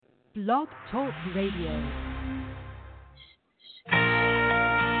Blog Talk Radio.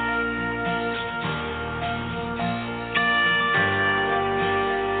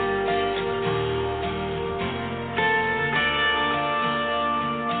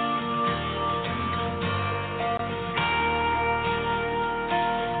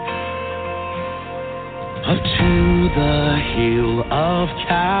 Up to the hill of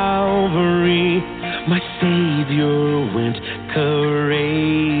Calvary, my Savior went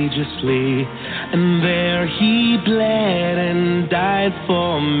courageously, and there he bled and died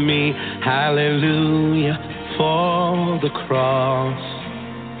for me. Hallelujah for the cross.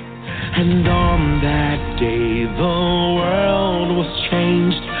 And on that day the world was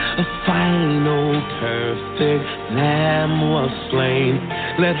changed. A final perfect Lamb was slain.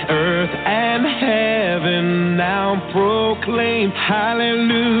 Let earth and heaven now proclaim.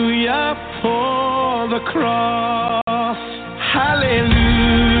 Hallelujah for the cross.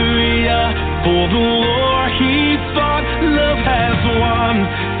 Hallelujah for the war he fought. Love has won,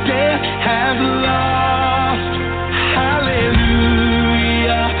 death has lost.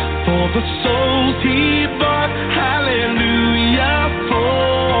 Hallelujah for the souls he bought. Hallelujah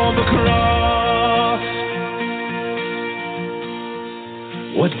for the cross.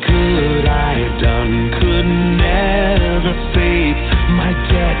 What good I've done could never save. My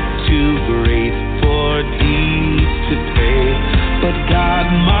debt too great for deeds to pay. But God,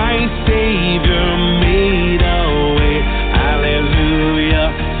 my Savior, made a way. Hallelujah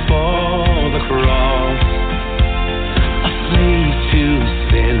for the cross. A slave to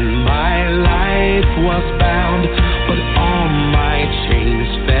sin, my life was bound, but all my chains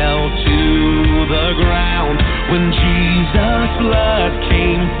fell to the ground when Jesus' blood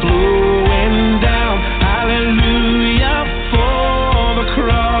came flowing down. Hallelujah for the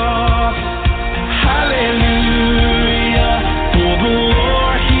cross. Hallelujah for the war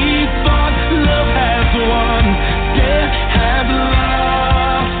he fought. Love has won, death has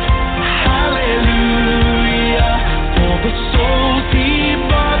lost. Hallelujah for the souls he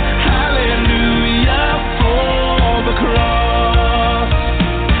bought. Hallelujah for the cross.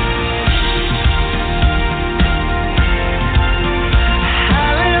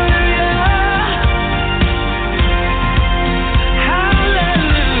 Hallelujah.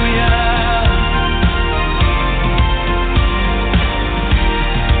 Hallelujah.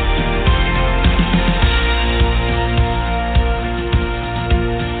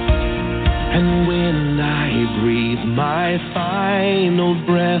 And when I breathe my final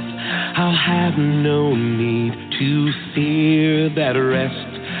breath, I'll have no need to fear that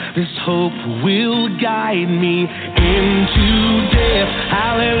rest. This hope will guide me into death.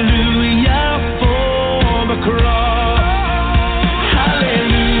 Hallelujah for the cross.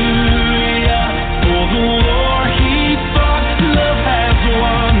 Hallelujah for the war he fought. Love has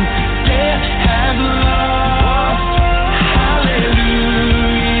won, death has lost.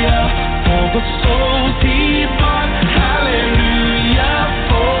 Hallelujah for the souls he bought. Hallelujah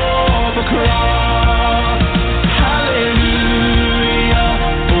for the cross. Hallelujah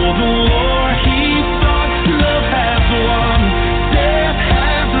for the war he fought. Love has won, death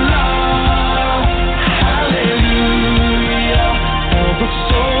has lost. Hallelujah for the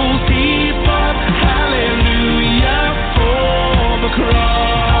souls he bought. Hallelujah for the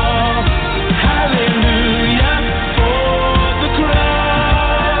cross. Hallelujah for the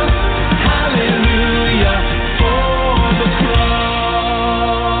cross. Hallelujah for the cross.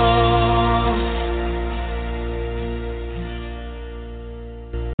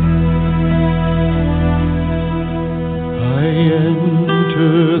 I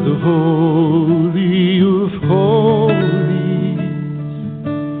enter the Holy of Holies.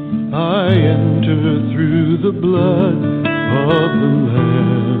 I enter through the blood of the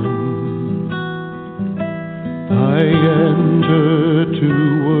Lamb. I enter to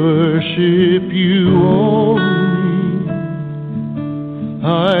worship you only. I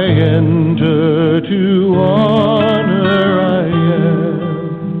enter to honor I am.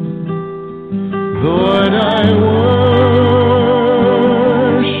 Lord, I worship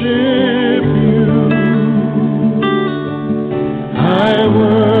you. I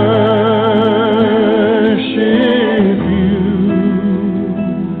worship you.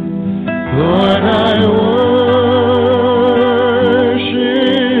 Lord, I worship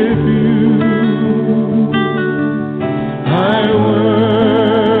you. I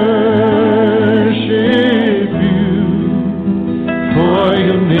worship you. For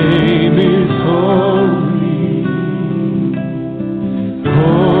your name is holy,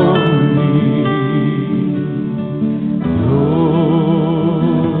 holy,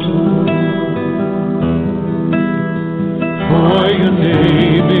 Lord. For your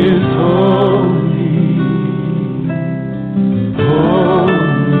name is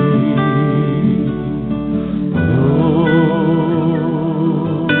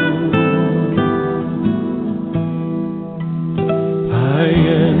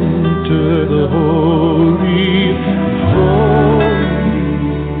the Holy, Holy.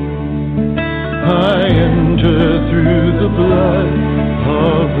 I enter through the blood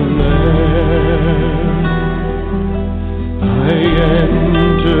of the Lamb. I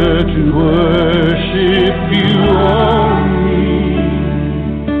enter to worship you only.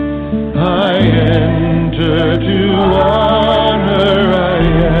 I enter to honor I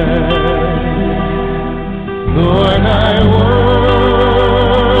am. Lord, I worship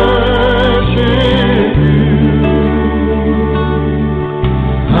you.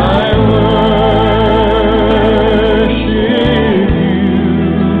 I worship you.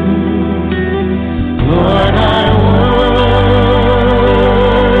 Lord, I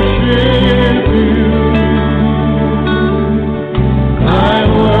worship you. I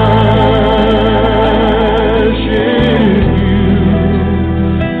worship you.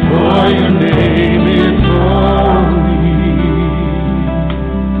 For your name is holy.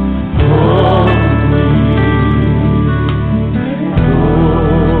 Holy.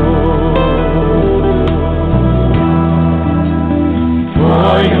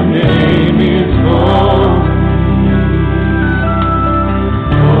 For your name is holy.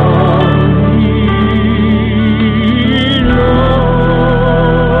 Holy, Lord.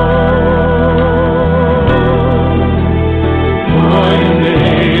 For your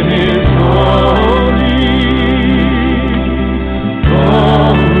name is holy. Holy.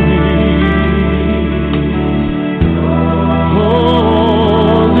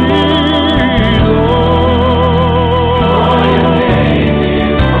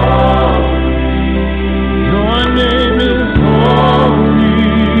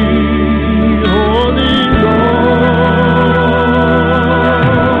 Holy, Lord.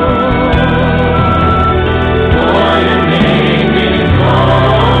 For your name is holy.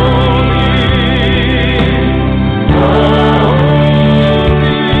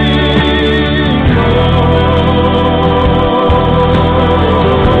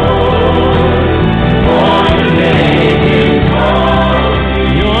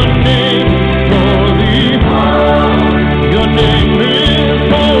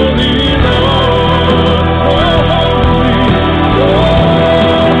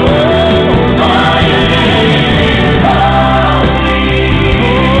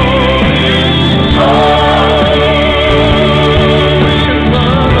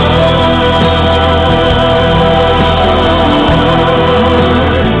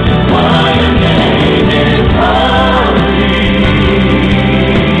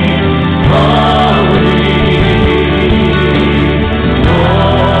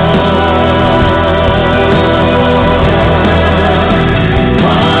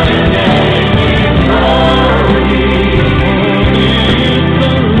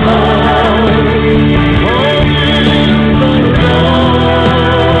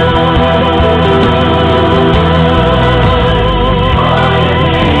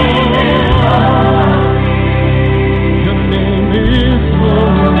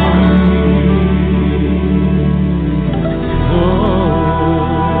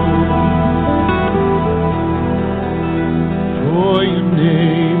 Your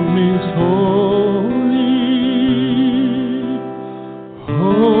name is holy.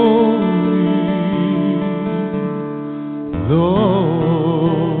 Holy,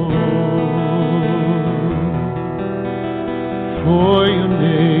 Lord. For your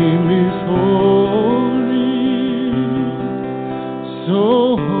name is so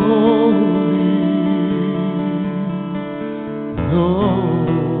holy,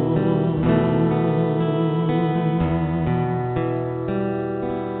 Lord.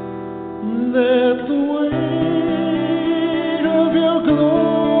 Let the weight of your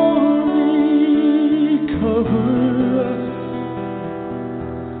glory cover us.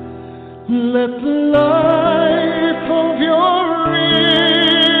 Let the life of your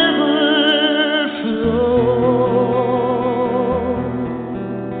river flow.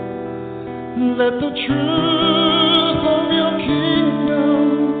 Let the truth of your kingdom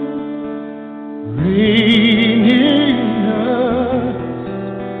reign in us.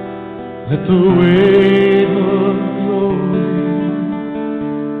 Let the weight of glory,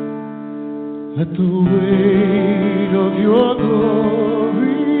 let the weight of your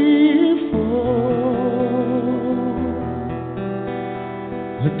glory fall.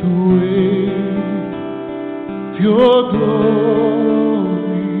 Let the weight of your glory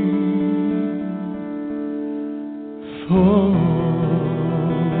fall.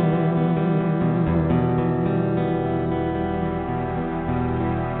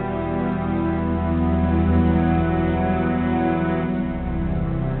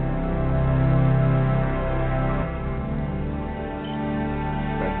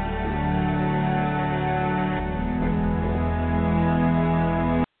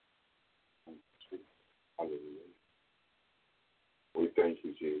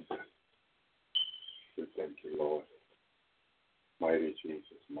 Mighty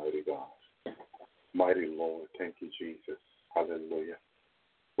Jesus, mighty God, mighty Lord. Thank you, Jesus. Hallelujah.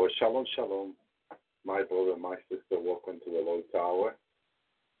 Well, shalom, shalom. My brother, my sister, welcome to the Lord's Hour.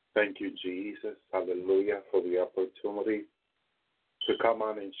 Thank you, Jesus. Hallelujah, for the opportunity to come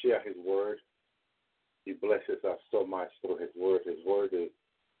on and share his word. He blesses us so much through his word. His word is,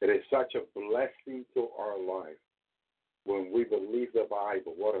 it is such a blessing to our life. When we believe the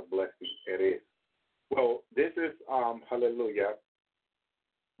Bible, what a blessing it is. Well, this is, hallelujah,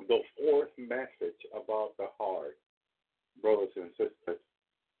 the fourth message about the heart, brothers and sisters.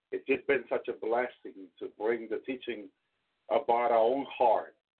 It's just been such a blessing to bring the teaching about our own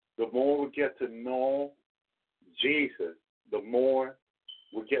heart. The more we get to know Jesus, the more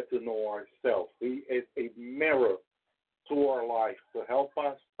we get to know ourselves. He is a mirror to our life to help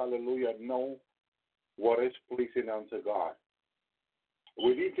us, hallelujah, know what is pleasing unto God.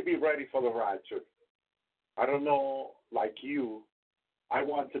 We need to be ready for the rapture. I don't know, like you, I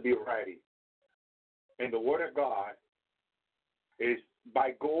want to be ready. And the Word of God is,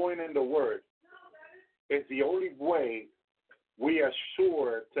 by going in the Word, is the only way we are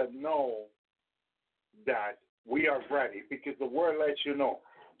sure to know that we are ready, because the Word lets you know.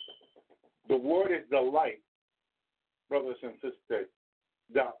 The Word is the light, brothers and sisters,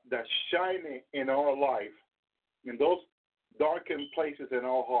 that's shining in our life, in those darkened places in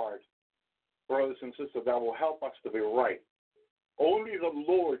our heart, brothers and sisters, that will help us to be right. Only the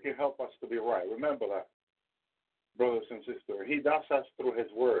Lord can help us to be right. Remember that, brothers and sisters. He does us through his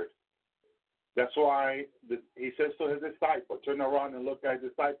word. That's why he says to his disciple, turn around and look at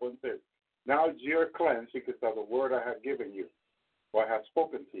his disciple and says, now you're cleansed because of the word I have given you, or I have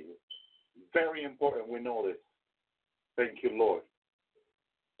spoken to you. Very important we know this. Thank you, Lord.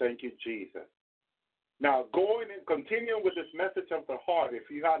 Thank you, Jesus. Now, going and continuing with this message of the heart, if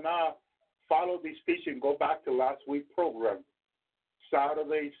you have not followed this teaching, go back to last week's program.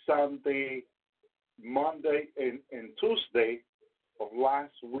 Saturday, Sunday, Monday, and Tuesday of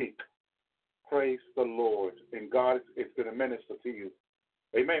last week. Praise the Lord. And God is going to minister to you.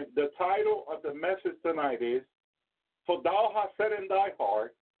 Amen. The title of the message tonight is, For thou hast said in thy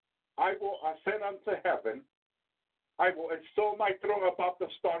heart, I will ascend unto heaven. I will extol my throne above the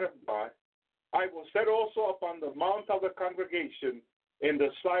stars of God. I will set also upon the mount of the congregation in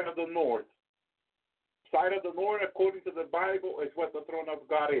the side of the north. Side of the north, according to the Bible, is what the throne of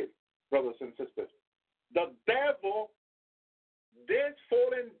God is, brothers and sisters. The devil, this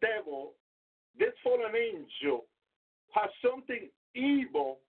fallen angel, has something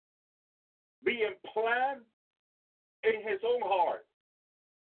evil being planned in his own heart.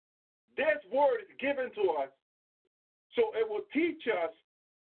 This word is given to us, so it will teach us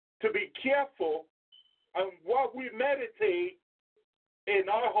to be careful on what we meditate in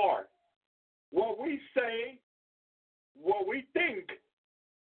our heart. What we say, what we think,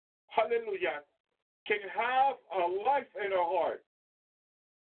 hallelujah, can have a life in our heart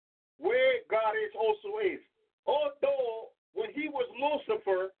where God is also is. Although when he was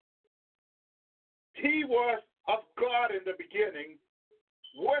Lucifer, he was of God in the beginning,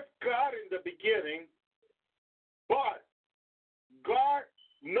 with God in the beginning, but God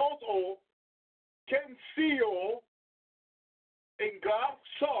knows all, can see all, and God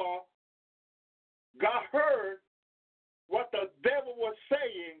saw, God heard what the devil was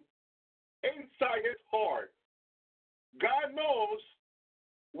saying inside his heart. God knows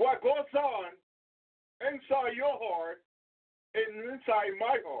what goes on inside your heart and inside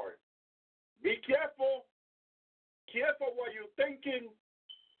my heart. Be careful. Careful what you're thinking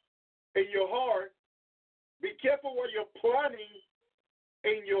in your heart. Be careful what you're planning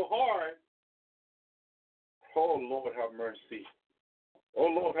in your heart. Oh, Lord, have mercy. Oh,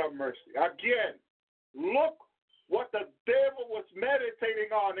 Lord, have mercy. Again, look what the devil was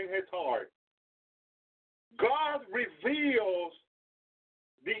meditating on in his heart. God reveals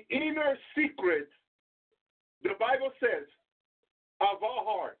the inner secrets, the Bible says, of our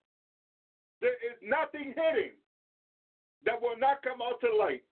heart. There is nothing hidden that will not come out to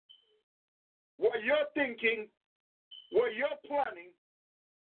light. What you're thinking, what you're planning,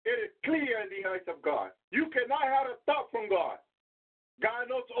 it is clear in the eyes of God. You cannot have a thought from God. God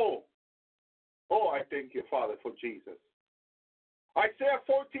knows all. Oh, I thank you, Father, for Jesus. Isaiah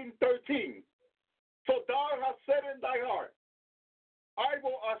 14:13. So thou hast said in thy heart, I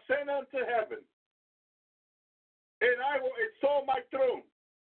will ascend unto heaven, and I will exalt my throne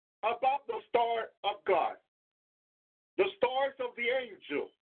above the star of God, the stars of the angel.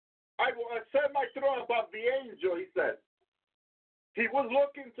 I will ascend my throne above the angel, he said. He was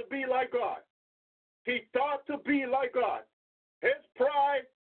looking to be like God. He thought to be like God. His pride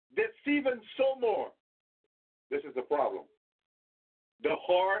deceived him so more. This is the problem. the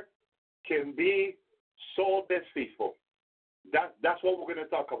heart can be so deceitful. That's what we're going to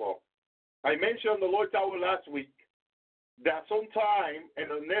talk about. I mentioned the Lord's Hour last week that sometime in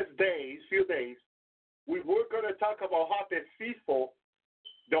the next few days, we were going to talk about how deceitful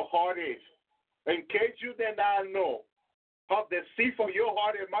the heart is. In case you did not know how deceitful your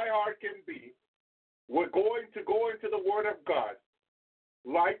heart and my heart can be, we're going to go into the Word of God.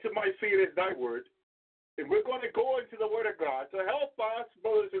 Light to my feet is thy word. And we're going to go into the Word of God to help us,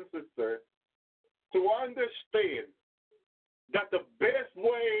 brothers and sisters, to understand that the best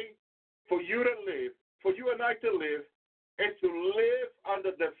way for you to live, for you and I to live, is to live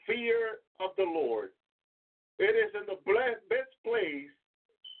under the fear of the Lord. It is in the best place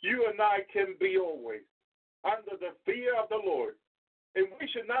you and I can be always, under the fear of the Lord. And we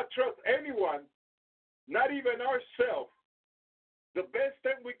should not trust anyone, not even ourselves. The best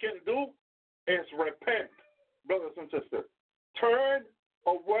thing we can do is repent, brothers and sisters. Turn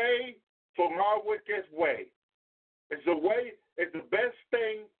away from our wicked way. It's the best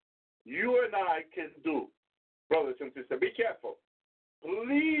thing you and I can do, brothers and sisters. Be careful.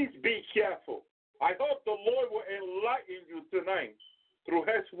 Please be careful. I hope the Lord will enlighten you tonight through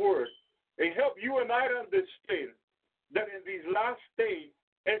His word and help you and I to understand that in these last days,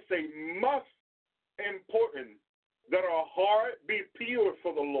 it's a must important that our heart be pure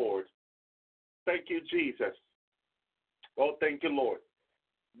for the Lord. Thank you, Jesus. Oh, thank you, Lord.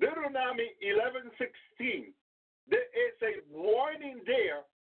 Deuteronomy 11:16. There is a warning there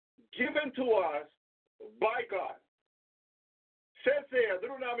given to us by God. Says there,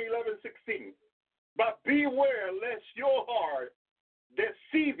 Deuteronomy 11:16. But beware lest your heart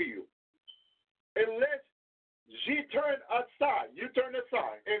deceive you, unless you turn aside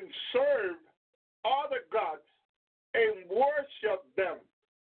and serve other gods and worship them.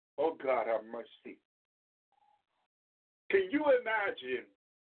 Oh God, have mercy. Can you imagine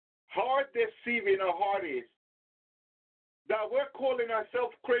how deceiving our heart is? That we're calling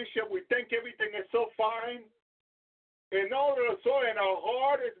ourselves Christian, we think everything is so fine, and all of a sudden our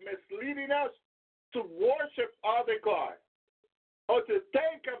heart is misleading us to worship other gods, or to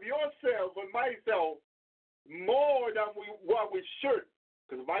think of yourself and myself more than what we should,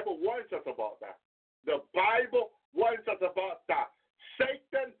 because the Bible warns us about that. The Bible warns us about that.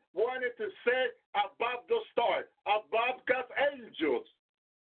 Satan wanted to sit above the stars, above God's angels.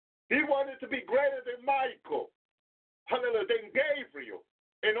 He wanted to be greater than Michael, hallelujah, than Gabriel,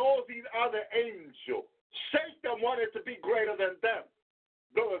 and all these other angels. Satan wanted to be greater than them,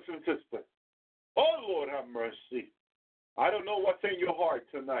 brothers and sisters. Oh, Lord, have mercy. I don't know what's in your heart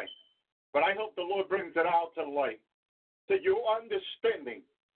tonight, but I hope the Lord brings it out to light, to your understanding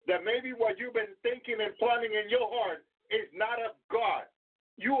that maybe what you've been thinking and planning in your heart is not of God.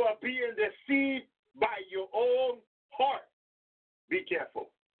 You are being deceived by your own heart. Be careful.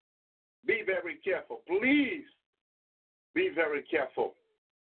 Be very careful. Please be very careful.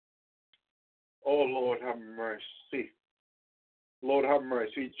 Oh, Lord, have mercy. Lord, have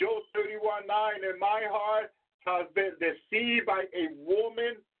mercy. Job 31:9, and my heart has been deceived by a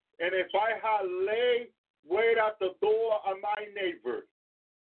woman, and if I had lay wait at the door of my neighbor.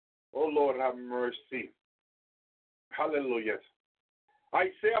 Oh, Lord, have mercy. Hallelujah.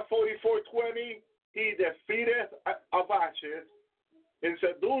 Isaiah 44:20, he defeated of ashes and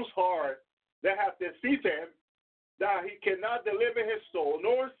seduced heart that hath deceived him, that he cannot deliver his soul,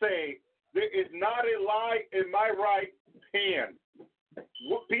 nor say, there is not a lie in my right hand.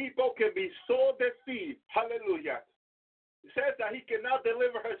 People can be so deceived. Hallelujah. It says that he cannot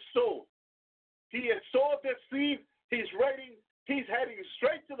deliver his soul. He is so deceived, he's heading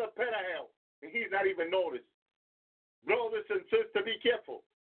straight to the pit of hell, and he's not even noticed. Brothers and sisters, be careful.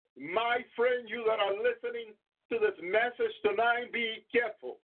 My friend, you that are listening to this message tonight, be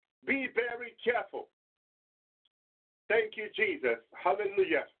careful. Be very careful. Thank you, Jesus.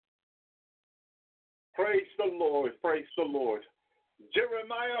 Hallelujah. Praise the Lord. Praise the Lord.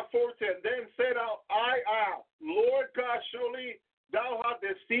 Jeremiah 4:10. Then said I, Lord God, surely thou hast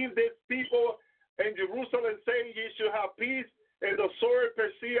deceived this people in Jerusalem, saying ye shall have peace, and the sword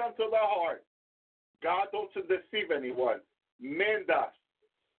pursue unto the heart. God don't deceive anyone. Man does.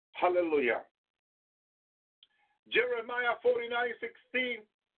 Hallelujah. Jeremiah 49:16.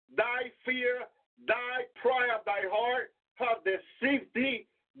 Thy fear, thy pride of thy heart have deceived thee.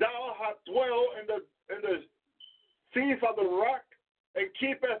 Thou hast dwelt in the seas of the rock, and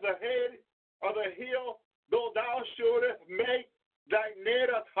keepest the head of the hill, though thou shouldest make thy net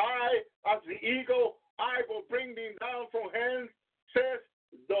as high as the eagle, I will bring thee down from hence, says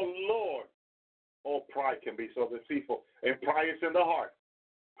the Lord. Oh, pride can be so deceitful, and pride is in the heart.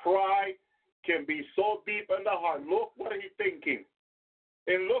 Pride can be so deep in the heart. Look what he's thinking.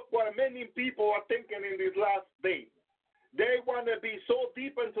 And look what many people are thinking in these last days. They want to be so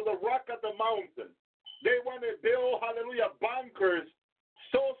deep into the rock of the mountain. They want to build, hallelujah, bunkers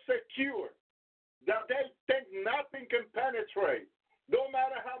so secure that they think nothing can penetrate. No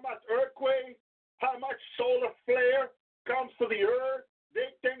matter how much earthquake, how much solar flare comes to the earth,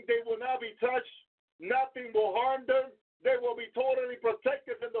 they think they will not be touched. Nothing will harm them. They will be totally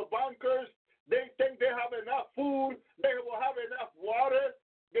protected in the bunkers. They think they have enough food. They will have enough water.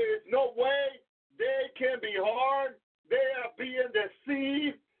 There is no way they can be harmed. They are being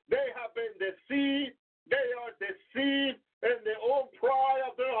deceived. They have been deceived. They are deceived in their own pride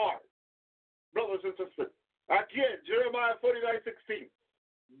of their heart. Brothers and sisters, again, Jeremiah 49:16.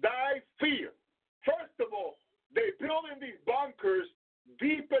 Thy fear. First of all, they build in these bunkers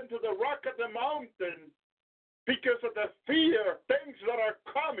deep into the rock of the mountain because of the fear, things that are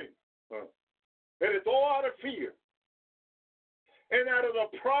coming. It is all out of fear. And out of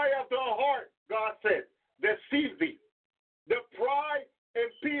the pride of the heart, God said, deceive thee. The pride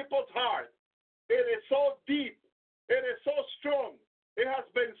in people's heart, it is so deep, it is so strong, it has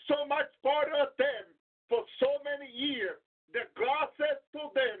been so much part of them for so many years that God says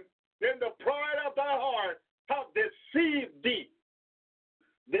to them, in the pride of their heart, have deceived thee.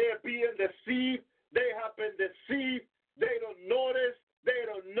 They are being deceived. They have been deceived. They don't notice. They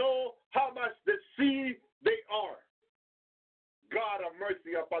don't know how much deceived they are. God have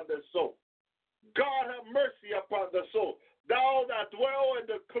mercy upon their soul. God have mercy upon the soul. Thou that dwell in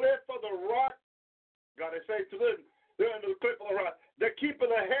the cliff of the rock, God is saying to them, they're in the cliff of the rock, that keep in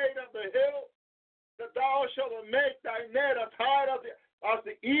the head of the hill, that thou shalt make thy net as high as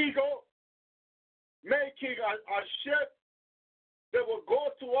the eagle, making a ship that will go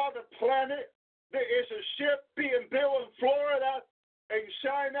to other planet. There is a ship being built in Florida, in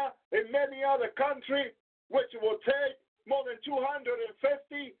China, in many other countries, which will take more than 250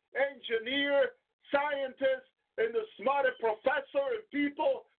 engineers, scientists, and the smartest professor and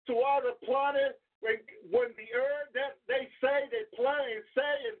people to other planets. When the earth, they say, they plan and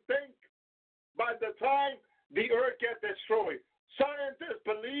say and think, by the time the earth gets destroyed. Scientists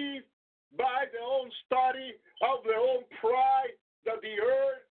believe by their own study of their own pride that the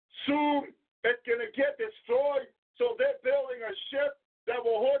earth soon is going to get destroyed. So they're building a ship that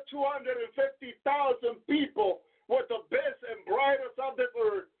will hold 250,000 people with the best and brightest of the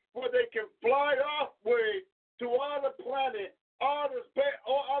earth, where they can fly off way to other planets, other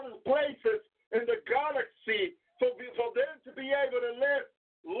places in the galaxy, for them to be able to live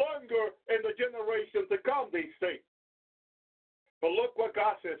longer in the generation to come, these things. But look what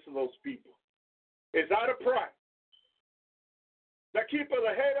God says to those people. It's out of pride. That keepeth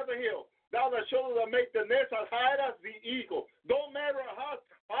the head of the hill. Thou that shalt make the nest as high as the eagle. Don't matter how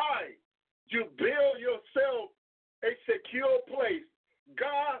high you build yourself a secure place.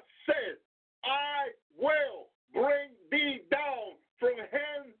 God says, I will bring thee down from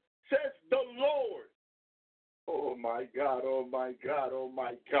him, says the Lord. Oh my God, oh my God, oh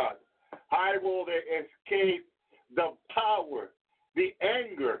my God. I will escape the power, the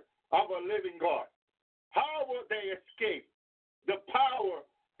anger of a living God. How will they escape the power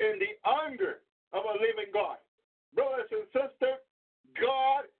and the anger of a living God? Brothers and sisters,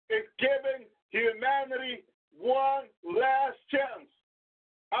 God is giving humanity one last chance,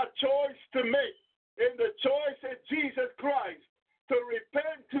 a choice to make. And the choice is Jesus Christ. To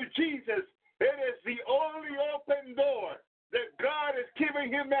repent to Jesus, it is the only open door that God is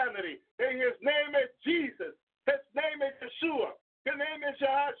giving humanity. And his name is Jesus. His name is Yeshua. His name is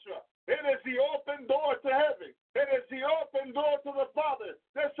Yahshua. It is the open door to heaven. It is the open door to the Father.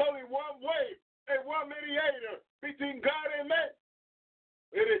 There's only one way and one mediator between God and man.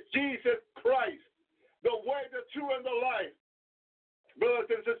 It is Jesus Christ, the way, the truth, and the life. Brothers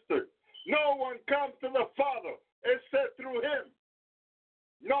and sisters, no one comes to the Father except through him.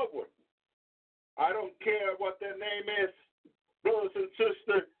 No one. I don't care what their name is. Brothers and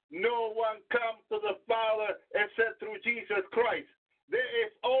sisters, no one comes to the Father except through Jesus Christ. There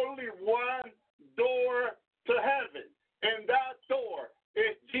is only one door to heaven, and that door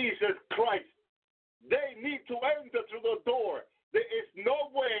is Jesus Christ. They need to enter through the door. There is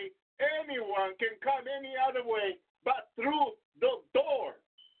no way anyone can come any other way but through the door.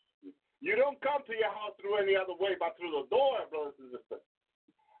 You don't come to your house through any other way but through the door, brothers and sisters.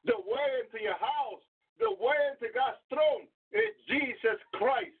 The way into your house, the way into God's throne is Jesus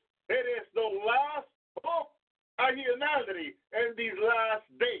Christ. It is the last hope of humanity in these last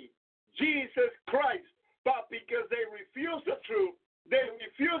days. Jesus Christ. But because they refuse the truth, they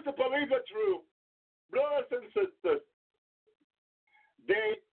refuse to believe the truth, brothers and sisters,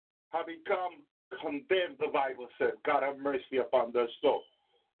 they have become condemned, the Bible says. God have mercy upon their soul.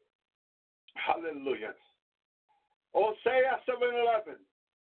 Hallelujah. Hosea 7:11.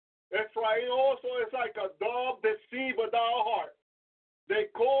 Ephraim also is like a dog deceived without heart. They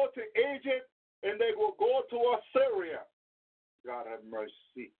go to Egypt and they will go to Assyria. God have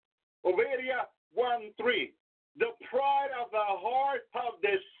mercy. Obadiah 1:3. The pride of the heart have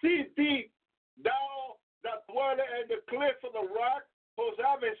deceived thee, thou that dwellest in the cliff of the rock, whose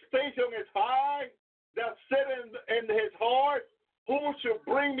habitation is high, that sitteth in his heart, who should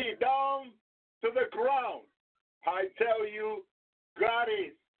bring me down to the ground? I tell you, God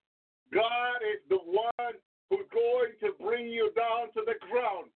is the one who's going to bring you down to the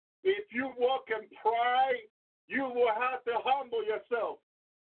ground. If you walk in pride, you will have to humble yourself.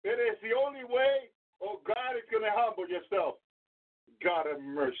 It is the only way, or God is going to humble yourself. God have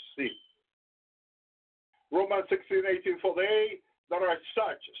mercy. Romans 16:18, for they that are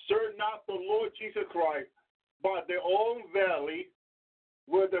such serve not the Lord Jesus Christ, but their own belly,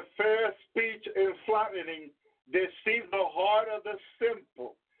 with the fair speech and flattening, deceive the heart of the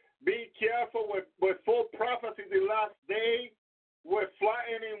simple. Be careful with full prophecy the last day, with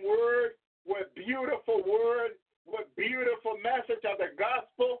flattening word, with beautiful word, with beautiful message of the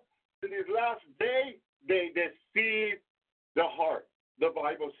gospel. In this last day, they deceive the heart. The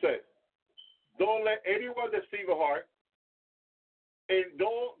Bible says, don't let anyone deceive the heart, and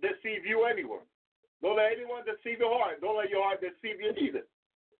don't deceive you anyone. Don't let anyone deceive your heart. Don't let your heart deceive you either.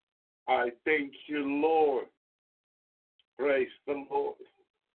 I thank you, Lord. Praise the Lord.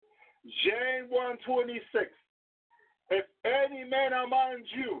 James 1:26. If any man among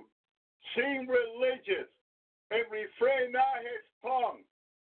you seem religious and refrain not his tongue,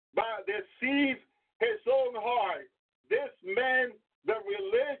 but deceive his own heart, this man, the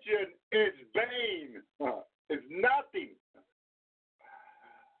religion is vain. It's nothing.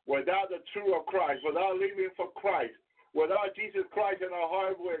 Without the truth of Christ, without living for Christ, without Jesus Christ in our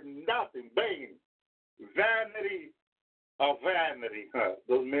heart, we're nothing. Vain. Vanity of vanity.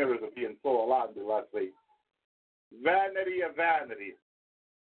 Those mirrors are being so alive the last week. Vanity of vanity.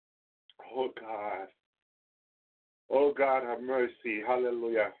 Oh God. Oh God, have mercy.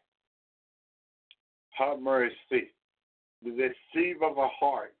 Hallelujah. Have mercy. The deceive of a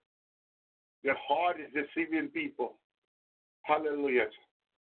heart. The heart is deceiving people. Hallelujah.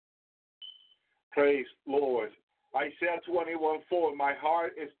 Praise Lord. Isaiah 21:4. My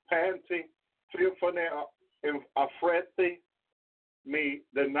heart is panting, fearfully and affretting me.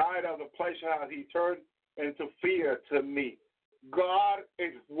 The night of the pleasure hath he turned into fear to me. God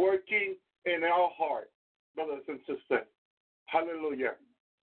is working in our heart, brothers and sisters. Hallelujah.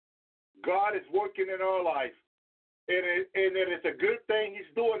 God is working in our life. And it is a good thing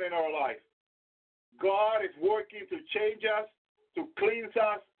he's doing in our life. God is working to change us, to cleanse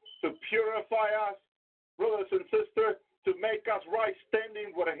us, to purify us, brothers and sisters, to make us right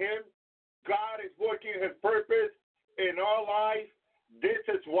standing with him. God is working his purpose in our life. This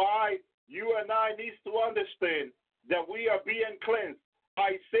is why you and I need to understand that we are being cleansed.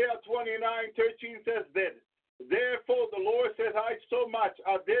 Isaiah 29:13 says that, therefore the Lord says, I so much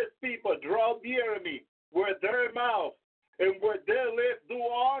of this people draw near me with their mouth, and with their lips do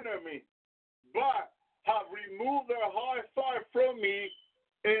honor me, but have removed their heart far from me,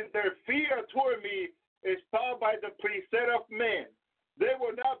 and their fear toward me is taught by the precept of men. They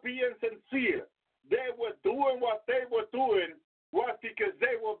were not being sincere. They were doing what they were doing was because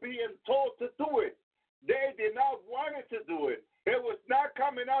they were being told to do it. They did not want to do it. It was not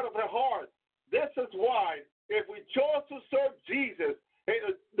coming out of their heart. This is why, if we chose to serve Jesus,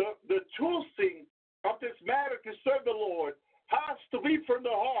 the choosing of this matter to serve the Lord has to be from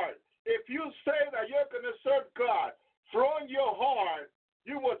the heart. If you say that you're going to serve God from your heart,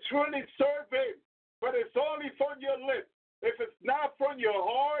 you will truly serve him. But it's only from your lips. If it's not from your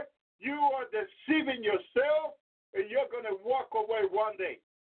heart, you are deceiving yourself, and you're going to walk away one day.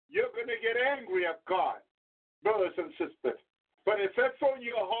 You're going to get angry at God, brothers and sisters. But if it's from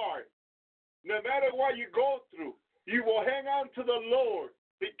your heart, no matter what you go through, you will hang on to the Lord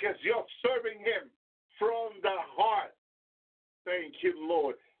because you're serving him from the heart. Thank you,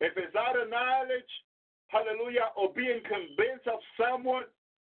 Lord. If it's out of knowledge, hallelujah, or being convinced of someone,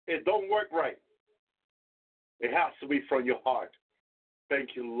 it don't work right. It has to be from your heart.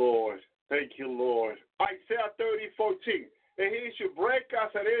 Thank you, Lord. Thank you, Lord. Isaiah 30:14. And he should break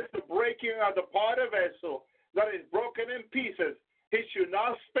us, it is the breaking of the pot of vessel that is broken in pieces. He should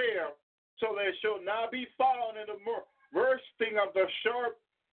not spare, so there shall not be found in the bursting of the sharp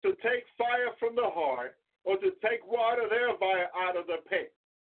to take fire from the heart, or to take water thereby out of the pit.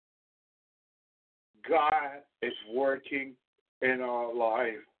 God is working in our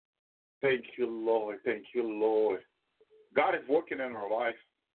life. Thank you, Lord. Thank you, Lord. God is working in our life.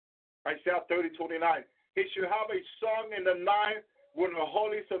 Isaiah 30:29. He should have a song in the night when the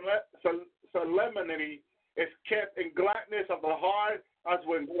holy solemnity is kept in gladness of the heart, as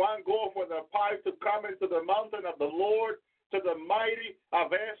when one goes with a pipe to come into the mountain of the Lord, to the mighty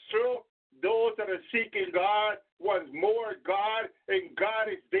of Israel. Those that are seeking God want more God, and God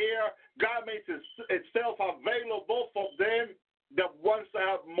is there. God makes itself available for them that wants to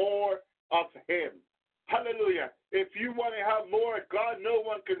have more of Him. Hallelujah. If you want to have more of God, no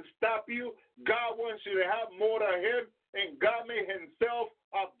one can stop you. God wants you to have more of Him, and God made Himself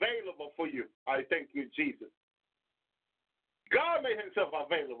available for you. I thank you, Jesus. God made Himself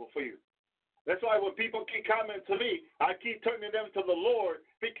available for you. That's why when people keep coming to me, I keep turning them to the Lord,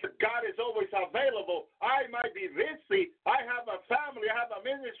 because God is always available. I might be busy. I have a family. I have a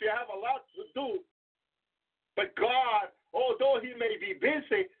ministry. I have a lot to do. But God, although He may be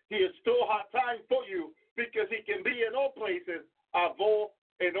busy, He still has time for you, because He can be in all places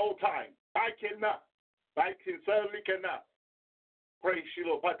in all time. I cannot. I certainly cannot. Praise you,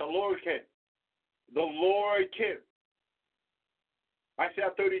 Lord. But the Lord can. The Lord can.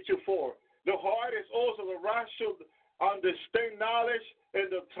 Isaiah 32:4. The heart is also the rational understand knowledge, and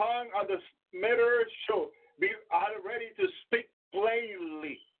the tongue of the smitter shall be ready to speak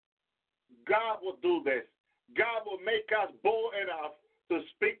plainly. God will do this. God will make us bold enough to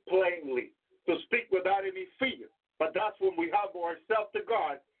speak plainly, to speak without any fear. But that's when we humble ourselves to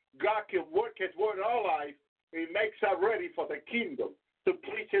God. God can work His word in our life. He makes us ready for the kingdom, to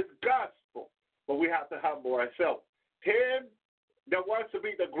preach His gospel. But we have to humble ourselves. Him that wants to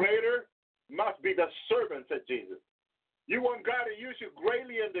be the greater must be the servant, said Jesus. You want God to use you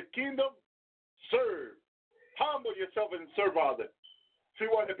greatly in the kingdom? Serve. Humble yourself and serve others. If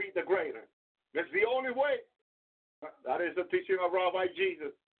you want to be the greater. That's the only way. That is the teaching of Rabbi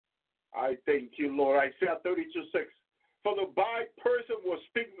Jesus. I thank you, Lord. Isaiah 32:6. For the bad person will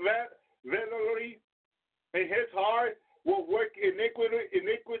speak vehemently, in his heart will work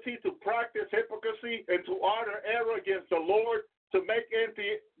iniquity to practice hypocrisy, and to utter error against the Lord, to make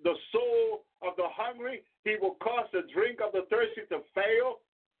empty the soul of the hungry. He will cause the drink of the thirsty to fail.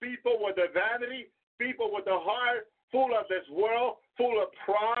 People with the vanity, people with the heart full of this world, full of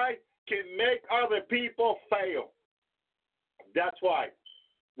pride, can make other people fail. That's why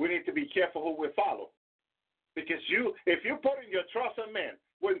we need to be careful who we follow. Because if you're putting your trust in men,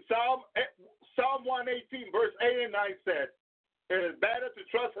 when Psalm 118, verse 8 and 9 said, it is better to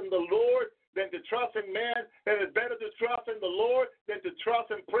trust in the Lord than to trust in man. It is better to trust in the Lord than to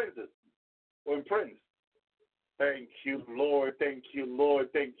trust in princes or in prince. Thank you, Lord. Thank you,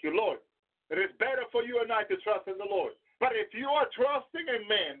 Lord. Thank you, Lord. It is better for you and I to trust in the Lord. But if you are trusting in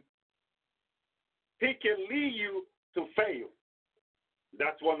man, he can lead you to fail.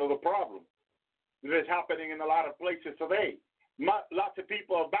 That's one of the problems that is happening in a lot of places today. Lots of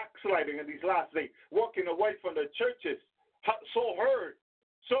people are backsliding in these last days, walking away from the churches. So hurt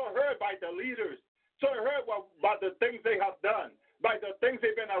by the leaders, so hurt by the things they have done, by the things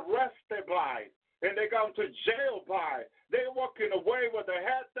they've been arrested by, and they gone to jail by. They're walking away with their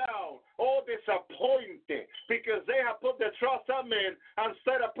head down, all disappointed, because they have put their trust in men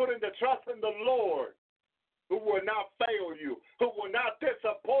instead of putting the trust in the Lord, who will not fail you, who will not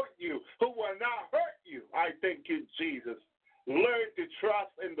disappoint you, who will not hurt you. I thank you, Jesus. Learn to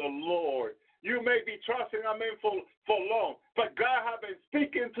trust in the Lord. You may be trusting a man for long, but God has been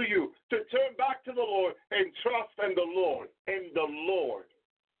speaking to you to turn back to the Lord and trust in the Lord. In the Lord.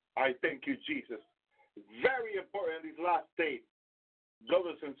 I thank you, Jesus. Very important in these last days,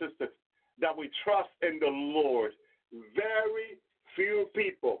 brothers and sisters, that we trust in the Lord. Very few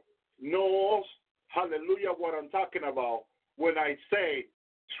people knows, hallelujah, what I'm talking about when I say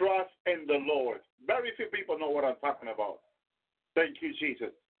trust in the Lord. Very few people know what I'm talking about. Thank you,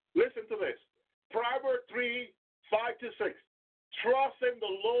 Jesus. Listen to this. Proverbs 3:5-6. Trust in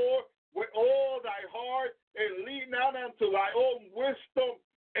the Lord with all thy heart, and lean not unto thy own wisdom.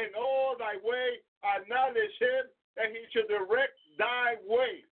 In all thy way acknowledge him, and he shall direct thy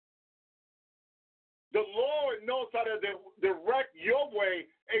way. The Lord knows how to direct your way,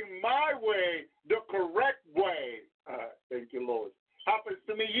 in my way, the correct way. Thank you, Lord. Happens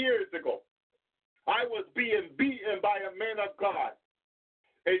to me years ago. I was being beaten by a man of God.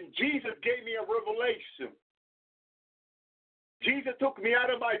 And Jesus gave me a revelation. Jesus took me out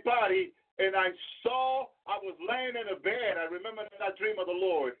of my body, and I was laying in a bed. I remember that dream of the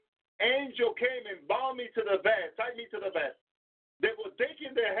Lord. Angel came and bound me to the bed, tied me to the bed. They were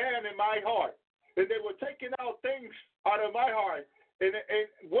taking their hand in my heart, and they were taking out things out of my heart. And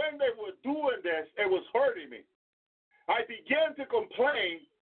when they were doing this, it was hurting me. I began to complain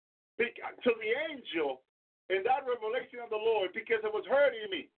to the angel in that revelation of the Lord, because it was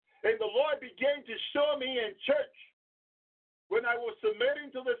hurting me. And the Lord began to show me in church when I was submitting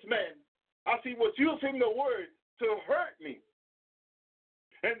to this man as he was using the word to hurt me.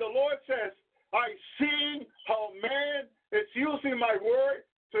 And the Lord says, I see how man is using my word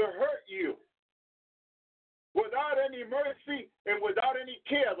to hurt you. Without any mercy and without any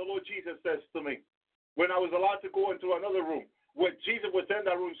care, the Lord Jesus says to me, when I was allowed to go into another room, when Jesus was in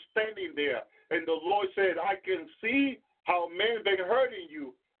that room standing there, and the Lord said, I can see how men been hurting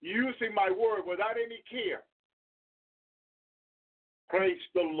you, using my word without any care. Praise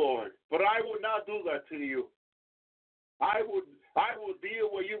the Lord. But I will not do that to you. I will deal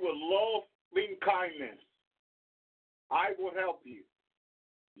with you with loving kindness. I will help you.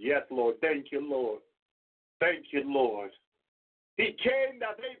 Yes, Lord. Thank you, Lord. Thank you, Lord. He came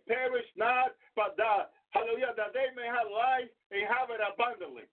that they perish not, but that, hallelujah, that they may have life and have it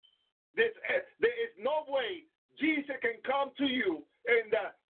abundantly. There is no way Jesus can come to you and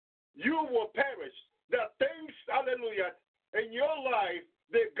that you will perish. The things, hallelujah, in your life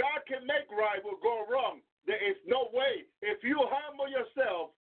that God can make right will go wrong. There is no way. If you humble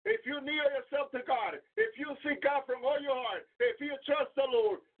yourself, if you kneel yourself to God, if you seek God from all your heart, if you trust the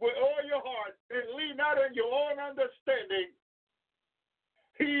Lord with all your heart and lean not on your own understanding,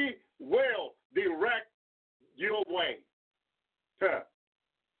 He will direct your way.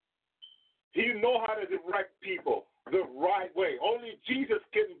 He knows how to direct people the right way. Only Jesus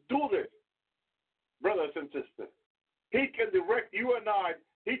can do this, brothers and sisters. He can direct you and I.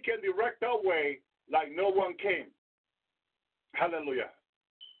 He can direct our way like no one can. Hallelujah.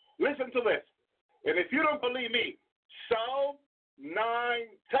 Listen to this. And if you don't believe me, Psalm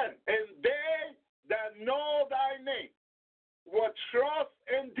 9:10. And they that know thy name will trust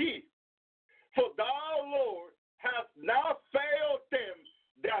in thee. For thou, Lord, hast not failed them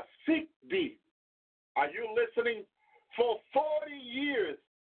that seek thee. Are you listening? For 40 years,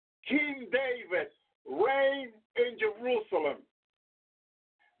 King David reigned in Jerusalem.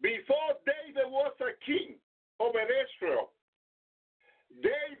 Before David was a king over Israel,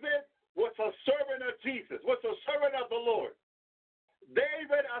 David was a servant of Jesus, was a servant of the Lord.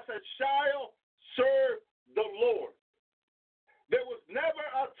 David, as a child, served the Lord. There was never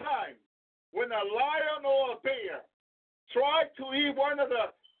a time when a lion or a bear tried to eat one of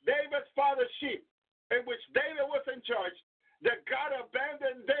David's father's sheep, in which David was in charge, that God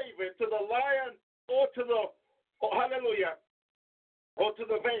abandoned David to the lion or to the, hallelujah, or to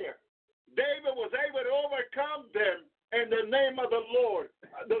the bear. David was able to overcome them in the name of the Lord.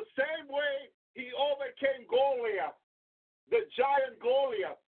 The same way he overcame Goliath, the giant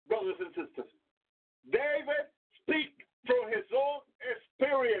Goliath, brothers and sisters. David speaks from his own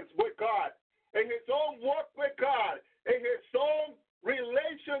experience with God, and his own work with God, and his own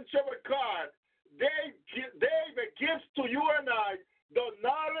relationship with God. David gives to you and I the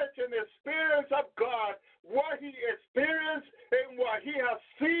knowledge and experience of God, what he experienced and what he has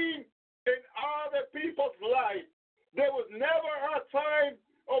seen in other people's life. There was never a time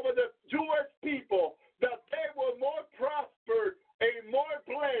over the Jewish people that they were more prospered and more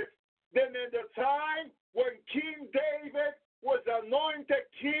blessed than in the time when King David was anointed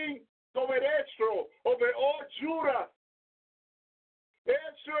king over Israel, over all Judah.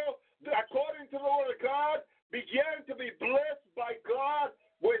 Israel, according to the word of God, began to be blessed by God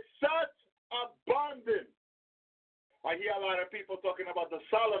with such abundance. I hear a lot of people talking about the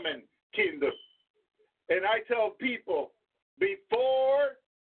Solomon kingdom. And I tell people, before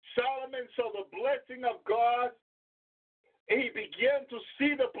Solomon saw the blessing of God, he began to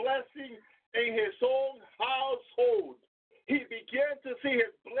see the blessing in his own household. He began to see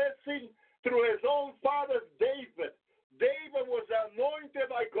his blessing through his own father David. David was anointed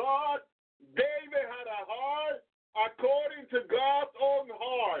by God. David had a heart according to God's own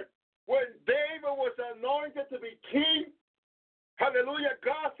heart. When David was anointed to be king, hallelujah,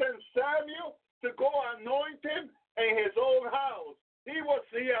 God sent Samuel to go anoint him in his own house. He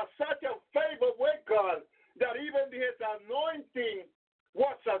had such a favor with God that even his anointing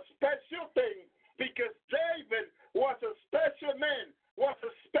was a special thing, because David was a special man, was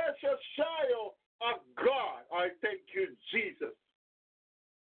a special child of God. I thank you, Jesus.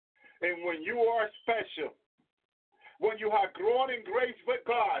 And when you are special, when you have grown in grace with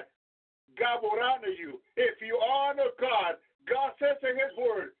God, God will honor you. If you honor God, God says in his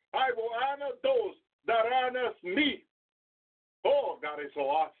word, I will honor those that honor me. Oh, God is so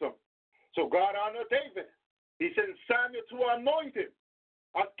awesome. So God honored David. He sent Samuel to anoint him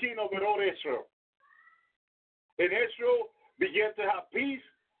as king over all Israel. And Israel began to have peace,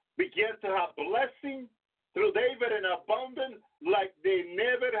 began to have blessing through David in abundance like they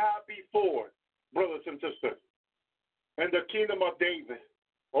never had before, brothers and sisters. In the kingdom of David.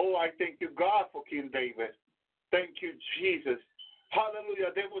 Oh, I thank you, God, for King David. Thank you, Jesus.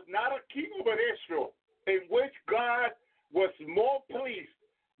 Hallelujah. There was not a king over Israel in which God was more pleased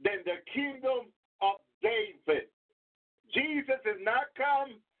than the kingdom of David. Jesus is not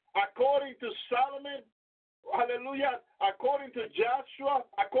come according to Solomon, hallelujah, according to Joshua,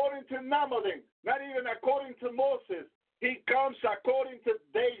 according to none of them, not even according to Moses. He comes according to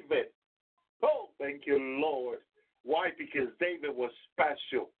David. Oh, thank you, Lord. Why? Because David was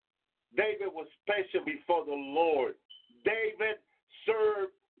special. David was special before the Lord. David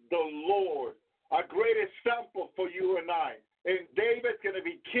served the Lord. A great example for you and I. And David's going to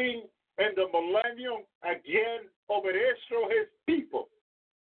be king in the millennium again over Israel, his people.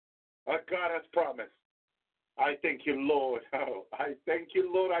 God has promised. I thank you, Lord. Oh, I thank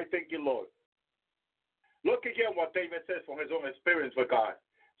you, Lord. I thank you, Lord. Look again what David says from his own experience with God.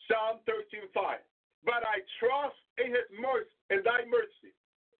 Psalm 13:5. But I trust in his mercy, in thy mercy.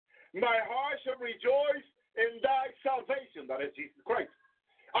 My heart shall rejoice in thy salvation. That is Jesus Christ.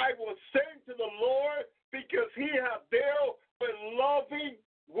 I will sing to the Lord because he hath dealt with loving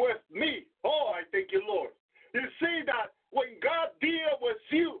with me. Oh, I thank you, Lord. You see that when God deals with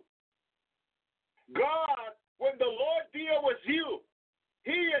you, God, when the Lord deals with you,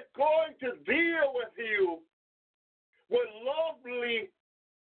 he is going to deal with you with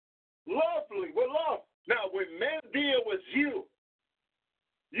with love. Now, when men deal with you,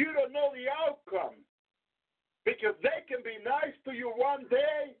 you don't know the outcome because they can be nice to you one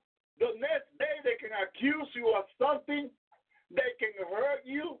day. The next day, they can accuse you of something. They can hurt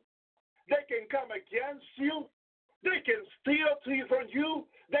you. They can come against you. They can steal from you.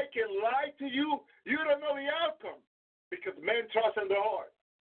 They can lie to you. You don't know the outcome because men trust in their heart.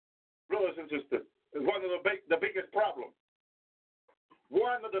 Brothers and sisters, it's one of the biggest problems.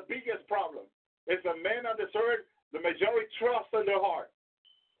 One of the biggest problems is the men on this earth, the majority trust in their heart.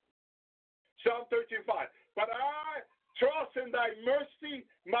 Psalm 13:5. But I trust in thy mercy.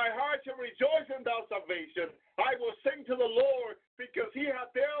 My heart shall rejoice in thy salvation. I will sing to the Lord because he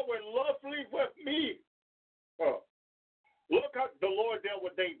hath dealt with lovely with me. Oh. Look how the Lord dealt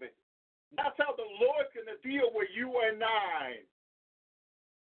with David. That's how the Lord's going to deal with you and I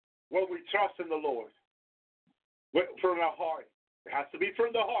when we trust in the Lord. From the heart. It has to be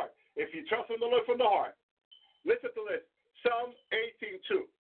from the heart. If you trust in the Lord from the heart. Listen to this. Psalm 18:2.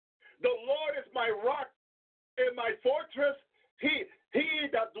 The Lord is my rock and my fortress. He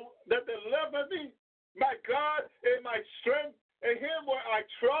that delivered me, my God and my strength, in him where I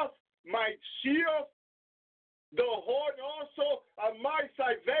trust, my shield, the horn also of my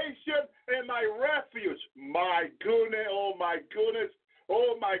salvation and my refuge. My goodness, oh my goodness,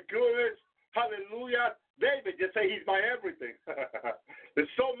 oh my goodness. Hallelujah. David just say he's my everything.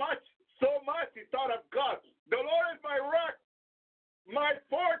 There's so much he thought of God. The Lord is my rock, my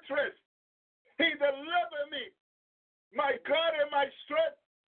fortress. He delivered me, my God and my strength.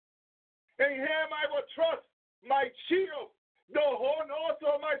 In him I will trust, my shield, the horn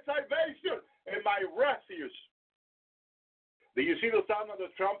also of my salvation and my refuge. Do you see the sound of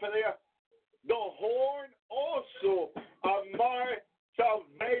the trumpet there? The horn also of my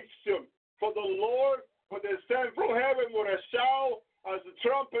salvation. For the Lord will descend from heaven with a shout as the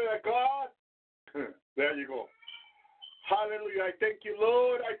trumpet of God. There you go. Hallelujah. I thank you,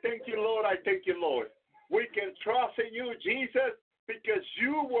 Lord. I thank you, Lord. I thank you, Lord. We can trust in you, Jesus, because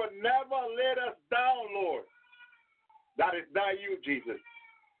you will never let us down, Lord. That is not you, Jesus.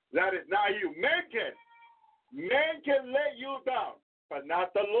 That is not you. Men can let you down, but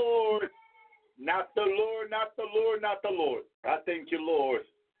not the Lord. Not the Lord, not the Lord, not the Lord. I thank you, Lord.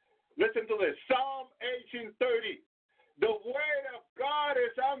 Listen to this. Psalm 18:30. The word of God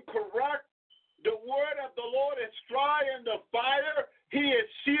is incorrect. The word of the Lord is tried in the fire. He is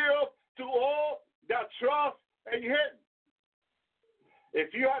shield to all that trust in him.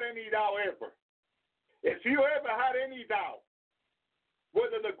 If you had any doubt ever, if you ever had any doubt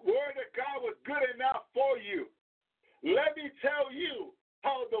whether the word of God was good enough for you, let me tell you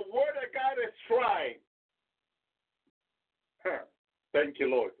how the word of God is tried. Thank you,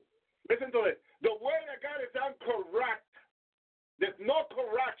 Lord. Listen to it. The word of God is incorrect. There's no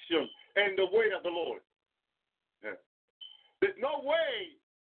correction in the word of the Lord. There's no way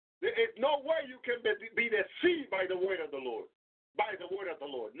you can be deceived by the word of the Lord. By the word of the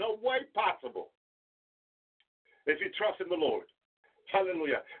Lord. No way possible. If you trust in the Lord.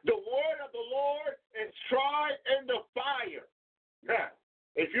 Hallelujah. The word of the Lord is tried in the fire. Yeah.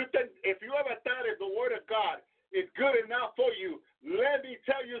 If you ever thought that the word of God is good enough for you, let me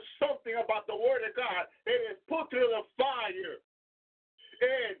tell you something about the word of God. It is put through the fire.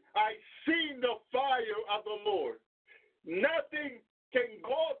 And I seen the fire of the Lord. Nothing can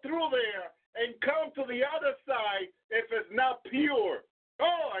go through there and come to the other side if it's not pure.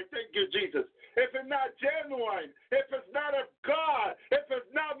 Oh, I thank you, Jesus. If it's not genuine, if it's not of God, if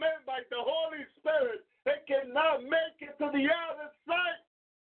it's not made by the Holy Spirit, it cannot make it to the other side.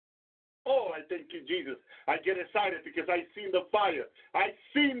 Oh, I thank you, Jesus. I get excited because I seen the fire. I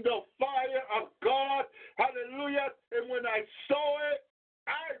seen the fire of God. Hallelujah. And when I saw it,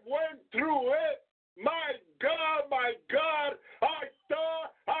 I went through it. My God, I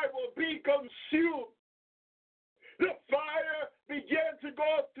thought I would be consumed. The fire began to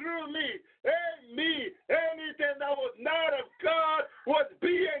go through me. Anything that was not of God was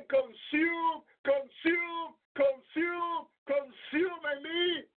being consuming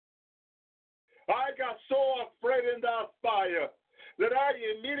me. I got so afraid in that fire that I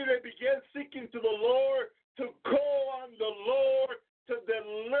immediately began seeking to the Lord, to call on the Lord to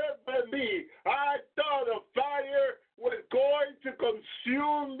deliver me. I thought the fire was going to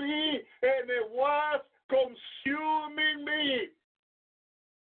consume me, and it was consuming me.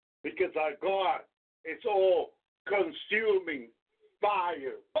 Because our God is all consuming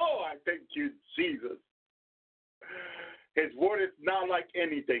fire. Oh, I thank you, Jesus. His word is not like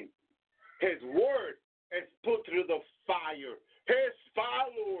anything. His word is put through the fire. His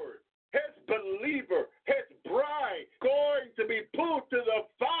follower, his believer, his bride, going to be put to the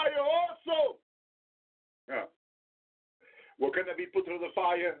fire also. Yeah. We're going to be put through the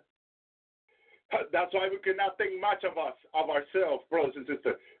fire. That's why we cannot think much of ourselves, brothers and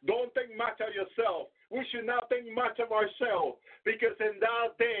sisters. Don't think much of yourself. We should not think much of ourselves, because in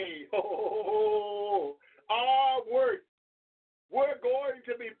that day, our work, we're going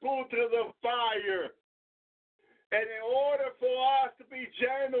to be put through the fire. And in order for us to be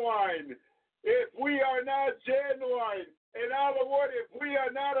genuine, if we are not genuine, in other words, if we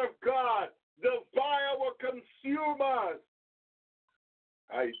are not of God, the fire will consume us.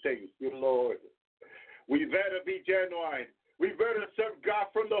 I thank you, Lord. We better be genuine. We better serve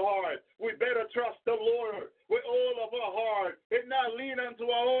God from the heart. We better trust the Lord with all of our heart and not lean unto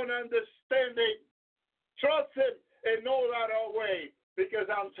our own understanding. Trust Him and know that our way.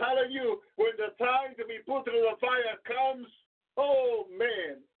 Because I'm telling you, when the time to be put through the fire comes, oh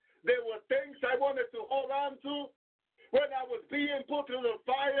man, there were things I wanted to hold on to. When I was being put through the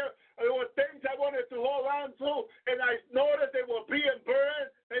fire, there were things I wanted to hold on to, and I noticed they were being burned,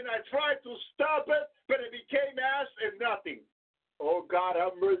 and I tried to stop it, but it became ash and nothing. Oh, God,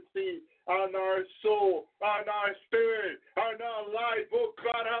 have mercy on our soul, on our spirit, on our life. Oh,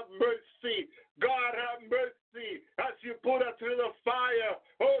 God, have mercy. God, have mercy as you put us through the fire.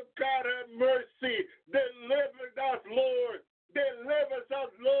 Oh, God, have mercy. Deliver us, Lord. Deliver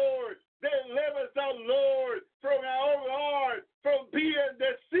us, Lord. Deliver us, Lord, from our own heart, from being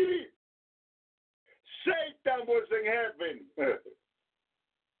deceived. Satan was in heaven.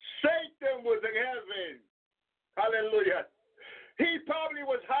 Satan was in heaven. Hallelujah. He probably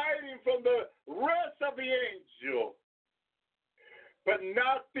was hiding from the rest of the angels, but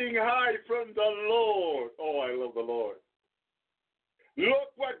nothing hide from the Lord. Oh, I love the Lord.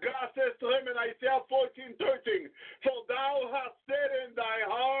 Look what God says to him in Isaiah 14:13. For thou hast said in thy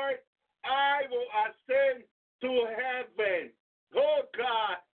heart, I will ascend to heaven. Oh,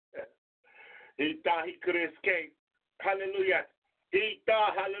 God. He thought he could escape. Hallelujah. He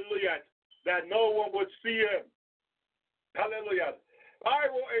thought, hallelujah, that no one would see him. Hallelujah. I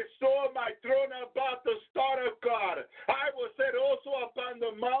will restore my throne about the star of God. I will set also upon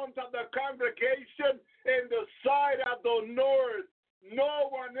the mount of the congregation in the side of the north. No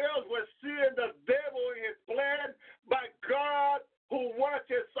one else was seeing the devil in his plan, but God, who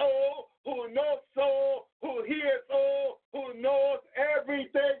watches all, who knows all, who hears all, who knows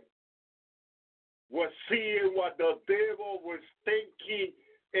everything, was seeing what the devil was thinking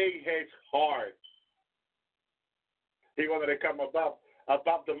in his heart. He wanted to come above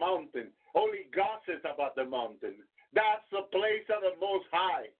the mountain. Only God says about the mountain. That's the place of the Most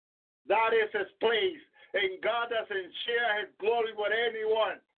High. That is his place. And God doesn't share his glory with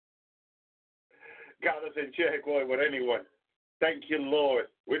anyone. God doesn't share his glory with anyone. Thank you, Lord.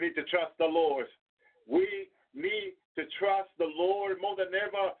 We need to trust the Lord. We need to trust the Lord more than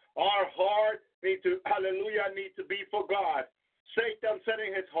ever. Our heart needs to be for God. Satan said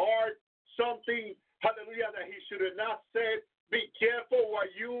in his heart something, hallelujah, that he should have not said. Be careful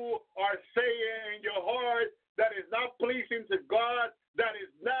what you are saying in your heart that is not pleasing to God, that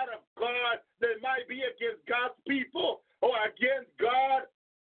is not of God, that might be against God's people or against God.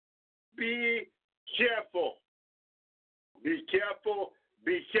 Be careful. Be careful.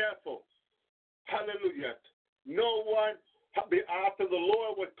 Be careful. Hallelujah. No one, after the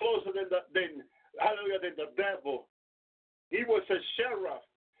Lord, was closer than the devil. He was a sheriff.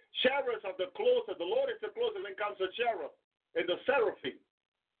 Cherubs are the closest. The Lord is the closest when it comes to cherub and the seraphim.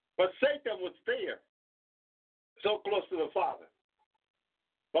 But Satan was there, so close to the Father.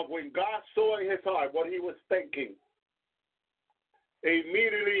 But when God saw in his heart what he was thinking,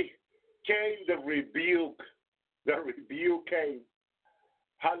 immediately came the rebuke. The rebuke came.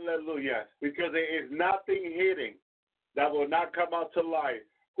 Hallelujah. Because there is nothing hidden that will not come out to light.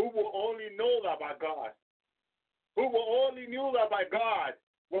 Who will only know that by God? Who will only knew that by God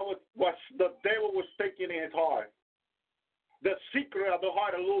what the devil was thinking in his heart? The secret of the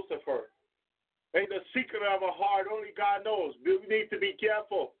heart of Lucifer. And the secret of our heart, only God knows. We need to be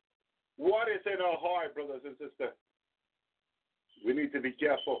careful. What is in our heart, brothers and sisters? We need to be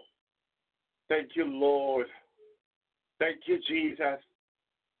careful. Thank you, Lord. Thank you, Jesus.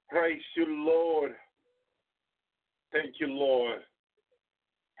 Praise you, Lord. Thank you, Lord.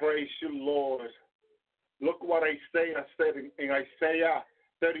 Praise you, Lord. Look what Isaiah said in Isaiah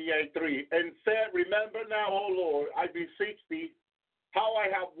 38:3. And said, remember now, O Lord, I beseech thee, how I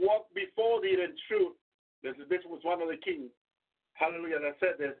have walked before thee in truth. This was one of the kings. Hallelujah, that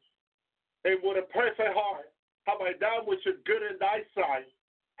said this. And with a perfect heart have I done which is good in thy sight.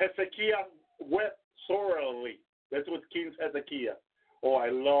 Hezekiah wept sorely. That was King Hezekiah. Oh, I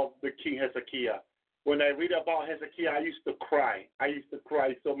love the King Hezekiah. When I read about Hezekiah, I used to cry. I used to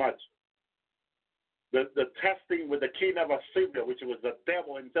cry so much. The testing with the king of Assyria, which was the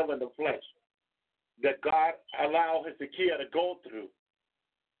devil himself in the flesh, that God allowed Hezekiah to go through.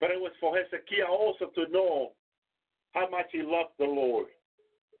 But it was for Hezekiah also to know how much he loved the Lord.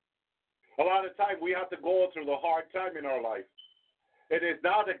 A lot of times we have to go through the hard time in our life. It is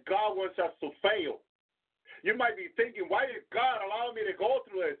not that God wants us to fail. You might be thinking, why did God allow me to go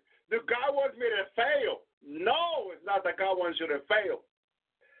through this? Do God wants me to fail? No, it's not that God wants you to fail.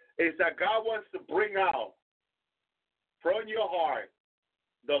 It's that God wants to bring out from your heart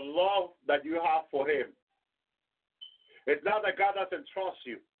the love that you have for him. It's not that God doesn't trust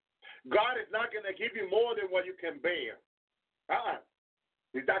you. God is not going to give you more than what you can bear.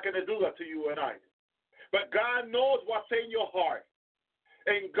 He's not going to do that to you and I. But God knows what's in your heart.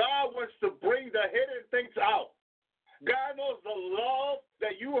 And God wants to bring the hidden things out. God knows the love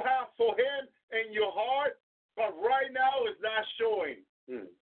that you have for him in your heart, but right now it's not showing.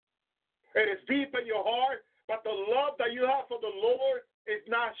 It is deep in your heart, but the love that you have for the Lord is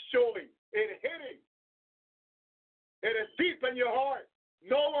not showing. It's hidden. It is deep in your heart.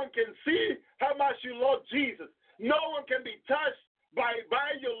 No one can see how much you love Jesus. No one can be touched by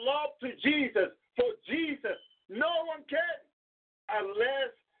your love to Jesus, for Jesus. No one can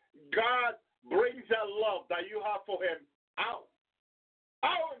unless God brings that love that you have for him out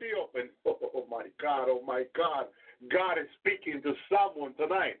in the open. Oh my God, oh my God. God is speaking to someone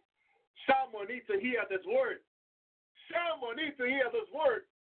tonight. Someone needs to hear this word. Someone needs to hear this word.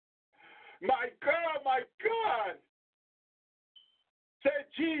 My God, my God. Said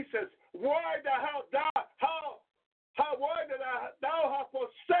Jesus, why did thou have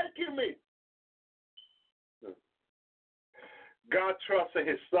forsaken me? God trusted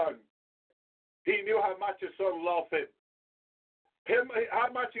his son. He knew how much his son loved him. How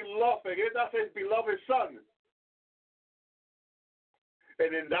much he loved him. That's his beloved son.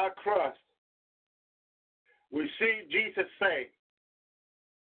 And in that cross, we see Jesus say,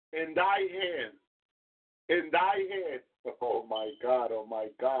 in thy hand, oh my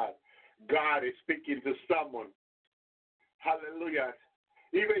God, God is speaking to someone. Hallelujah.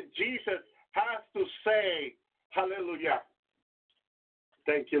 Even Jesus has to say, hallelujah.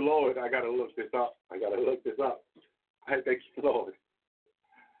 Thank you, Lord. I got to look this up. I thank you, Lord.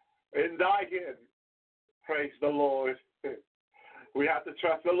 In thy hand, praise the Lord. We have to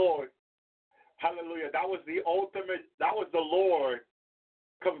trust the Lord. Hallelujah. That was the ultimate, that was the Lord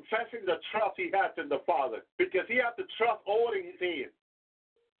confessing the trust he has in the Father. Because he had to trust all in his hands.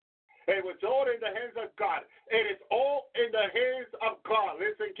 It was all in the hands of God. It is all in the hands of God.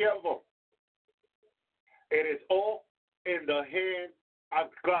 Listen careful. It is all in the hands of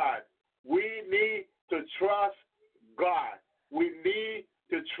God. We need to trust God. We need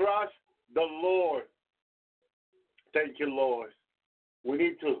to trust the Lord. Thank you, Lord. We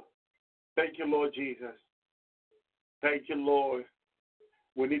need to. Thank you, Lord Jesus. Thank you, Lord.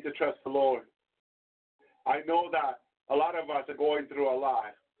 We need to trust the Lord. I know that a lot of us are going through a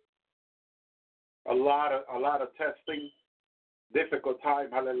lot. A lot of testing, difficult time.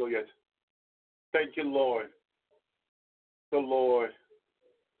 Hallelujah. Thank you, Lord. The Lord.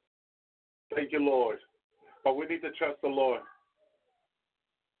 Thank you, Lord. But we need to trust the Lord.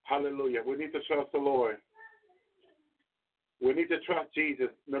 Hallelujah. We need to trust the Lord. We need to trust Jesus.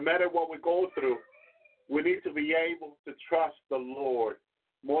 No matter what we go through, we need to be able to trust the Lord.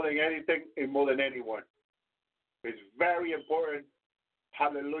 more than anything and more than anyone. It's very important.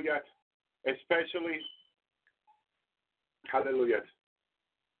 Hallelujah. Especially, hallelujah.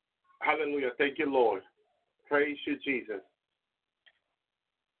 Hallelujah. Thank you, Lord. Praise you, Jesus.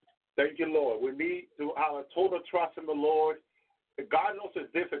 Thank you, Lord. We need to have a total trust in the Lord. God knows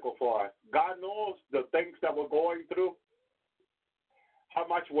it's difficult for us. God knows the things that we're going through, how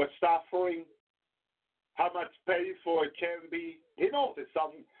much we're suffering, how much painful it can be. He knows it.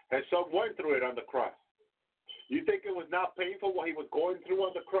 Some went through it on the cross. You think it was not painful what he was going through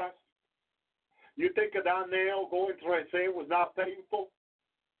on the cross? You think that nail going through his head was not painful?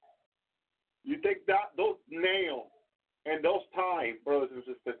 You think that those nails and those times, brothers and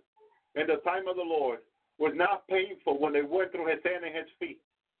sisters, in the time of the Lord, was not painful when they went through his hand and his feet?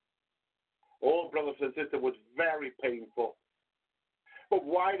 Oh, brothers and sisters, it was very painful. But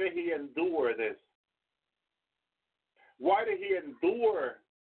why did he endure this? Why did he endure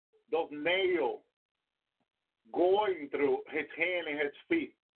those nails going through his hand and his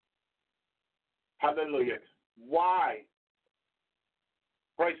feet? Hallelujah. Why?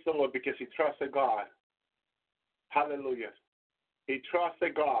 Praise the Lord, because he trusted God. Hallelujah. He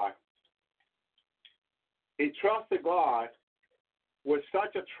trusted God. He trusted God with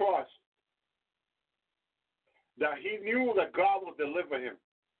such a trust that he knew that God would deliver him.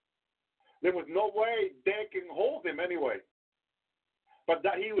 There was no way they can hold him anyway. But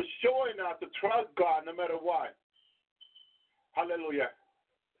that he was showing us to trust God no matter what. Hallelujah.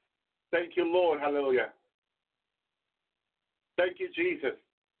 Thank you, Lord. Hallelujah. Thank you, Jesus.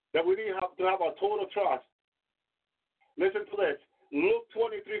 That we need to have a total trust. Listen to this. Luke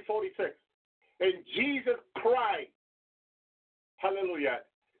 23:46. And Jesus cried. Hallelujah.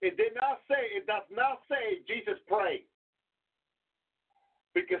 It does not say Jesus prayed.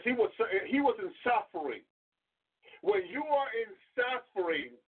 Because he was in suffering. When you are in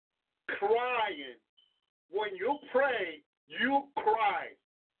suffering, crying, when you pray, you cry.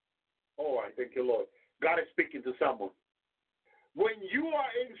 Oh, I thank you, Lord. God is speaking to someone. When you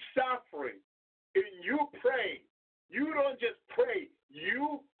are in suffering and you pray, you don't just pray,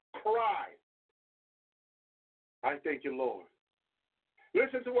 you cry. I thank you, Lord.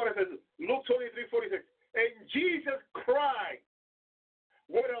 Listen to what it says, Luke 23:46. And Jesus cried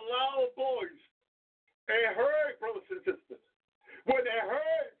with a loud voice. And heard, brothers and sisters, when it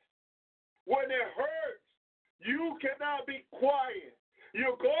hurts, you cannot be quiet.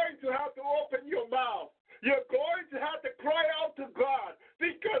 You're going to have to open your mouth. You're going to have to cry out to God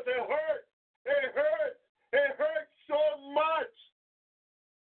because it hurts. It hurts. It hurts so much.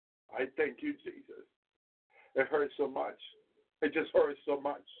 I thank you, Jesus. It hurts so much. It just hurts so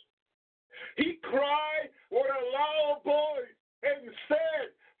much. He cried with a loud voice and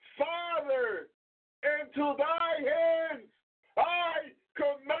said, Father, into thy hands I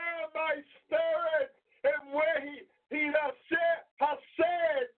command my spirit. And when he has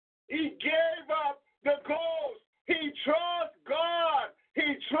said, he gave up the ghost. He trusts God. He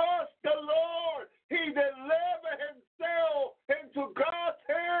trusts the Lord. He delivered himself into God's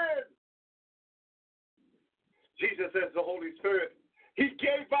hands. Jesus says the Holy Spirit. He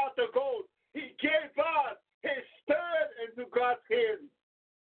gave out the ghost. He gave out his spirit into God's hands.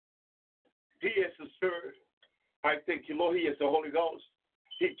 He is the Spirit. I thank you, Lord. He is the Holy Ghost.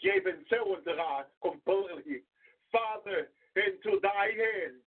 He gave himself unto God completely. Father, into thy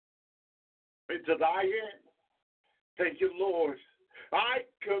hands. Into thy hands. Thank you, Lord. I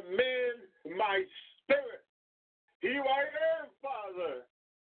commend my spirit. Here I am, Father.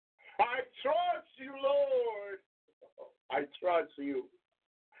 I trust you, Lord. I trust you.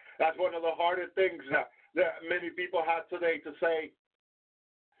 That's one of the harder things that many people have today to say.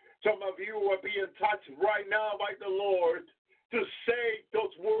 Some of you are being touched right now by the Lord to say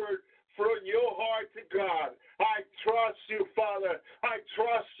those words from your heart to God. I trust you, Father. I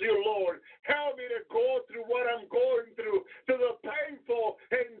trust you, Lord. Help me to go through what I'm going through, to the painful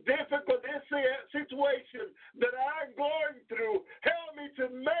and difficult situation that I'm going through. Help me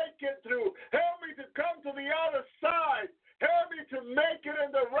to make it through. Help me to come to the other side. Help me to make it in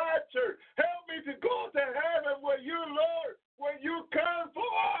the rapture. Help me to go to heaven with you, Lord, when you come for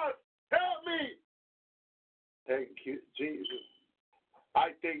us. Help me. Thank you, Jesus.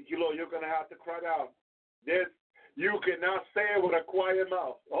 I thank you, Lord. You're going to have to cry out. You cannot say it with a quiet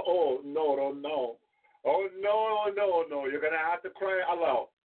mouth. Oh, no. Oh, no. You're going to have to cry aloud.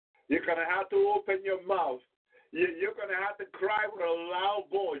 You're going to have to open your mouth. You're going to have to cry with a loud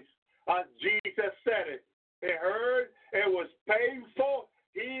voice. As Jesus said it. It hurt. It was painful.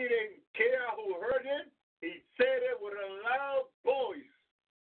 He didn't care who heard it. He said it with a loud voice.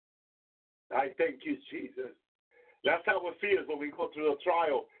 I thank you, Jesus. That's how it feels when we go through a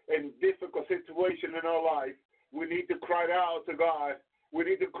trial and difficult situation in our life. We need to cry out to God. We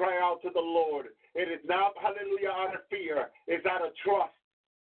need to cry out to the Lord. It is not, hallelujah, out of fear. It's out of trust.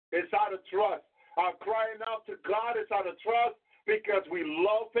 It's out of trust. Our crying out to God is out of trust because we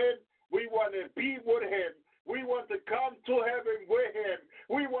love Him. We want to be with Him. We want to come to heaven with Him.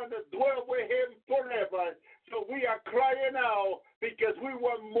 We want to dwell with Him forever. So we are crying out because we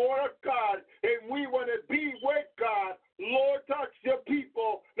want more of God and we want to be with God. Lord, touch your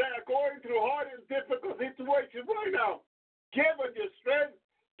people that are going through hard and difficult situations right now. Give them your strength.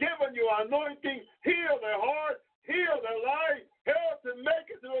 Give them your anointing. Heal their heart. Heal their life. Help them make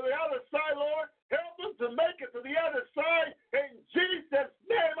it to the other side, Lord. Help them to make it to the other side. In Jesus'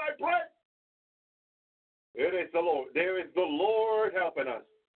 name I pray. It is the Lord. There is the Lord helping us.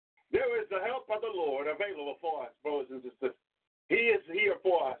 There is the help of the Lord available for us, brothers and sisters. He is here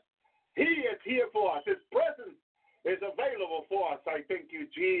for us. He is here for us. His presence is available for us. I thank you,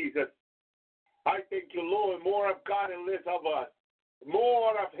 Jesus. I thank you, Lord. More of God and less of us.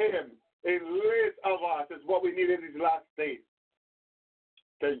 More of Him and less of us is what we need in these last days.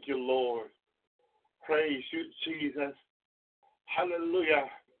 Thank you, Lord. Praise you, Jesus. Hallelujah.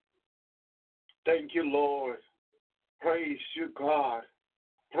 Thank you, Lord. Praise you, God.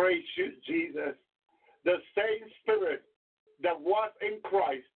 Praise you, Jesus. The same Spirit that was in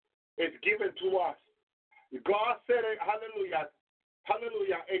Christ is given to us. God said it, hallelujah,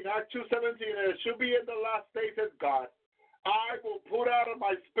 hallelujah. In Acts 2:17, it should be in the last days, says God, I will put out of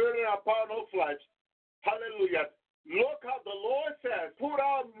my Spirit upon all flesh. Hallelujah. Look how the Lord says, put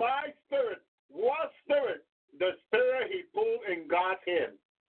out my Spirit. What Spirit? The Spirit He put in God's hand.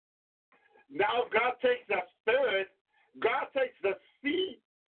 Now God takes that Spirit, God takes the seed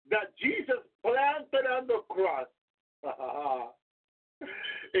that Jesus planted on the cross, and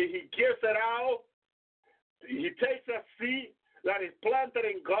He gives it out. He takes a seed that is planted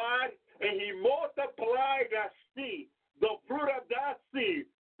in God, and He multiplies that seed. The fruit of that seed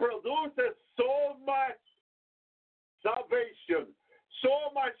produces so much salvation, so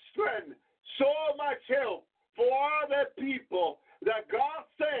much strength, so much help for other people that God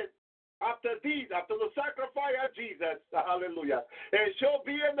sent after the sacrifice of Jesus, hallelujah. It shall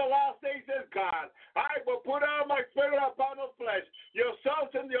be in the last days, says God, I will put out my Spirit upon all flesh. Your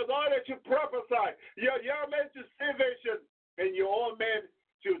sons and your daughters should prophesy. Your young men to see vision, and your old men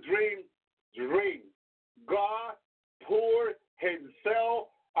to dream dreams. God poured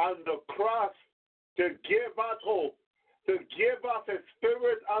Himself on the cross to give us hope, to give us His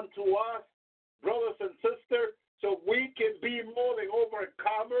Spirit unto us, brothers and sisters, so we can be more than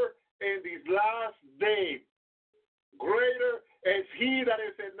overcomer in these last days. Greater is He that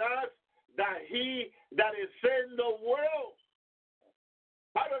is in us than he that is in the world.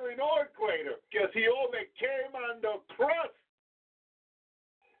 How do we know it's greater? Because He overcame on the cross.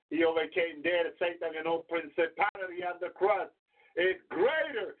 He overcame death, Satan, and all principality on the cross. It's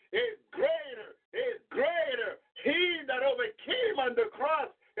greater, it's greater, it's greater. He that overcame on the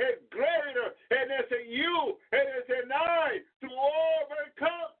cross is greater, and it's in you, and it's in I to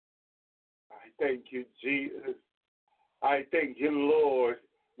overcome. I thank you, Jesus. I thank you, Lord.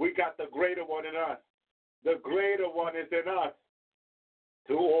 We got the greater one in us. The greater one is in us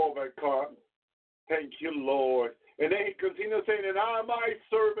to overcome. Thank you, Lord. And then He continues saying, and now my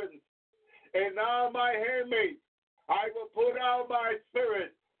servants, and now my handmaids, I will put out my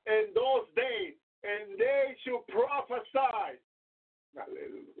Spirit in those days, and they shall prophesy.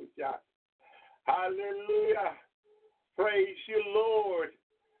 Hallelujah. Hallelujah. Praise you, Lord.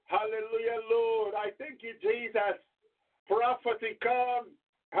 Hallelujah, Lord. I thank you, Jesus. Prophecy come.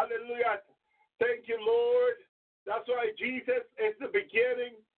 Hallelujah. Thank you, Lord. That's why Jesus is the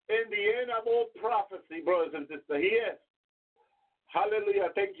beginning and the end of all prophecy, brothers and sisters. He is. Hallelujah.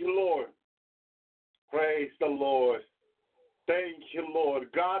 Thank you, Lord. Praise the Lord. Thank you,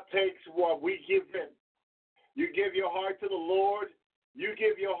 Lord. God takes what we give Him. You give your heart to the Lord. You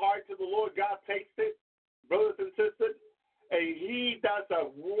give your heart to the Lord. God takes it, brothers and sisters, and He does a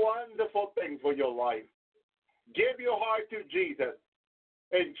wonderful thing for your life. Give your heart to Jesus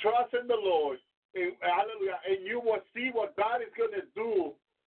and trust in the Lord. And, hallelujah. And you will see what God is going to do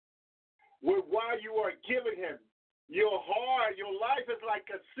with what you are giving Him. Your heart, your life is like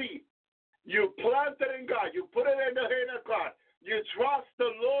a seed. You plant it in God. You put it in the hand of God. You trust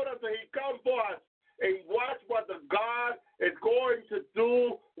the Lord until He comes for us. And watch what the God is going to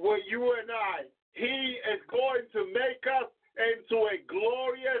do with you and I. He is going to make us into a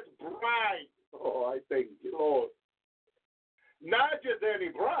glorious bride. Oh, I thank you, Lord. Not just any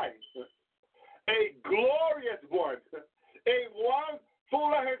bride, a glorious one, a one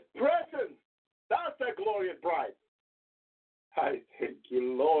full of His presence. That's a glorious bride. I thank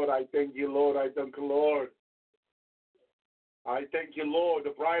you, Lord. I thank you, Lord. I thank you, Lord. I thank you, Lord.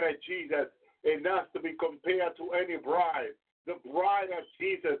 The bride of Jesus is not to be compared to any bride. The bride of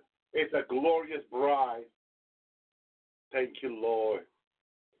Jesus is a glorious bride. Thank you, Lord.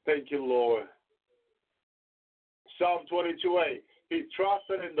 Thank you, Lord. Psalm 22:8. He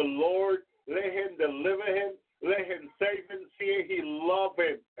trusted in the Lord. Let him deliver him. Let him save him. See, he love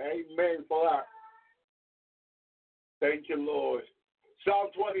him. Amen for that. Thank you, Lord. Psalm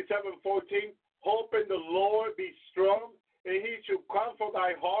 27:14. Hope in the Lord, be strong, and he shall comfort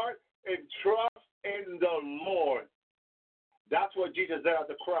thy heart, and trust in the Lord. That's what Jesus did at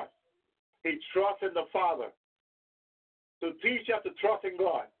the cross. He trusted in the Father to teach us to trust in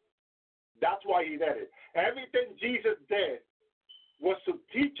God. That's why he did it. Everything Jesus did was to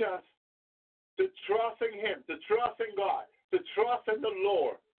teach us to trust in him, to trust in God, to trust in the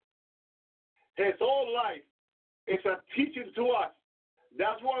Lord. His whole life is a teaching to us.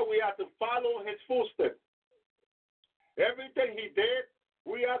 That's why we have to follow his footsteps. Everything he did,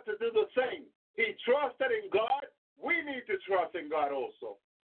 we have to do the same. He trusted in God. We need to trust in God also.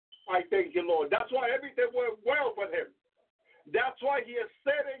 I thank you, Lord. That's why everything went well with him. That's why he is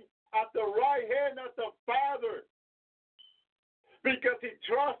sitting at the right hand of the Father. Because he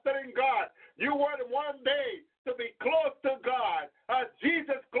trusted in God. You want one day to be close to God, as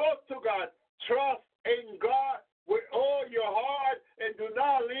Jesus close to God. Trust in God with all your heart and do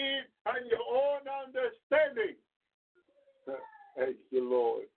not lean on your own understanding. Thank you,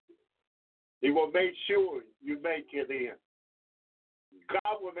 Lord. He will make sure you make it in.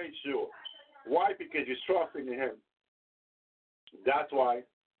 God will make sure. Why? Because you're trusting in him. That's why.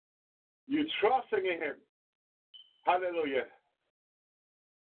 You're trusting in him. Hallelujah.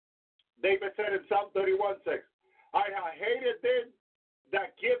 David said in Psalm 31:6, I have hated them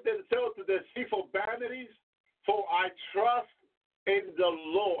that give themselves to deceitful vanities, for I trust in the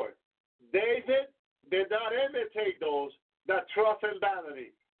Lord. David did not imitate those that trust in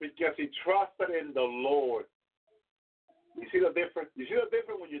vanity, because he trusted in the Lord. You see the difference? You see the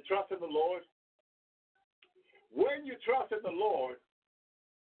difference when you trust in the Lord? When you trust in the Lord,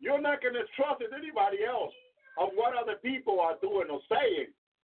 you're not going to trust in anybody else of what other people are doing or saying.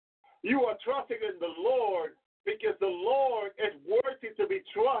 You are trusting in the Lord because the Lord is worthy to be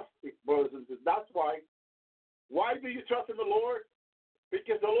trusted, brothers and sisters. That's why. Why do you trust in the Lord?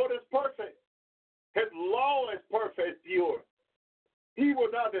 Because the Lord is perfect. His law is perfect, pure. He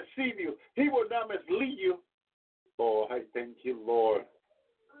will not deceive you. He will not mislead you. Oh, I thank you, Lord.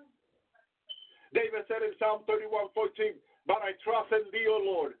 David said in Psalm 31:14, but I trust in thee, O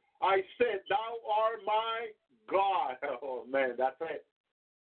Lord. I said, thou art my God. Oh, man, that's it.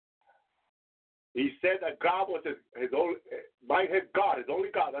 He said that God was his only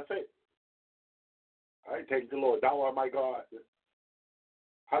God. That's it. I thank the Lord. Thou art my God.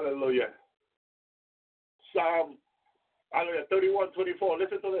 Hallelujah. Psalm 31:24.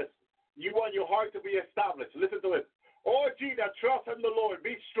 Listen to this. You want your heart to be established. Listen to it. O ye that trust in the Lord,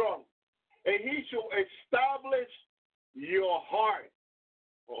 be strong, and he shall establish your heart.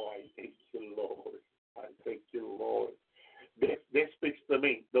 Oh, I thank you, Lord. I thank you, Lord. This speaks to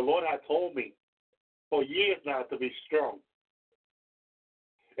me. The Lord had told me for years now to be strong.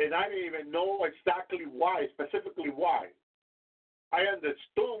 And I didn't even know exactly why, specifically why. I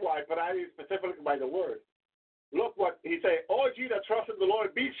understood why, but I didn't specifically by the word. Look what he said. All ye that trust in the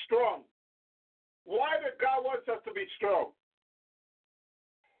Lord, be strong. Why did God want us to be strong?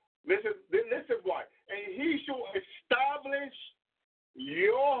 Listen why. And he shall establish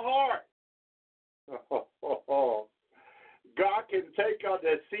your heart. God can take a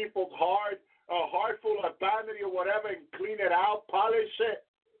deceitful heart, a heart full of vanity or whatever, and clean it out, polish it,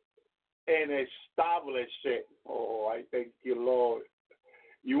 and establish it. Oh, I thank you, Lord.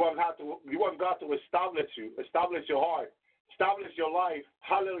 You want God to establish you, establish your heart, establish your life.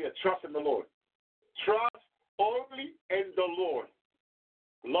 Hallelujah. Trust in the Lord. Trust only in the Lord.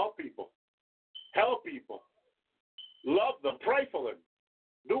 Love people. Help people. Love them. Pray for them.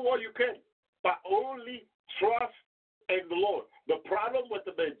 Do what you can. But only trust in the Lord. The problem with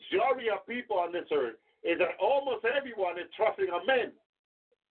the majority of people on this earth is that almost everyone is trusting a man.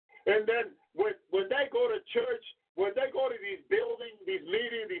 And then when they go to church, when they go to these buildings, these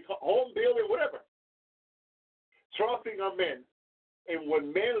meetings, these home buildings, whatever, trusting a man. And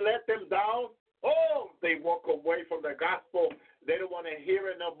when men let them down, they walk away from the gospel. They don't want to hear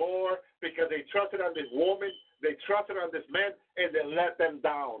it no more because they trusted on this woman, they trusted on this man, and they let them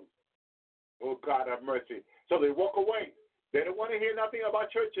down. Oh, God have mercy. So they walk away. They don't want to hear nothing about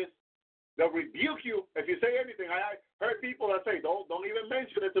churches. They'll rebuke you if you say anything. I heard people that say, don't even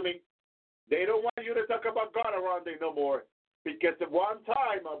mention it to me. They don't want you to talk about God around there no more. Because at one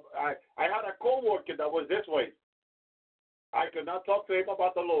time, I had a co-worker that was this way. I could not talk to him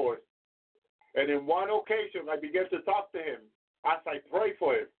about the Lord. And in one occasion, I began to talk to him as I pray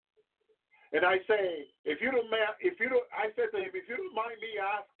for him. And I say, I said to him, if you don't mind me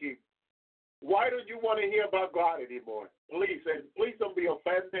asking, why don't you want to hear about God anymore? Please, and please don't be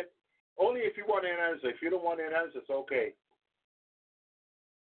offended. Only if you want an answer. If you don't want an answer, it's okay.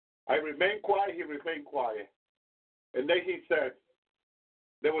 I remained quiet. He remained quiet. And then he said,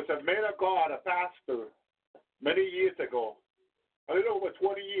 there was a man of God, a pastor, many years ago, a little over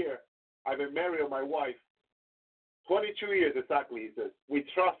 20 years. I've been married to my wife. 22 years exactly, he says. We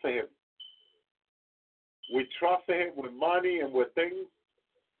trusted him. We trusted him with money and with things.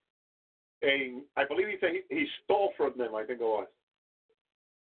 And I believe he said he stole from them, I think it was.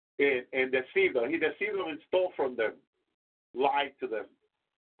 And deceived them. He deceived them and stole from them. Lied to them.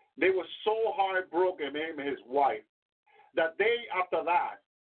 They were so heartbroken, him and his wife, that they, after that,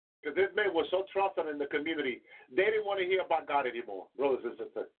 because this man was so trusted in the community, they didn't want to hear about God anymore, brothers and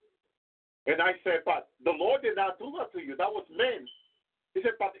sisters. And I said, but the Lord did not do that to you. That was men. He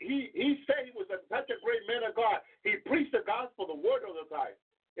said, but he said he was such a great man of God. He preached the gospel, the word all the time.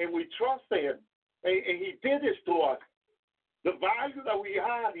 And we trusted him. And he did this to us. The value that we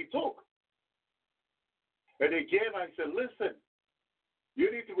had, he took. And again, I said, listen, you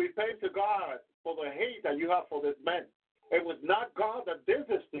need to repent to God for the hate that you have for this man. It was not God that did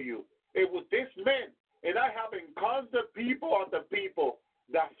this to you. It was this man. And I have encountered people after people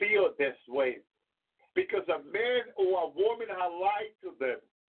that feel this way. Because a man or a woman had lied to them,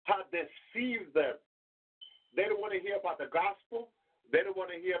 had deceived them. They don't want to hear about the gospel. They don't want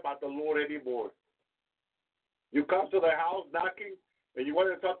to hear about the Lord anymore. You come to their house knocking, and you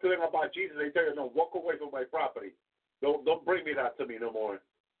want to talk to them about Jesus. They tell you, no, walk away from my property. Don't bring me that to me no more.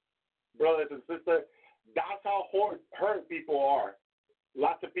 Brothers and sisters, that's how hurt people are.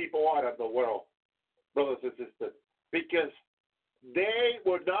 Lots of people are in the world, brothers and sisters, because they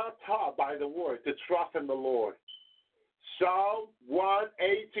were not taught by the word to trust in the Lord. Psalm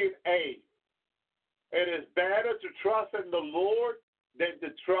 118:8. It is better to trust in the Lord than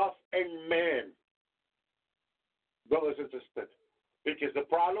to trust in men. Brothers and sisters, because the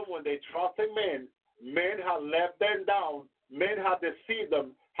problem when they trust in men, men have let them down, men have deceived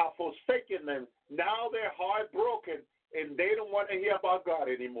them, have forsaken them. Now they're heartbroken and they don't want to hear about God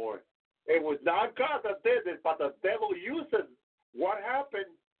anymore. It was not God that did this, but the devil uses what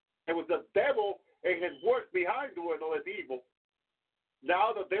happened. It was the devil and his work behind doing all this evil.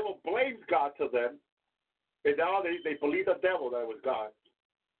 Now the devil blames God to them, and now they believe the devil that was God.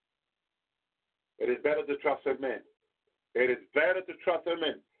 It is better to trust in men. It is better to trust in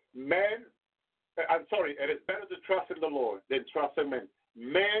men. It is better to trust in the Lord than trust in men.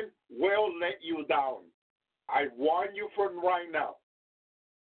 Men will let you down. I warn you from right now.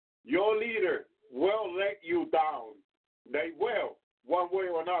 Your leader will let you down. They will, one way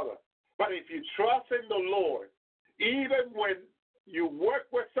or another. But if you trust in the Lord, even when you work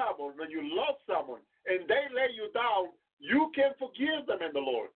with someone, when you love someone, and they let you down, you can forgive them in the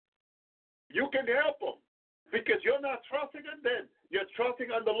Lord. You can help them. Because you're not trusting in them. You're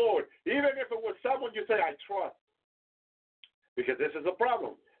trusting on the Lord. Even if it was someone you say, I trust. Because this is a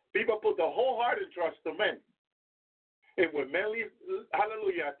problem. People put the whole heart and trust to men. And when men leave,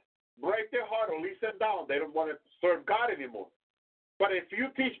 hallelujah, break their heart or leave them down, they don't want to serve God anymore. But if you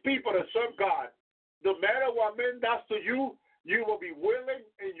teach people to serve God, no matter what men does to you, you will be willing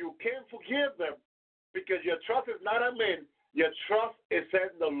and you can forgive them. Because your trust is not in men. Your trust is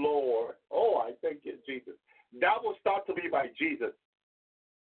in the Lord. Oh, I thank you, Jesus. That will start to be by Jesus.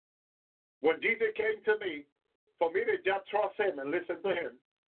 When Jesus came to me, for me to just trust him and listen to him,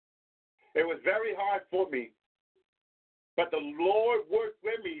 it was very hard for me. But the Lord worked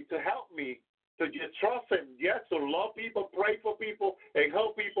with me to help me to just trust him, yes, to love people, pray for people, and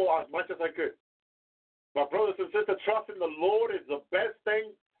help people as much as I could. My brothers and sisters, trusting the Lord is the best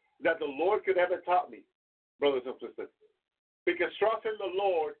thing that the Lord could ever taught me, brothers and sisters. Because trusting the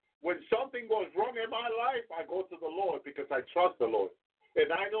Lord, when something goes wrong in my life, I go to the Lord because I trust the Lord. And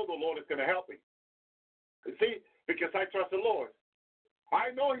I know the Lord is going to help me. You see, because I trust the Lord.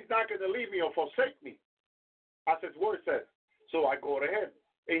 I know he's not going to leave me or forsake me, as his word says. So I go to him.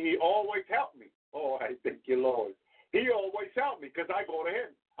 And he always helped me. Oh, I thank you, Lord. He always helped me because I go to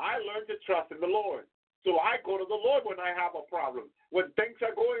him. I learned to trust in the Lord. So I go to the Lord when I have a problem. When things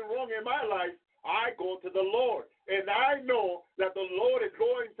are going wrong in my life, I go to the Lord. And I know that the Lord is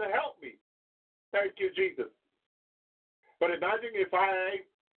going to help me. Thank you, Jesus. But imagine if I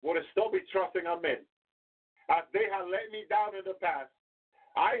would have still be trusting on men. As they have let me down in the past,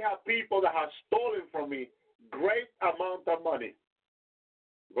 I have people that have stolen from me, great amount of money,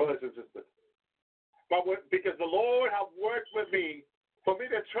 brothers and sisters. But because the Lord have worked with me, for me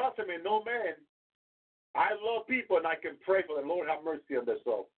to trust him in no man, I love people and I can pray for them. Lord, have mercy on their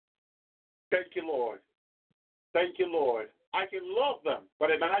soul. Thank you, Lord. Thank you, Lord. I can love them,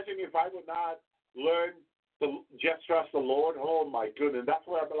 but imagine if I would not learn to just trust the Lord. Oh, my goodness. That's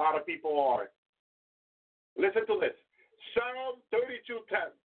where a lot of people are. Listen to this. Psalm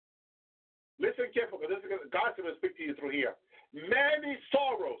 32:10. Listen carefully, because God's going to speak to you through here. Many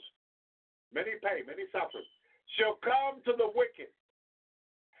sorrows, many pain, many suffering shall come to the wicked,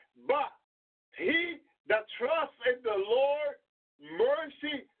 but he that trusts in the Lord,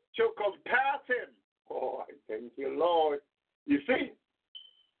 mercy shall compass him. Oh, I thank you, Lord. You see,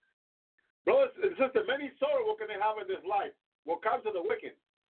 brothers and sisters, many sorrow we're going to have in this life will come to the wicked.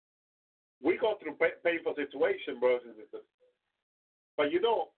 We go through painful situations, brothers and sisters. But you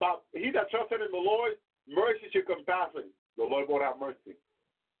know, but he that trusted in the Lord, mercy shall compass him. The Lord won't have mercy.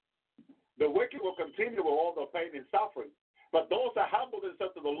 The wicked will continue with all the pain and suffering. But those that humble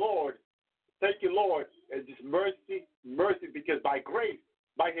themselves to the Lord, thank you, Lord, and just mercy, mercy, because by grace,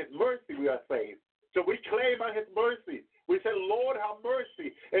 by his mercy we are saved. So we claim on his mercy. We say, Lord, have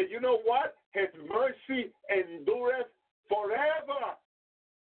mercy. And you know what? His mercy endureth forever.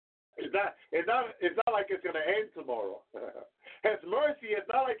 It's not like it's going to end tomorrow. His mercy is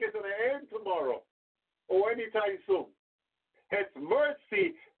not like it's going to end tomorrow or anytime soon. His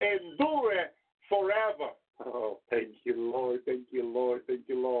mercy endureth forever. Oh, thank you, Lord. Thank you, Lord. Thank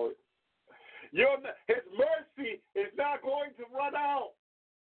you, Lord. His mercy is not going to run out.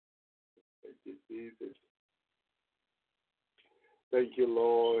 Thank you, Jesus. Thank you,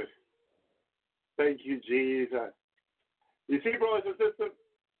 Lord. Thank you, Jesus. You see, brothers and sisters,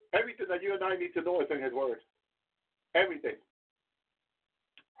 everything that you and I need to know is in his word. Everything.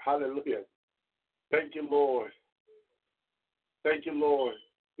 Hallelujah. Thank you, Lord. Thank you, Lord.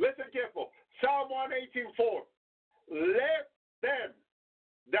 Listen careful. Psalm 118:4. Let them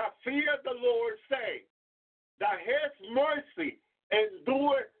that fear the Lord say that his mercy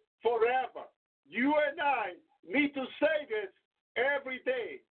endure forever. You and I need to say this every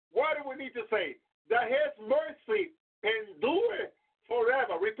day. What do we need to say? That his mercy endure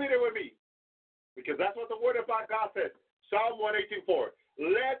forever. Repeat it with me. Because that's what the word of God says. Psalm 118:4.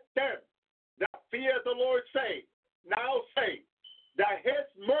 Let them that fear the Lord say, now say, that his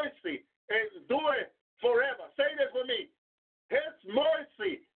mercy endure forever. Say this with me. His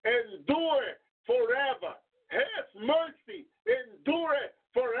mercy endure forever. His mercy endure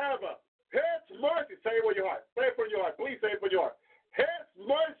forever. His mercy. Say it with your heart. Say it from your heart. Please say it with your heart. His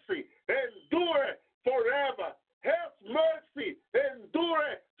mercy endure forever. His mercy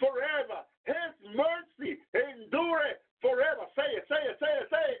endure forever. His mercy endure forever. Say it, say it, say it,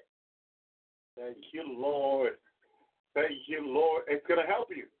 say it. Thank you, Lord. Thank you, Lord. It's going to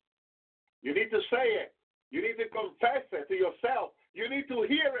help you. You need to say it. You need to confess it to yourself. You need to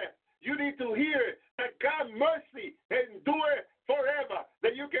hear it. You need to hear it. That God's mercy endure forever.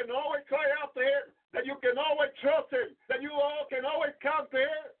 That you can always cry out to him. That you can always trust him. That you all can always come to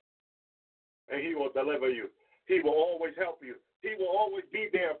him. And he will deliver you. He will always help you. He will always be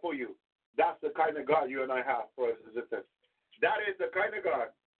there for you. That's the kind of God you and I have, brothers and sisters. That is the kind of God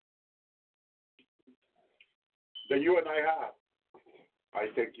that you and I have. I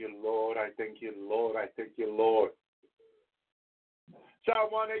thank you, Lord. I thank you, Lord. I thank you, Lord.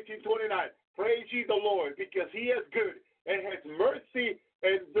 Psalm 118:29. Praise ye the Lord, because he is good, and his mercy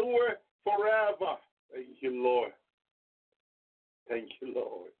endure forever. Thank you, Lord. Thank you,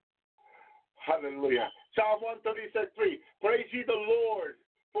 Lord. Hallelujah. Psalm 136:3. Praise ye the Lord,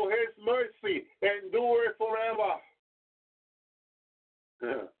 for his mercy endure forever.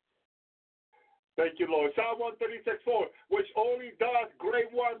 Thank you, Lord. Psalm 136:4, which only does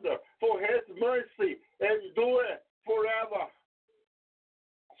great wonder, for his mercy endure forever.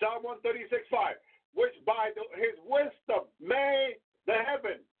 Psalm 136:5, which by his wisdom made the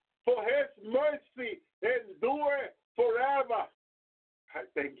heaven, for his mercy endure forever. I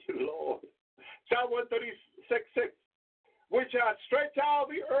thank you, Lord. Psalm 136:6, which has stretched out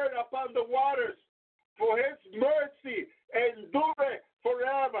the earth upon the waters, for his mercy endure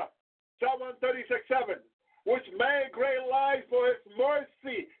forever. Psalm 136:7, which made great light, for his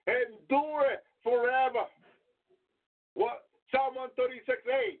mercy endure forever. What? Psalm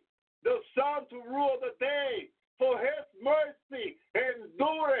 136:8, the sun to rule the day, for his mercy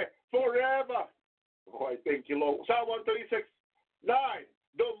endure forever. Oh, I thank you, Lord. Psalm 136:9,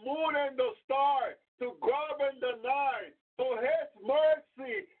 the moon and the stars to govern the night, for his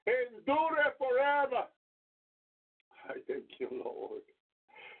mercy endure forever. I thank you, Lord.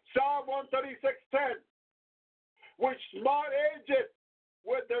 Psalm 136:10,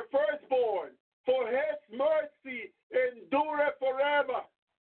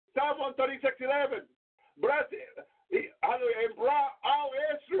 36:11. And brought out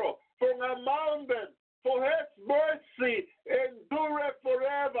Israel from among them, for his mercy endureth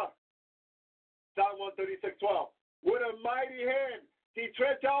forever. Psalm 136:12. With a mighty hand he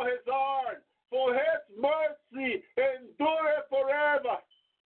stretched out his arm, for his mercy endureth forever.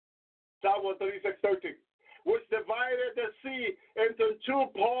 Psalm 136:13. Which divided the sea into two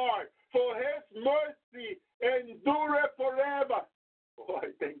parts, for his mercy endureth forever. Oh,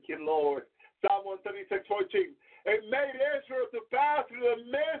 I thank you, Lord. Psalm 136:14. And made Israel to pass through the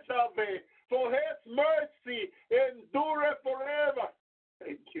midst of it, for his mercy endureth forever.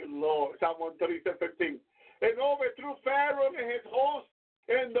 Thank you, Lord. Psalm 136:15. And overthrew Pharaoh and his host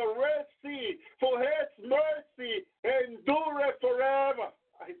in the Red Sea, for his mercy endureth forever.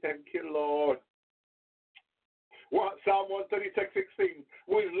 I thank you, Lord. Psalm 136:16.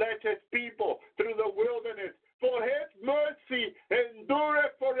 Which led his people through the wilderness, for his mercy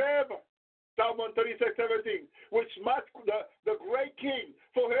endureth forever. Psalm 136:17. Which smote the great king,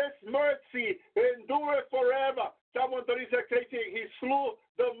 for his mercy endureth forever. Psalm 136:18. He slew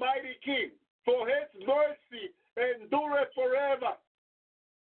the mighty king, for his mercy endureth forever.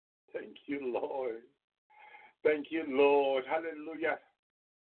 Thank you, Lord. Thank you, Lord. Hallelujah.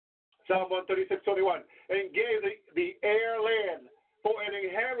 Psalm 136:21. And gave the air land for an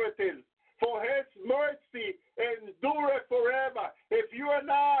inheritance, for his mercy endureth forever. If you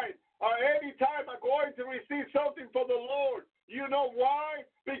and I are any time are going to receive something from the Lord, you know why?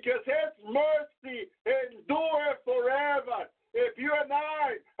 Because his mercy endureth forever. If you and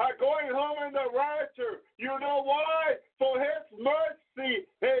I are going home in the rapture, you know why? For his mercy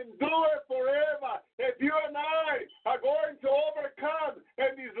endureth forever. If you and I are going to overcome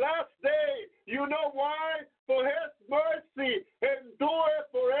in these last days, you know why? For his mercy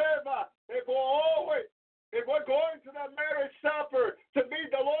endureth forever. If we're going to the marriage supper to meet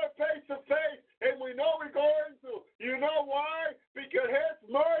the Lord face to face, and we know we're going to, you know why? Because his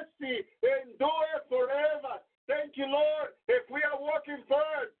mercy endureth forever. Thank you, Lord. If we are walking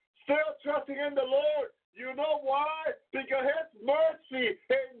first, still trusting in the Lord, you know why? Because his mercy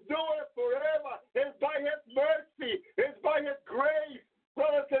endureth forever. It's by his mercy. It's by his grace.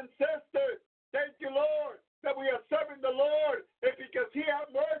 Brothers and sisters, thank you, Lord, that we are serving the Lord. It's because he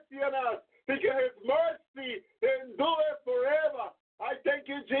has mercy on us. Because his mercy endureth forever. I thank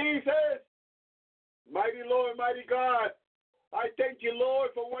you, Jesus. Mighty Lord, mighty God. I thank you,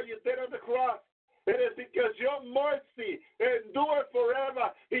 Lord, for what you did on the cross. It is because your mercy endureth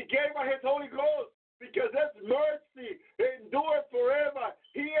forever. He gave us his Holy Ghost because his mercy endureth forever.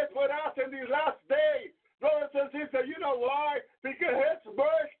 He is with us in these last days. Brothers and sisters, you know why? Because his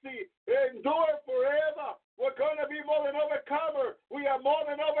mercy endureth forever. We're going to be more than overcomer. We are more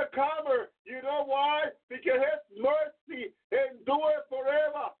than overcomer. You know why? Because his mercy endureth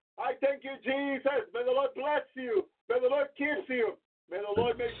forever. I thank you, Jesus. May the Lord bless you. May the Lord keep you. May the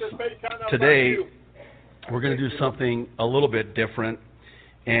Lord make his face shine upon you. Today, we're going to do something a little bit different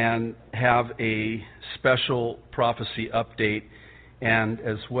and have a special prophecy update and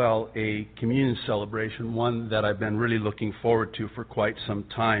as well a communion celebration, one that I've been really looking forward to for quite some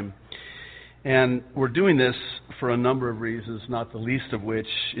time. And we're doing this for a number of reasons, not the least of which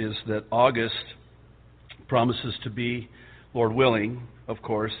is that August promises to be, Lord willing, of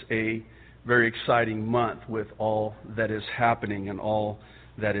course, a very exciting month with all that is happening and all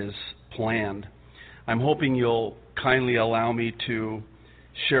that is planned. I'm hoping you'll kindly allow me to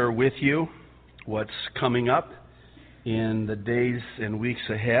share with you what's coming up in the days and weeks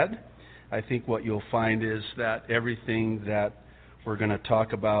ahead. I think what you'll find is that everything that we're going to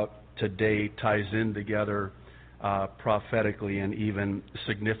talk about today ties in together prophetically and even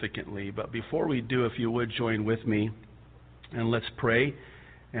significantly. But before we do, if you would join with me and let's pray,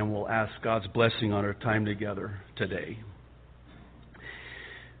 and we'll ask God's blessing on our time together today.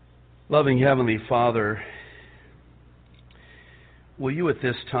 Loving Heavenly Father, will you at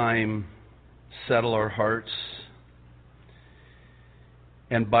this time settle our hearts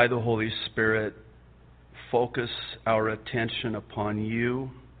and by the Holy Spirit focus our attention upon you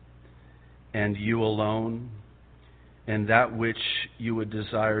and you alone and that which you would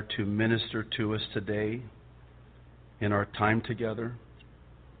desire to minister to us today in our time together?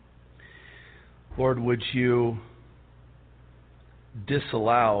 Lord, would you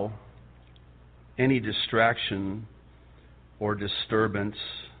disallow any distraction or disturbance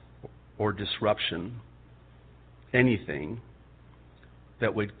or disruption, anything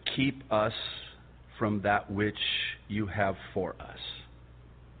that would keep us from that which you have for us.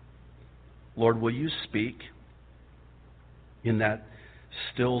 Lord, will you speak in that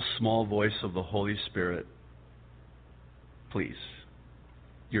still small voice of the Holy Spirit? Please.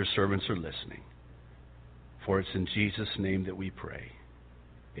 your servants are listening. For it's in Jesus' name that we pray.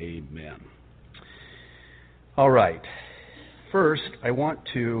 Amen. All right. First, I want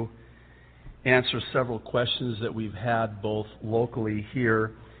to answer several questions that we've had both locally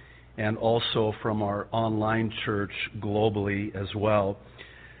here and also from our online church globally as well.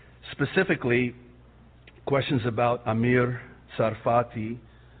 Specifically, questions about Amir Sarfati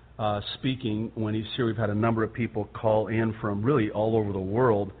speaking when he's here. We've had a number of people call in from really all over the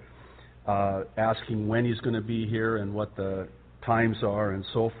world asking when he's going to be here and what the times are and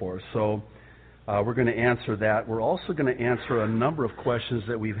so forth. So we're going to answer that. We're also going to answer a number of questions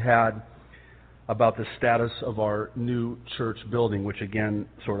that we've had about the status of our new church building, which again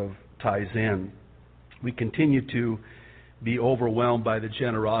sort of ties in. We continue to be overwhelmed by the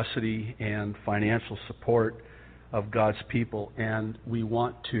generosity and financial support of God's people, and we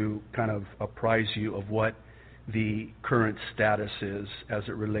want to kind of apprise you of what the current status is as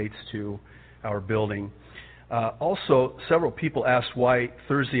it relates to our building. Also, several people asked why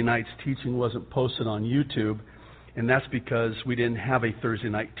Thursday night's teaching wasn't posted on YouTube, and that's because we didn't have a Thursday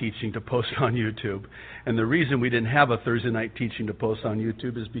night teaching to post on YouTube. And the reason we didn't have a Thursday night teaching to post on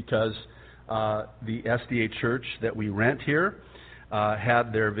YouTube is because the SDA church that we rent here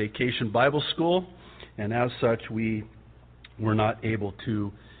had their vacation Bible school, and as such we were not able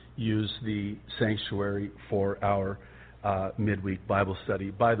to use the sanctuary for our midweek Bible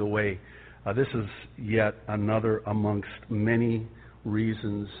study. By the way, this is yet another amongst many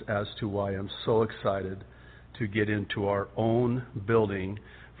reasons as to why I'm so excited to get into our own building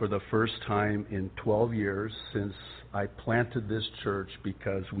for the first time in 12 years since I planted this church,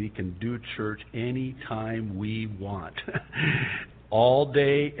 because we can do church anytime we want. All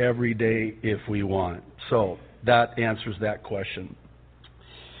day, every day, if we want. So that answers that question.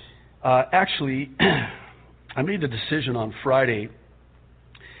 Actually, I made the decision on Friday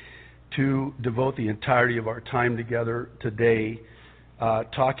to devote the entirety of our time together today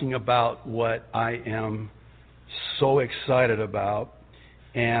talking about what I am so excited about.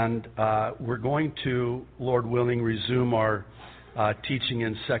 And we're going to, Lord willing, resume our teaching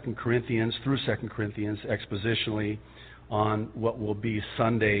in 2 Corinthians, through 2 Corinthians expositionally on what will be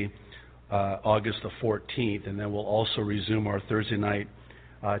Sunday, August the 14th. And then we'll also resume our Thursday night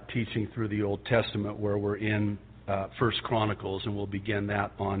teaching through the Old Testament, where we're in 1 Chronicles, and we'll begin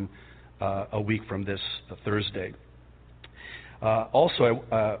that on a week from this Thursday. Also,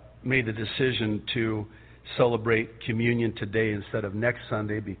 I made the decision to celebrate communion today instead of next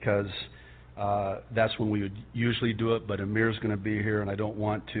Sunday, because that's when we would usually do it, but Amir's going to be here, and I don't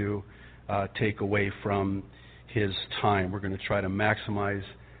want to take away from his time. We're going to try to maximize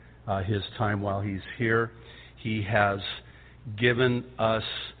his time while he's here. He has given us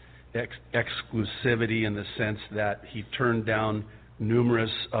exclusivity in the sense that he turned down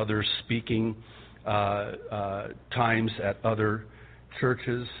numerous other speaking times at other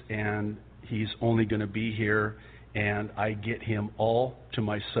churches, and he's only going to be here, and I get him all to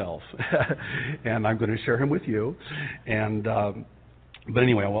myself. And I'm going to share him with you. And but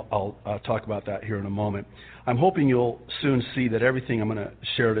anyway, I'll talk about that here in a moment. I'm hoping you'll soon see that everything I'm going to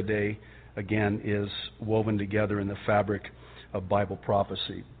share today, again, is woven together in the fabric of Bible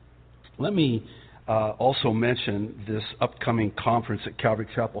prophecy. Let me also mention this upcoming conference at Calvary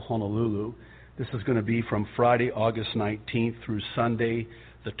Chapel, Honolulu. This is going to be from Friday, August 19th through Sunday,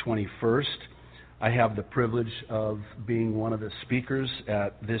 the 21st. I have the privilege of being one of the speakers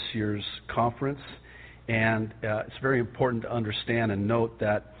at this year's conference, and it's very important to understand and note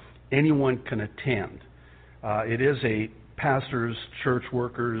that anyone can attend. It is a pastors, church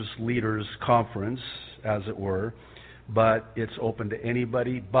workers, leaders conference, as it were, but it's open to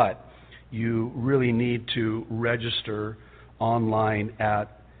anybody. But you really need to register online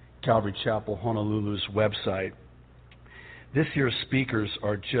at Calvary Chapel Honolulu's website. This year's speakers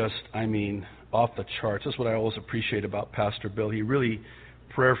are just, off the charts. That's what I always appreciate about Pastor Bill. He really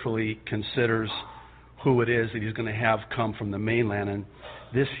prayerfully considers who it is that he's going to have come from the mainland. And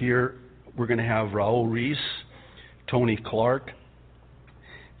this year, we're going to have Raul Reese, Tony Clark,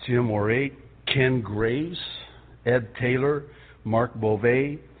 Jim Orate, Ken Graves, Ed Taylor, Mark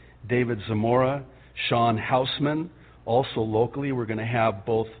Beauvais, David Zamora, Sean Hausman. Also locally, we're going to have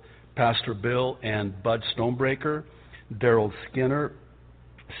both Pastor Bill and Bud Stonebreaker, Daryl Skinner,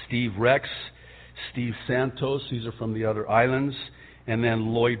 Steve Rex, Steve Santos, these are from the other islands, and then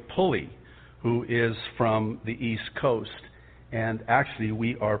Lloyd Pulley, who is from the East Coast. And actually,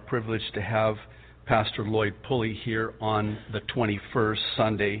 we are privileged to have Pastor Lloyd Pulley here on the 21st,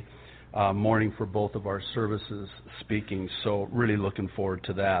 Sunday morning, for both of our services speaking. So really looking forward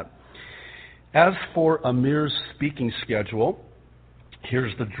to that. As for Amir's speaking schedule,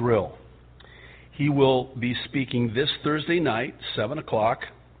 here's the drill. He will be speaking this Thursday night, 7 o'clock,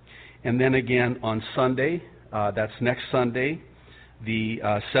 and then again on Sunday, that's next Sunday, the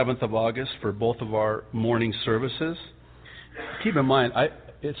 7th of August, for both of our morning services. Keep in mind,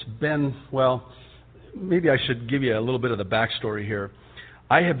 it's been, well, maybe I should give you a little bit of the backstory here.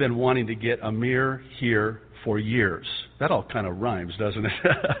 I have been wanting to get Amir here for years. That all kind of rhymes, doesn't it?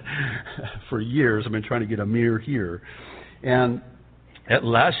 For years, I've been trying to get Amir here. And at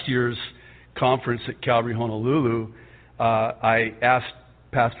last year's conference at Calvary Honolulu, I asked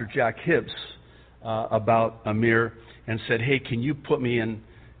Pastor Jack Hibbs about Amir and said, hey, can you put me in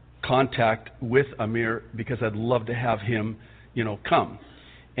contact with Amir because I'd love to have him, come.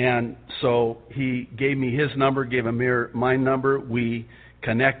 And so he gave me his number, gave Amir my number. We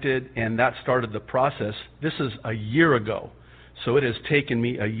connected, and that started the process. This is a year ago. So it has taken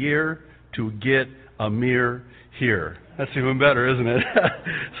me a year to get Amir here. That's even better, isn't it?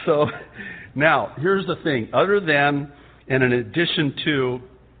 So now, here's the thing. Other than, and in addition to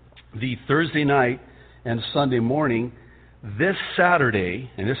the Thursday night and Sunday morning, this Saturday,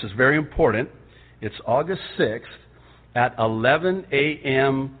 and this is very important, it's August 6th at 11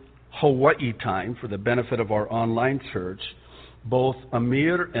 a.m. Hawaii time for the benefit of our online church. Both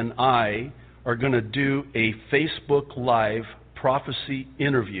Amir and I are going to do a Facebook Live prophecy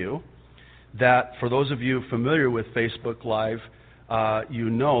interview that, for those of you familiar with Facebook Live, you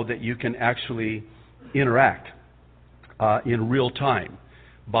know that you can actually interact in real time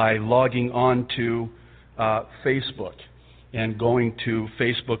by logging on to Facebook and going to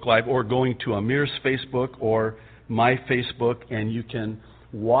Facebook Live, or going to Amir's Facebook or my Facebook, and you can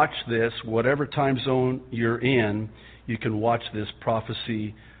watch this, whatever time zone you're in. You can watch this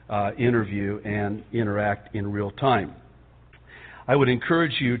prophecy interview and interact in real time. I would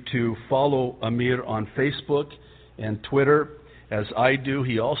encourage you to follow Amir on Facebook and Twitter, as I do.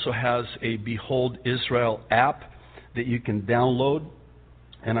 He also has a Behold Israel app that you can download,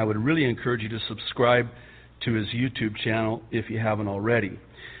 and I would really encourage you to subscribe to his YouTube channel if you haven't already.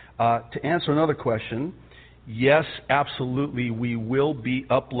 To answer another question, yes, absolutely, we will be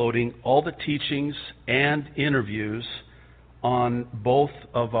uploading all the teachings and interviews on both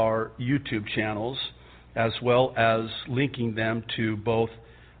of our YouTube channels, as well as linking them to both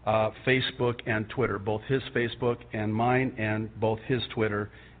Facebook and Twitter, both his Facebook and mine, and both his Twitter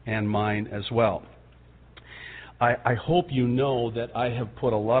and mine as well. I hope you know that I have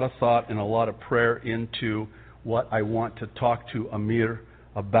put a lot of thought and a lot of prayer into what I want to talk to Amir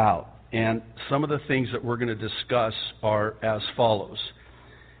about. And some of the things that we're going to discuss are as follows.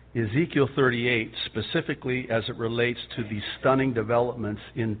 Ezekiel 38, specifically as it relates to the stunning developments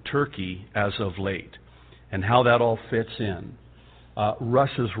in Turkey as of late, and how that all fits in.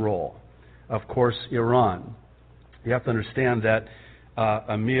 Russia's role. Of course, Iran. You have to understand that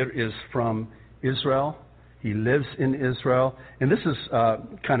Amir is from Israel. He lives in Israel. And this is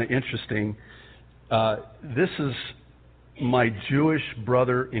kind of interesting. This is my Jewish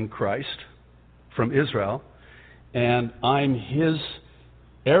brother in Christ from Israel, and I'm his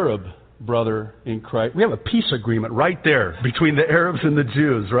Arab brother in Christ. We have a peace agreement right there between the Arabs and the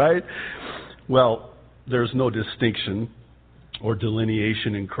Jews, right? Well, there's no distinction or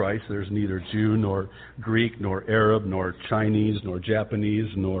delineation in Christ. There's neither Jew nor Greek nor Arab nor Chinese nor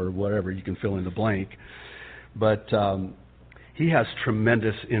Japanese nor whatever. You can fill in the blank. But he has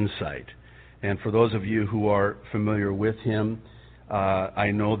tremendous insight. And for those of you who are familiar with him, I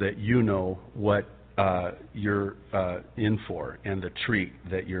know that you know what you're in for and the treat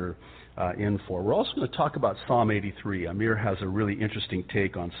that you're in for. We're also going to talk about Psalm 83. Amir has a really interesting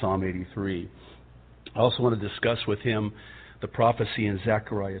take on Psalm 83. I also want to discuss with him the prophecy in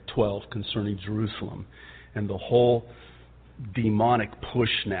Zechariah 12 concerning Jerusalem and the whole demonic push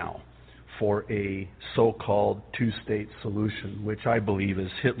now for a so-called two-state solution, which I believe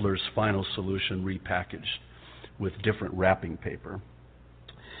is Hitler's final solution repackaged with different wrapping paper.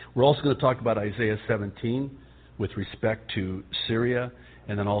 We're also going to talk about Isaiah 17 with respect to Syria,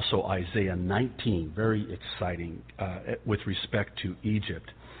 and then also Isaiah 19, very exciting, with respect to Egypt.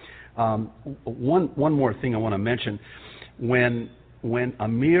 One more thing I want to mention. When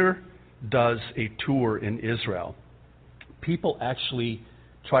Amir does a tour in Israel, people actually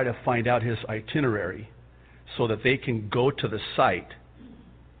try to find out his itinerary so that they can go to the site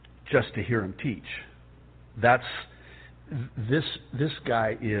just to hear him teach. That's this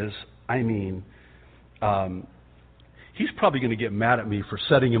guy is, he's probably going to get mad at me for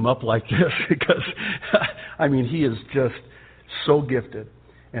setting him up like this because, he is just so gifted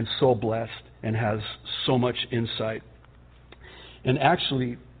and so blessed and has so much insight. And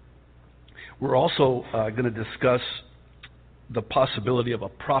actually, we're also going to discuss the possibility of a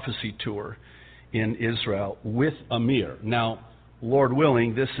prophecy tour in Israel with Amir. Now, Lord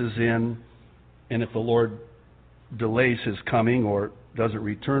willing, this is in, and if the Lord delays his coming or doesn't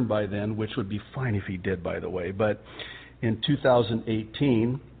return by then, which would be fine if he did, by the way, but in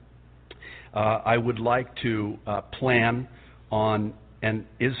 2018, I would like to plan on an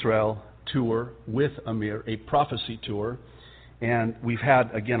Israel tour with Amir, a prophecy tour. And we've had,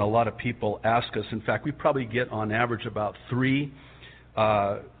 again, a lot of people ask us. In fact, we probably get on average about 3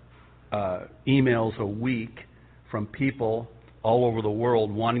 emails a week from people all over the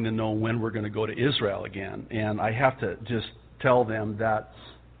world wanting to know when we're going to go to Israel again. And I have to just tell them that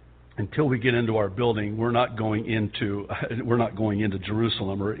until we get into our building, we're not going into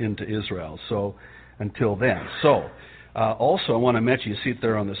Jerusalem or into Israel. So until then. So also, I want to mention, you see it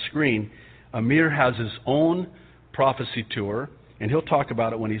there on the screen, Amir has his own prophecy tour, and he'll talk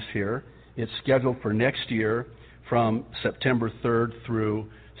about it when he's here. It's scheduled for next year from September 3rd through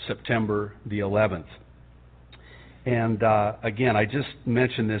September the 11th. And again, I just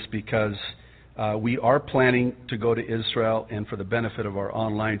mention this because we are planning to go to Israel, and for the benefit of our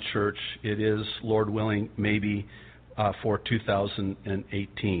online church, it is, Lord willing, maybe for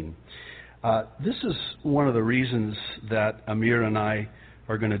 2018. This is one of the reasons that Amir and I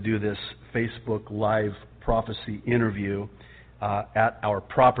are going to do this Facebook Live prophecy interview at our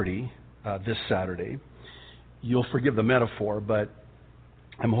property this Saturday. You'll forgive the metaphor, but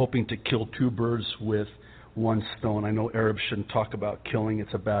I'm hoping to kill 2 birds with 1 stone. I know Arabs shouldn't talk about killing.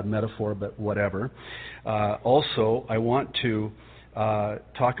 It's a bad metaphor, but whatever. Also, I want to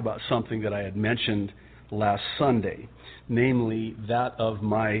talk about something that I had mentioned last Sunday, namely that of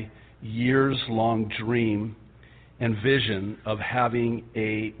my years-long dream and vision of having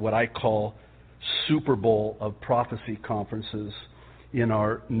a, what I call, Super Bowl of prophecy conferences in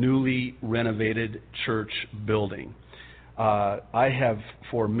our newly renovated church building. I have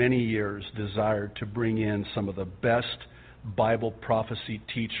for many years desired to bring in some of the best Bible prophecy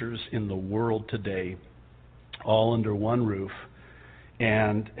teachers in the world today, all under one roof,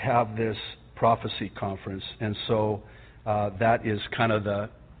 and have this prophecy conference. And so that is kind of the,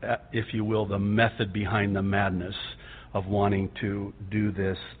 if you will, the method behind the madness of wanting to do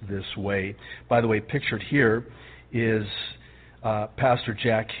this way. By the way, pictured here is Pastor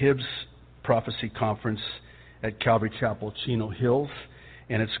Jack Hibbs' prophecy conference at Calvary Chapel, Chino Hills,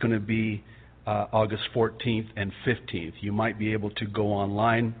 and it's going to be August 14th and 15th. You might be able to go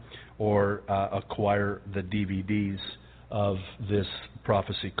online or acquire the DVDs of this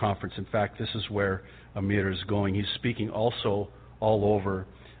prophecy conference. In fact, this is where Amir is going. He's speaking also all over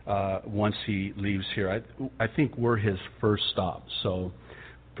once he leaves here. I think we're his first stop, so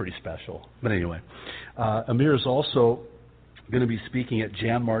pretty special. But anyway, Amir is also going to be speaking at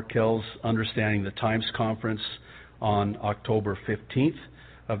Jan Markell's Understanding the Times conference on October 15th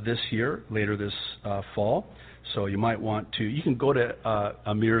of this year, later this fall. So you might want to, you can go to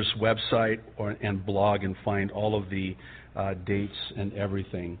Amir's website and blog and find all of the dates and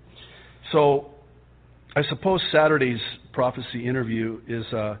everything. So I suppose Saturday's prophecy interview is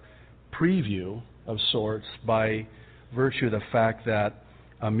a preview of sorts by virtue of the fact that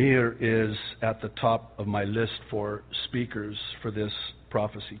Amir is at the top of my list for speakers for this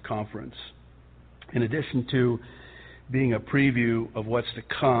prophecy conference. In addition to being a preview of what's to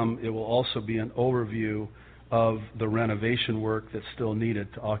come, it will also be an overview of the renovation work that's still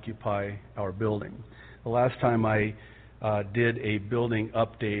needed to occupy our building. The last time I did a building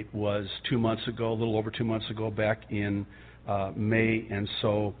update was 2 months ago, a little over 2 months ago, back in May, and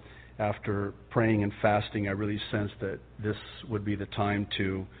so after praying and fasting, I really sensed that this would be the time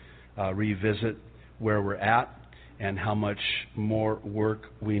to revisit where we're at and how much more work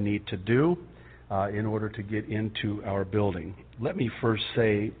we need to do in order to get into our building. Let me first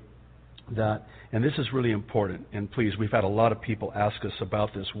say that, and this is really important, and please, we've had a lot of people ask us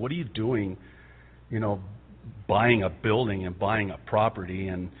about this. What are you doing, buying a building and buying a property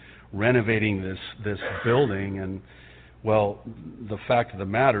and renovating this building? And well, the fact of the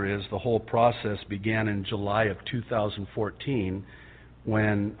matter is the whole process began in July of 2014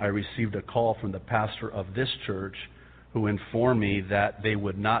 when I received a call from the pastor of this church who informed me that they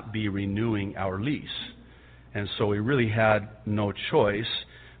would not be renewing our lease. And so we really had no choice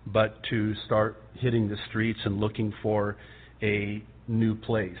but to start hitting the streets and looking for a new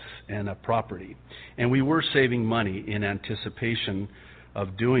place and a property. And we were saving money in anticipation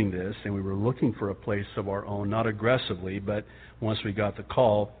of doing this, and we were looking for a place of our own, not aggressively, but once we got the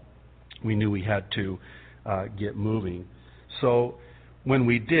call, we knew we had to get moving. So when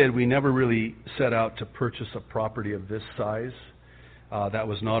we did, we never really set out to purchase a property of this size. That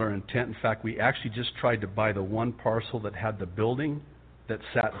was not our intent. In fact, we actually just tried to buy the one parcel that had the building that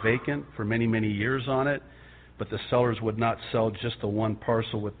sat vacant for many, many years on it, but the sellers would not sell just the one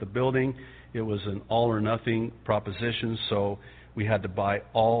parcel with the building. It was an all-or-nothing proposition, so we had to buy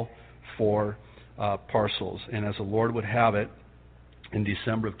all 4 parcels. And as the Lord would have it, in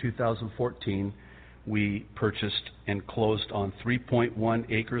December of 2014, we purchased and closed on 3.1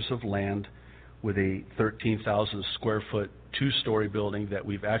 acres of land with a 13,000 square foot 2-story building that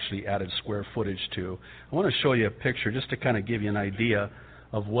we've actually added square footage to. I want to show you a picture just to kind of give you an idea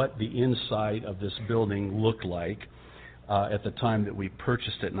of what the inside of this building looked like at the time that we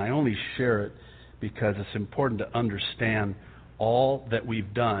purchased it. And I only share it because it's important to understand all that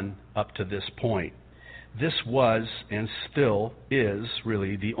we've done up to this point. This was and still is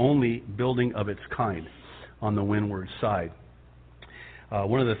really the only building of its kind on the Windward side.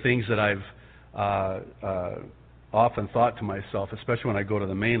 One of the things that I've often thought to myself, especially when I go to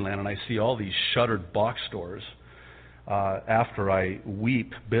the mainland and I see all these shuttered box stores, after I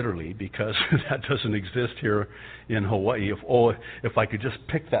weep bitterly because that doesn't exist here in Hawaii. If I could just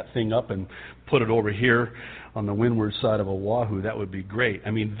pick that thing up and put it over here on the windward side of Oahu, that would be great.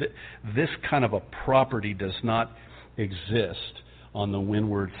 I mean, this kind of a property does not exist on the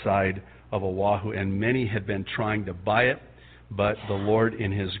windward side of Oahu, and many had been trying to buy it, but the Lord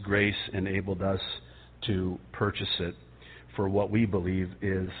in His grace enabled us to purchase it for what we believe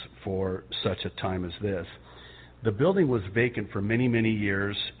is for such a time as this. The building was vacant for many, many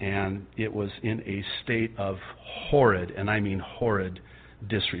years, and it was in a state of horrid, and I mean horrid,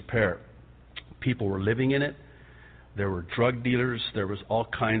 disrepair. People were living in it. There were drug dealers. There was all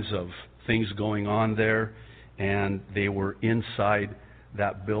kinds of things going on there, and they were inside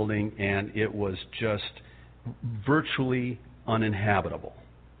that building, and it was just virtually uninhabitable.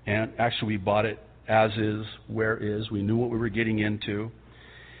 And actually, we bought it as is, where is. We knew what we were getting into.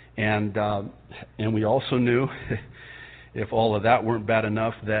 And we also knew, if all of that weren't bad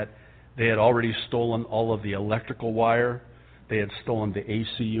enough, that they had already stolen all of the electrical wire. They had stolen the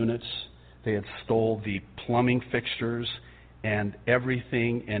AC units. They had stolen the plumbing fixtures and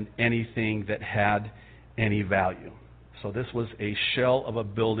everything and anything that had any value. So this was a shell of a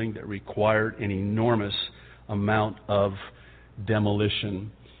building that required an enormous amount of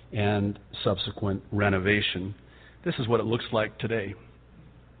demolition and subsequent renovation. This is what it looks like today.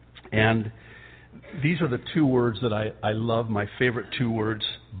 And these are the 2 words that I love, my favorite 2 words,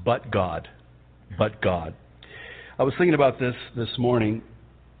 but God. But God. I was thinking about this morning.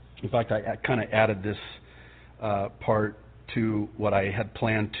 In fact, I kind of added this part to what I had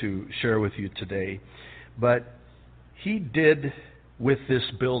planned to share with you today. But He did with this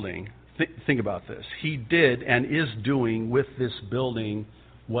building, think about this, He did and is doing with this building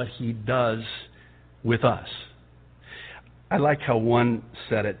what He does with us. I like how one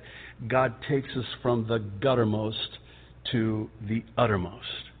said it. God takes us from the guttermost to the uttermost.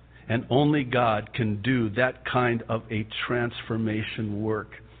 And only God can do that kind of a transformation work.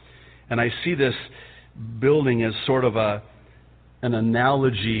 And I see this building as sort of an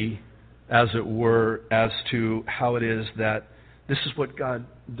analogy, as it were, as to how it is that this is what God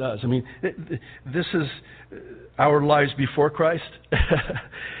does. I mean, this is our lives before Christ,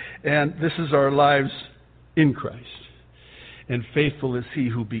 and this is our lives in Christ. And faithful is He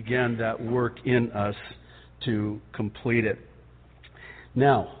who began that work in us to complete it.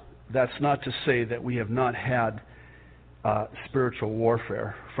 Now, that's not to say that we have not had spiritual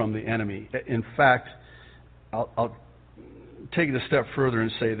warfare from the enemy. In fact, I'll take it a step further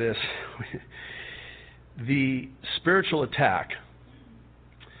and say this. The spiritual attack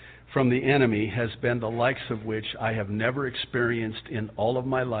from the enemy has been the likes of which I have never experienced in all of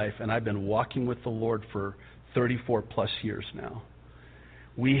my life, and I've been walking with the Lord for 34 plus years now.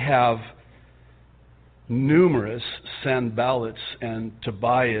 We have numerous Sanballats and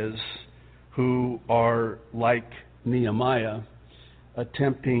Tobiahs who are like Nehemiah,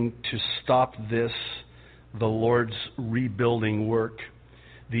 attempting to stop this, the Lord's rebuilding work.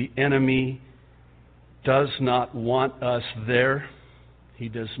 The enemy does not want us there. He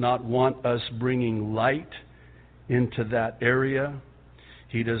does not want us bringing light into that area.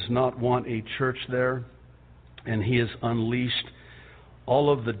 He does not want a church there. And he has unleashed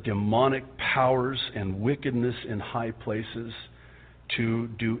all of the demonic powers and wickedness in high places to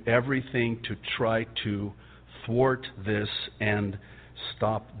do everything to try to thwart this and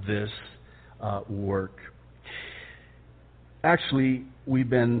stop this work. Actually, we've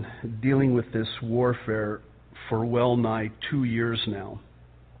been dealing with this warfare for well nigh 2 years now.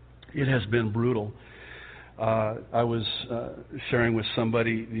 It has been brutal. I was sharing with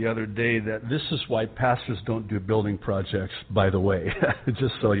somebody the other day that this is why pastors don't do building projects, by the way,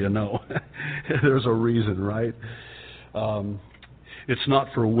 just so you know. There's a reason, right? It's not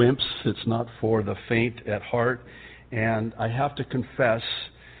for wimps. It's not for the faint at heart. And I have to confess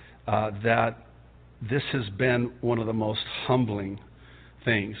that this has been one of the most humbling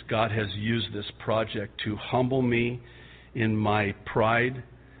things. God has used this project to humble me in my pride.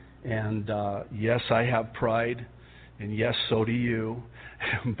 And yes, I have pride, and yes, so do you.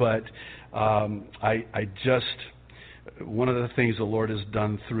 But I just, one of the things the Lord has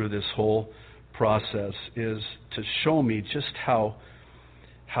done through this whole process is to show me just how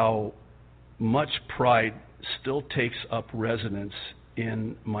much pride still takes up residence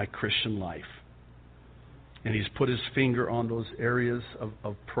in my Christian life. And He's put His finger on those areas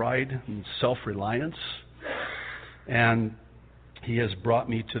of pride and self-reliance. And He has brought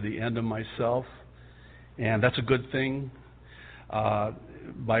me to the end of myself, and that's a good thing.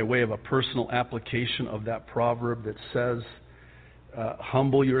 By way of a personal application of that proverb that says,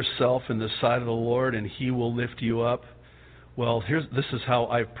 humble yourself in the sight of the Lord, and He will lift you up. Well, this is how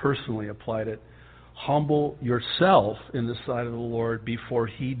I've personally applied it. Humble yourself in the sight of the Lord before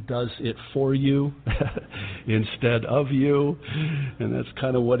He does it for you instead of you. And that's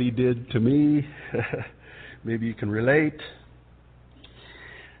kind of what He did to me. Maybe you can relate.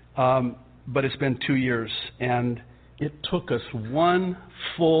 But it's been 2 years, and it took us 1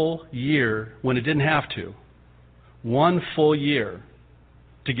 full year when it didn't have to. 1 full year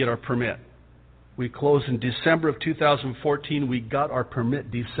to get our permit. We closed in December of 2014. We got our permit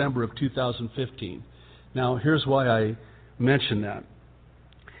December of 2015. Now, here's why I mention that.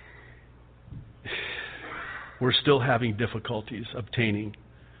 We're still having difficulties obtaining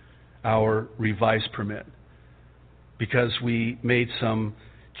our revised permit because we made some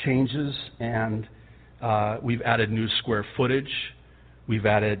changes, and we've added new square footage, we've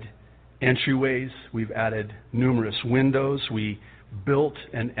added entryways, we've added numerous windows, we built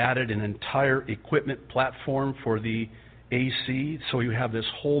and added an entire equipment platform for the AC, so you have this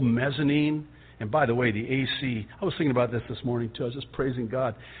whole mezzanine. And by the way, the AC, I was thinking about this morning too, I was just praising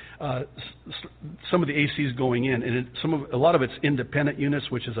God. Some of the AC is going in, and a lot of it's independent units,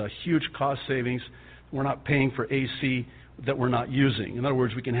 which is a huge cost savings. We're not paying for AC that we're not using. In other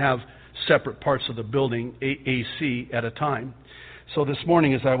words, we can have separate parts of the building, AC at a time. So this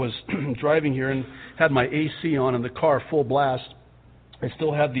morning as I was driving here and had my AC on in the car full blast, I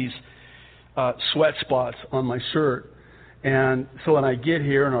still had these sweat spots on my shirt. And so when I get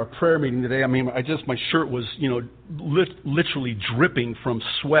here in our prayer meeting today, my shirt was, literally dripping from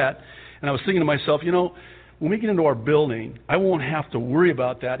sweat. And I was thinking to myself, when we get into our building, I won't have to worry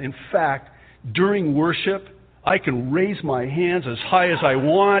about that. In fact, during worship, I can raise my hands as high as I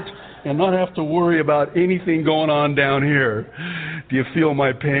want and not have to worry about anything going on down here. Do you feel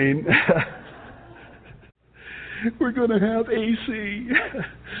my pain? We're going to have AC.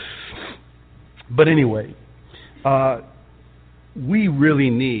 But anyway, we really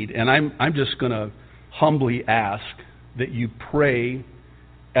need, and I'm just going to humbly ask that you pray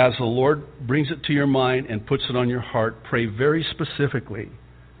as the Lord brings it to your mind and puts it on your heart. Pray very specifically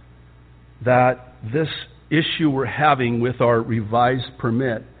that this issue we're having with our revised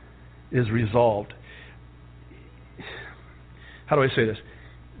permit is resolved. How do I say this?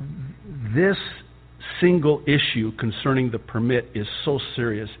 This single issue concerning the permit is so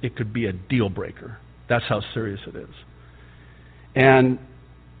serious, it could be a deal breaker. That's how serious it is. And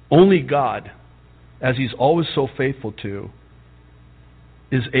only God, as He's always so faithful to,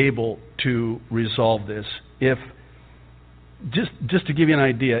 is able to resolve this. If just to give you an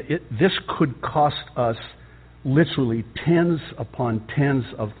idea, this could cost us literally tens upon tens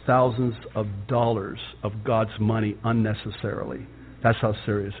of thousands of dollars of God's money unnecessarily. That's how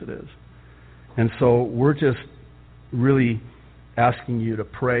serious it is. And so we're just really asking you to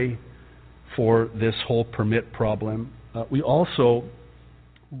pray for this whole permit problem. We also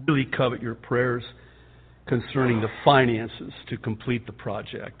really covet your prayers concerning the finances to complete the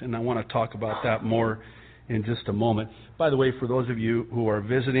project. And I want to talk about that more in just a moment. By the way, for those of you who are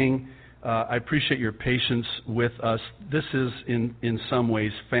visiting, I appreciate your patience with us. This is, in some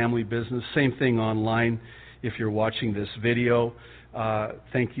ways, family business. Same thing online if you're watching this video.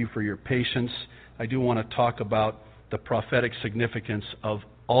 Thank you for your patience. I do want to talk about the prophetic significance of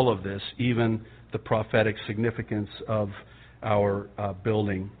all of this, even the prophetic significance of our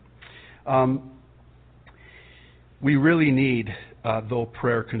building. We really need, though,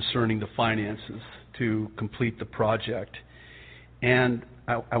 prayer concerning the finances to complete the project. And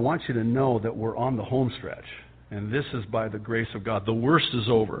I want you to know that we're on the home stretch. And this is by the grace of God. The worst is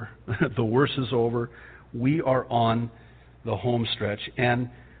over. The worst is over. we are on the home stretch. And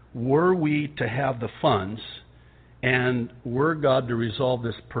were we to have the funds, and were God to resolve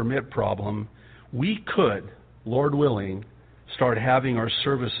this permit problem, we could, Lord willing, start having our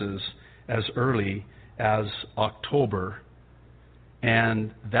services as early as October,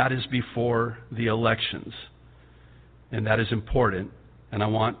 and that is before the elections. And that is important, and I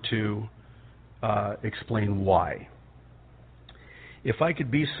want to explain why. If I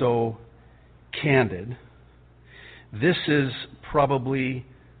could be so candid, this is probably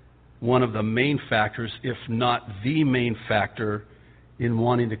one of the main factors, if not the main factor, in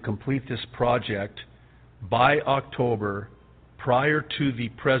wanting to complete this project by October, prior to the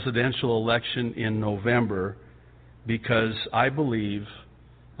presidential election in November, because I believe,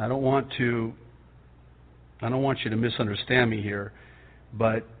 I don't want you to misunderstand me here,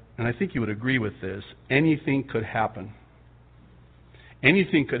 but, and I think you would agree with this, anything could happen.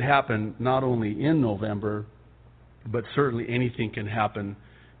 Anything could happen not only in November, but certainly anything can happen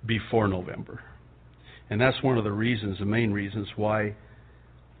before November. And that's one of the reasons, the main reasons, why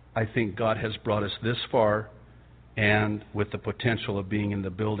I think God has brought us this far, and with the potential of being in the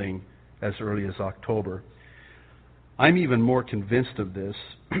building as early as October. I'm even more convinced of this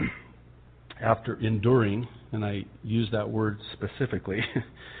after enduring, and I use that word specifically,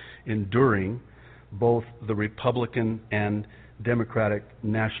 enduring both the Republican and Democratic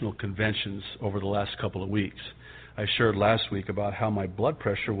national conventions over the last couple of weeks. I shared last week about how my blood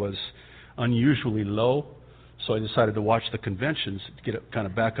pressure was unusually low, so I decided to watch the conventions to get it kind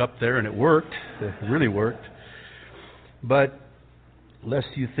of back up there, and it worked. It really worked. But lest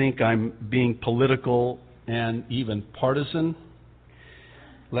you think I'm being political and even partisan,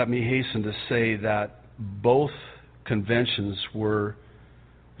 let me hasten to say that both conventions were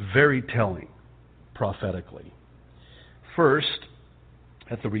very telling prophetically. First,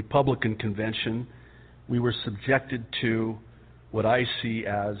 at the Republican convention, we were subjected to what I see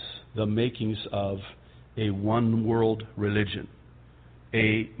as the makings of a one world religion,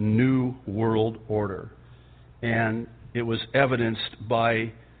 a new world order. And it was evidenced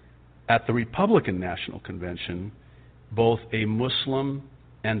by, at the Republican National Convention, both a Muslim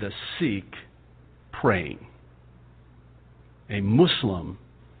and a Sikh praying. A Muslim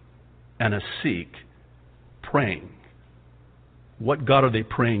and a Sikh praying. What God are they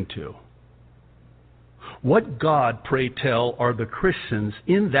praying to? What God, pray tell, are the Christians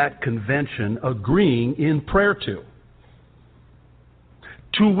in that convention agreeing in prayer to?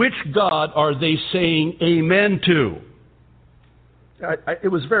 To which God are they saying amen to?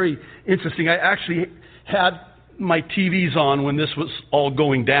 It was very interesting. I actually had my TVs on when this was all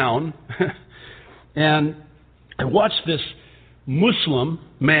going down. And I watched this Muslim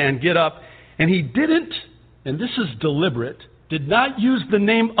man get up, and he didn't, and this is deliberate, did not use the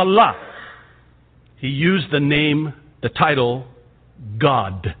name Allah. He used the name, the title,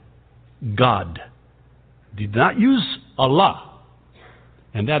 God. God. Did not use Allah.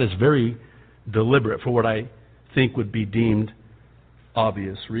 And that is very deliberate for what I think would be deemed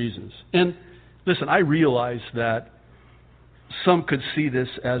obvious reasons. And listen, I realize that some could see this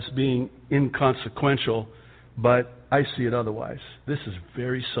as being inconsequential, but I see it otherwise. This is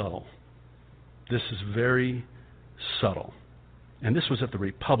very subtle. This is very subtle. And this was at the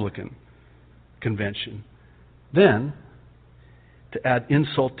Republican convention. Then, to add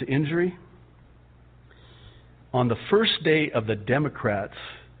insult to injury, on the first day of the Democrats'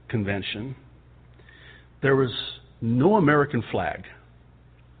 convention, there was no American flag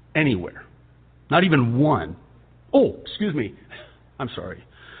anywhere. Not even one. Oh, excuse me. I'm sorry.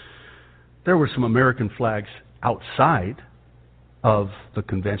 There were some American flags outside of the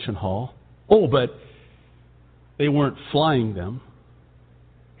convention hall. Oh, but they weren't flying them.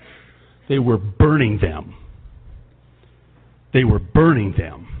 They were burning them. They were burning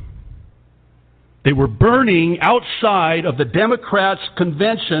them. They were burning outside of the Democrats'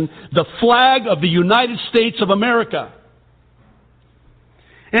 convention the flag of the United States of America.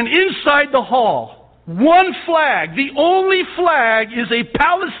 And inside the hall, one flag, the only flag, is a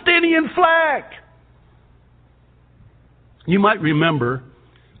Palestinian flag. You might remember,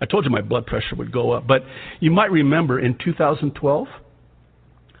 I told you my blood pressure would go up, but you might remember in 2012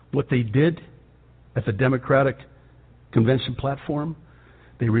 what they did at the Democratic convention platform.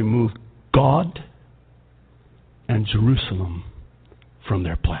 They removed God and Jerusalem from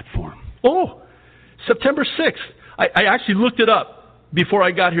their platform. Oh, September 6th. I actually looked it up before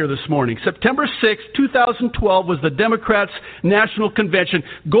I got here this morning. September 6th, 2012 was the Democrats' National Convention.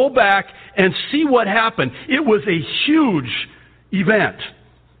 Go back and see what happened. It was a huge event.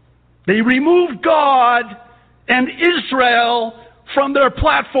 They removed God and Israel from their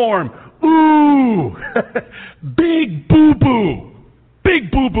platform. Ooh, big boo-boo, big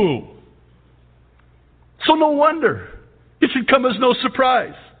boo-boo. So no wonder it should come as no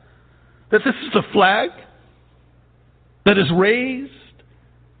surprise that this is a flag that is raised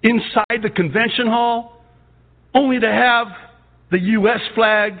inside the convention hall only to have the U.S.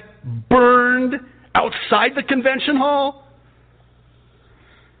 flag burned outside the convention hall.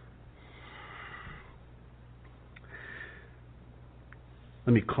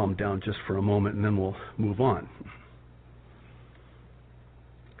 Let me calm down just for a moment and then we'll move on.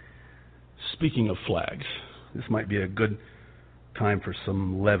 Speaking of flags, this might be a good time for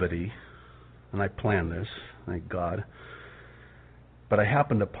some levity, and I planned this, thank God. But I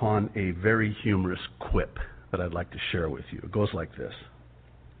happened upon a very humorous quip that I'd like to share with you. It goes like this.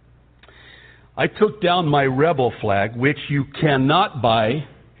 I took down my rebel flag, which you cannot buy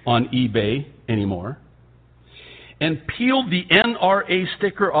on eBay anymore, and peeled the NRA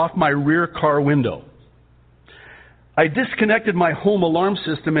sticker off my rear car window. I disconnected my home alarm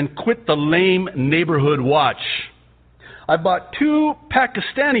system and quit the lame neighborhood watch. I bought 2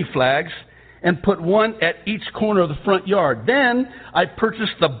 Pakistani flags and put one at each corner of the front yard. Then I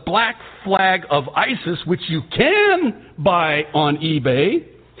purchased the black flag of ISIS, which you can buy on eBay,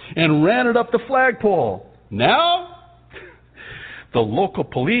 and ran it up the flagpole. Now, the local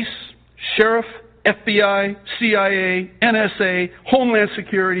police, sheriff, FBI, CIA, NSA, Homeland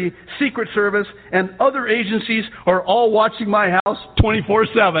Security, Secret Service, and other agencies are all watching my house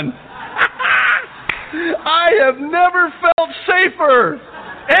 24/7. I have never felt safer.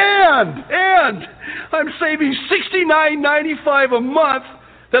 And I'm saving $69.95 a month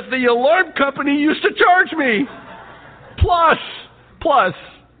that the alarm company used to charge me. Plus,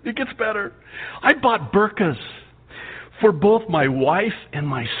 it gets better. I bought burqas for both my wife and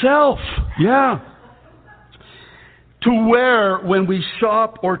myself. Yeah. To wear when we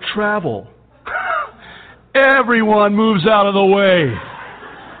shop or travel. Everyone moves out of the way.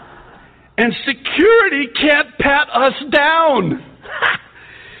 And security can't pat us down.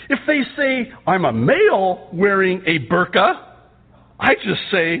 If they say, I'm a male wearing a burqa, I just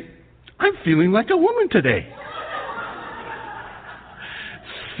say, I'm feeling like a woman today.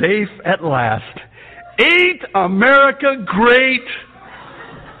 Safe at last. Ain't America great?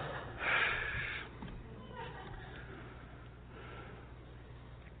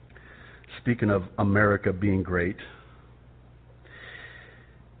 Speaking of America being great,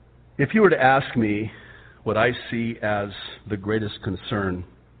 if you were to ask me what I see as the greatest concern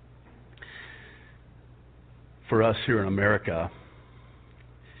for us here in America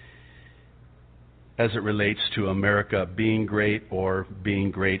as it relates to America being great or being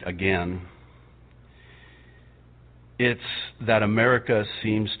great again, it's that America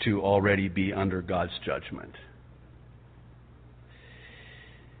seems to already be under God's judgment.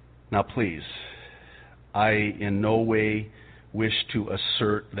 Now please, I in no way wish to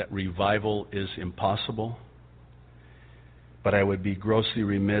assert that revival is impossible, but I would be grossly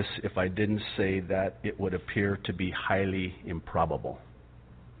remiss if I didn't say that it would appear to be highly improbable.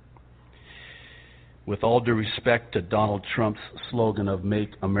 With all due respect to Donald Trump's slogan of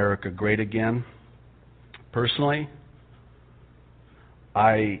Make America Great Again, personally,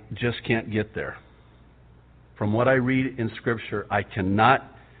 I just can't get there. From what I read in Scripture, I cannot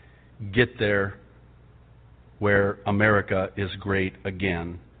get there where America is great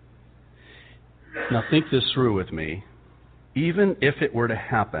again. Now think this through with me. Even if it were to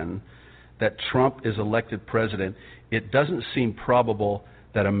happen that Trump is elected president, it doesn't seem probable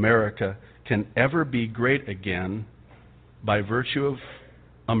that America can ever be great again by virtue of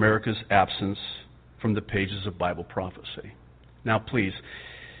America's absence from the pages of Bible prophecy. Now please,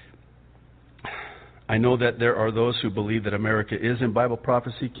 I know that there are those who believe that America is in Bible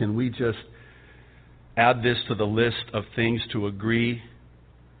prophecy. Can we just add this to the list of things to agree,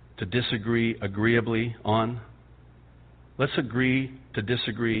 to disagree agreeably on? Let's agree to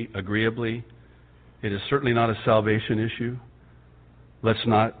disagree agreeably. It is certainly not a salvation issue. Let's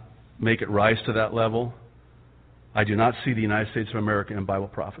not make it rise to that level. I do not see the United States of America in Bible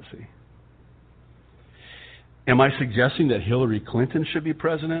prophecy. Am I suggesting that Hillary Clinton should be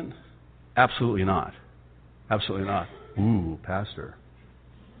president? Absolutely not. Absolutely not. Ooh, Pastor.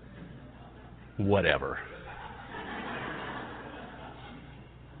 Whatever.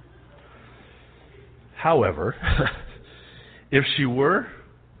 However, if she were,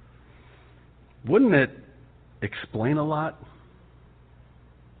 wouldn't it explain a lot?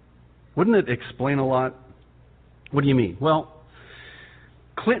 Wouldn't it explain a lot? What do you mean? Well,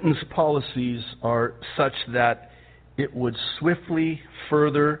 Clinton's policies are such that it would swiftly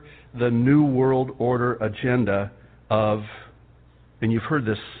further the New World Order agenda of, and you've heard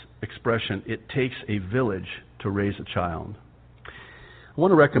this expression, it takes a village to raise a child. I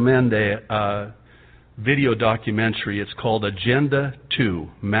want to recommend a video documentary. It's called Agenda 2,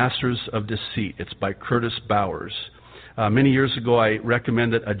 Masters of Deceit. It's by Curtis Bowers. Many years ago, I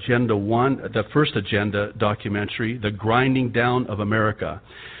recommended Agenda 1, the first Agenda documentary, The Grinding Down of America.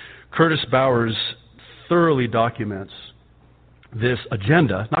 Curtis Bowers thoroughly documents this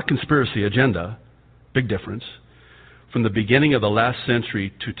agenda, not conspiracy agenda, big difference, from the beginning of the last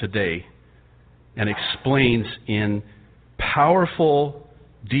century to today, and explains in powerful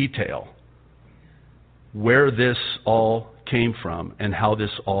detail where this all came from and how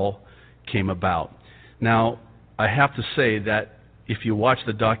this all came about. Now, I have to say that if you watch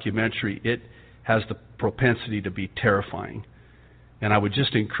the documentary, it has the propensity to be terrifying. And I would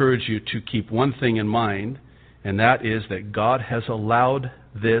just encourage you to keep one thing in mind, and that is that God has allowed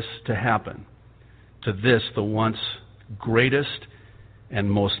this to happen to this, the once greatest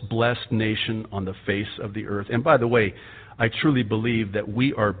and most blessed nation on the face of the earth. And by the way, I truly believe that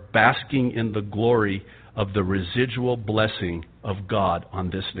we are basking in the glory of the residual blessing of God on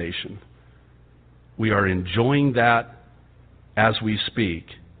this nation. We are enjoying that as we speak,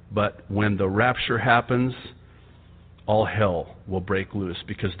 but when the rapture happens, all hell will break loose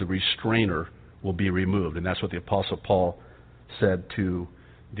because the restrainer will be removed. And that's what the Apostle Paul said to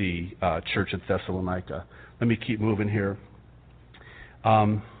the church at Thessalonica. Let me keep moving here.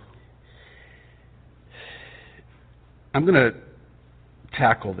 I'm going to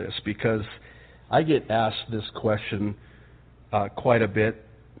tackle this because I get asked this question quite a bit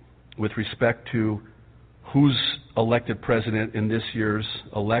with respect to who's elected president in this year's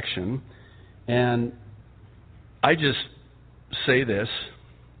election. And I just say this: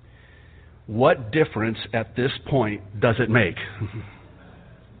 what difference at this point does it make?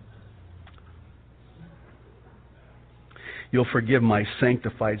 You'll forgive my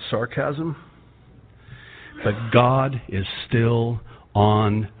sanctified sarcasm, but God is still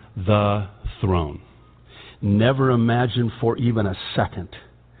on the throne. Never imagine for even a second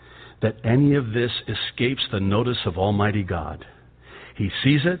that any of this escapes the notice of Almighty God. He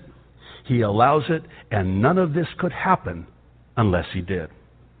sees it, He allows it, and none of this could happen unless He did.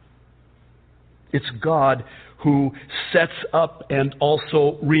 It's God who sets up and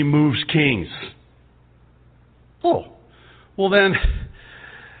also removes kings. Oh, well then,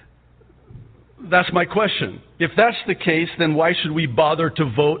 that's my question. If that's the case, then why should we bother to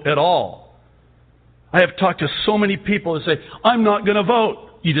vote at all? I have talked to so many people who say, I'm not going to vote.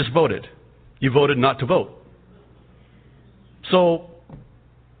 You just voted. You voted not to vote. So,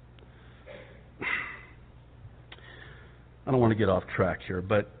 I don't want to get off track here,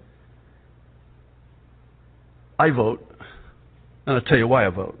 but I vote, and I'll tell you why I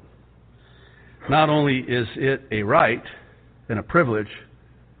vote. Not only is it a right and a privilege,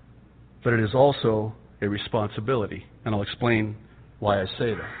 but it is also a responsibility, and I'll explain why I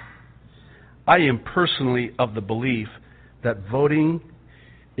say that. I am personally of the belief that voting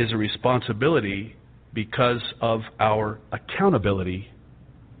is a responsibility because of our accountability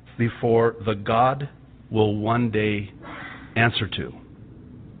before the God will one day answer to.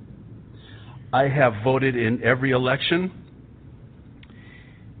 I have voted in every election,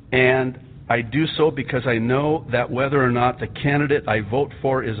 and I do so because I know that whether or not the candidate I vote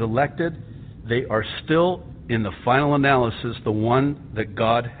for is elected, they are still, in the final analysis, the one that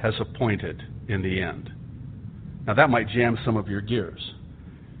God has appointed in the end. Now that might jam some of your gears.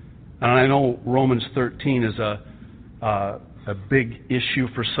 And I know Romans 13 is a big issue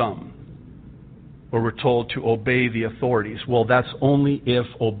for some, where we're told to obey the authorities. Well, that's only if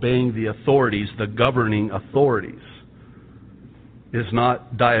obeying the authorities, the governing authorities, is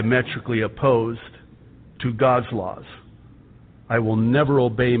not diametrically opposed to God's laws. I will never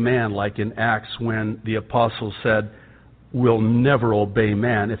obey man, like in Acts when the apostles said, we'll never obey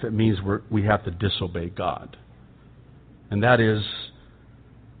man if it means we have to disobey God. And that is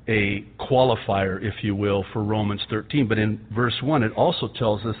a qualifier, if you will, for Romans 13. But in verse 1, it also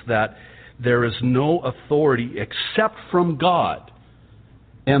tells us that there is no authority except from God,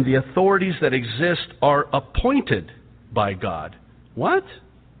 and the authorities that exist are appointed by God. What?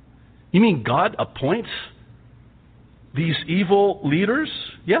 You mean God appoints these evil leaders?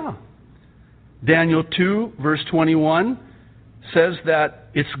 Yeah. Daniel 2, verse 21 says that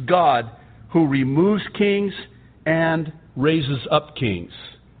it's God who removes kings and raises up kings.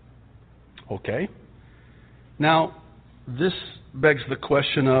 Okay. Now, this begs the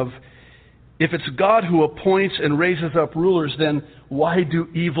question of, if it's God who appoints and raises up rulers, then why do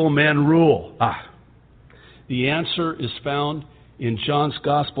evil men rule? The answer is found in John's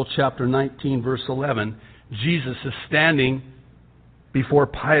Gospel, chapter 19, verse 11. Jesus is standing before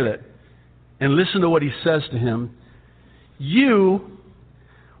Pilate. And listen to what he says to him. You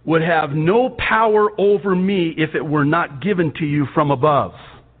would have no power over me if it were not given to you from above.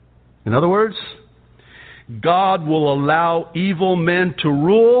 In other words, God will allow evil men to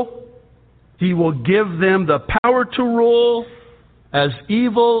rule. He will give them the power to rule, as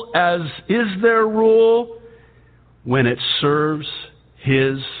evil as is their rule, when it serves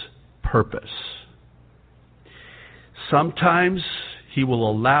His purpose. Sometimes He will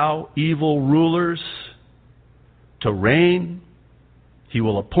allow evil rulers to reign. He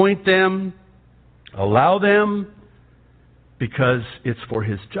will appoint them, allow them, because it's for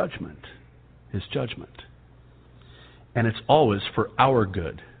His judgment. His judgment. And it's always for our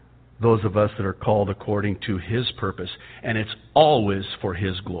good, those of us that are called according to His purpose. And it's always for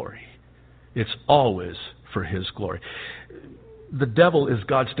His glory. It's always for His glory. The devil is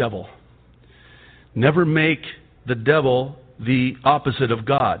God's devil. Never make the devil the opposite of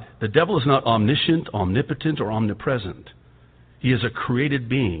God. The devil is not omniscient, omnipotent, or omnipresent. He is a created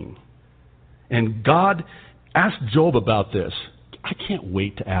being. And God asked Job about this. I can't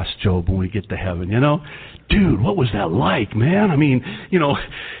wait to ask Job when we get to heaven, you know. Dude, what was that like, man? I mean, you know,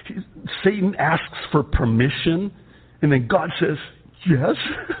 Satan asks for permission, and then God says, yes,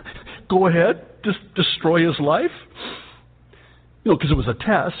 go ahead, just destroy his life. You know, because it was a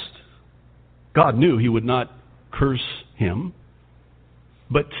test. God knew He would not curse him.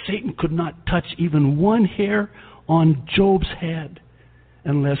 But Satan could not touch even one hair on Job's head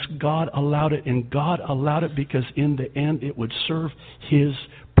unless God allowed it. And God allowed it because in the end it would serve His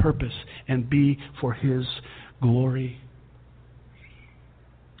purpose and be for His glory.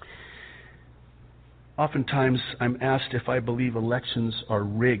 Oftentimes I'm asked if I believe elections are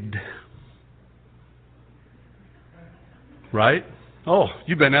rigged. Right? Oh,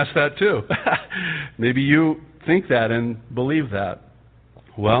 you've been asked that too. Maybe you think that and believe that.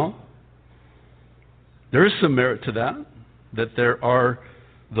 Well, there is some merit to that there are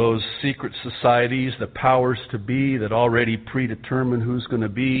those secret societies, the powers to be, that already predetermine who's going to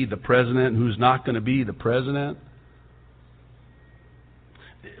be the president and who's not going to be the president.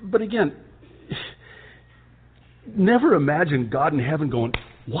 But again, never imagine God in heaven going,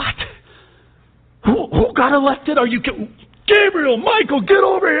 what? Who got elected? Are you Gabriel, Michael, get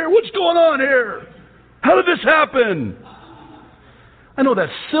over here. What's going on here? How did this happen? I know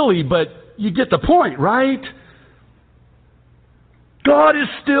that's silly, but you get the point, right? God is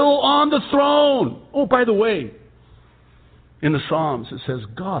still on the throne. Oh, by the way, in the Psalms it says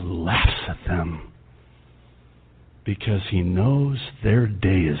God laughs at them because He knows their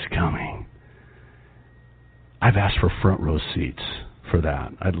day is coming. I've asked for front row seats for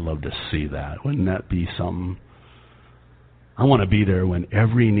that. I'd love to see that. Wouldn't that be something? I want to be there when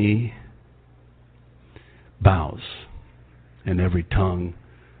every knee bows and every tongue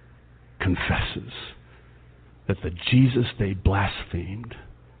confesses that the Jesus they blasphemed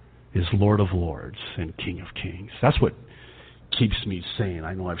is Lord of Lords and King of Kings. That's what keeps me sane.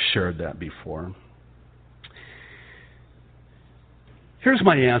 I know I've shared that before. Here's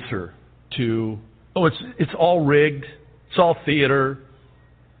my answer to, it's all rigged, it's all theater,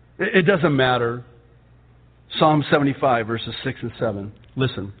 it doesn't matter. Psalm 75, verses 6 and 7.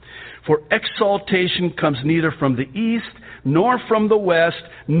 Listen. For exaltation comes neither from the east, nor from the west,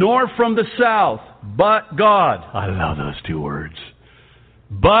 nor from the south, but God. I love those two words.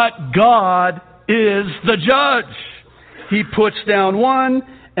 But God is the judge. He puts down one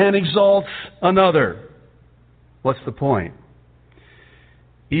and exalts another. What's the point?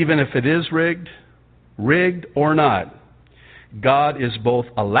 Even if it is rigged or not, God is both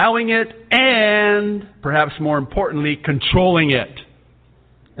allowing it and, perhaps more importantly, controlling it.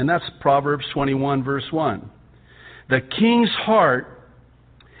 And that's Proverbs 21, verse 1. The king's heart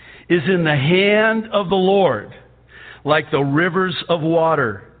is in the hand of the Lord, like the rivers of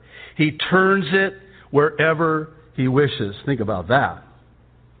water. He turns it wherever He wishes. Think about that.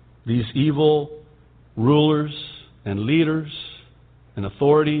 These evil rulers and leaders and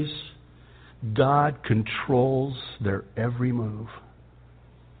authorities, God controls their every move.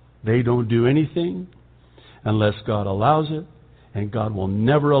 They don't do anything unless God allows it, and God will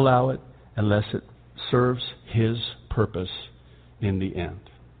never allow it unless it serves His purpose in the end.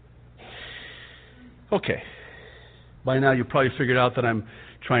 Okay. By now you probably figured out that I'm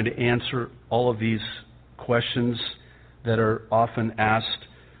trying to answer all of these questions that are often asked,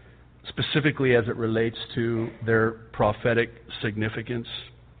 specifically as it relates to their prophetic significance.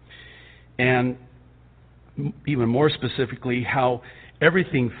 And even more specifically, how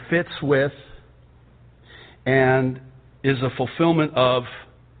everything fits with and is a fulfillment of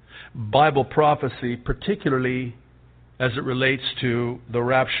Bible prophecy, particularly as it relates to the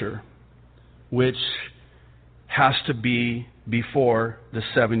rapture, which has to be before the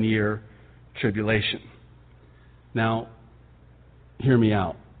 7-year tribulation. Now, hear me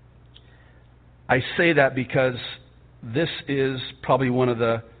out. I say that because this is probably one of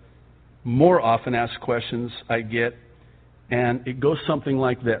the more often asked questions I get, and it goes something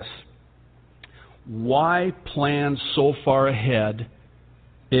like this. Why plan so far ahead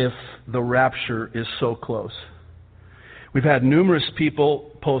if the rapture is so close? We've had numerous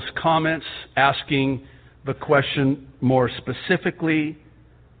people post comments asking the question more specifically,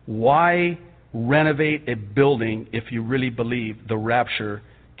 why renovate a building if you really believe the rapture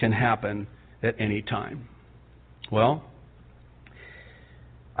can happen at any time? Well,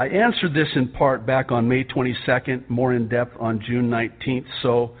 I answered this in part back on May 22nd, more in depth on June 19th,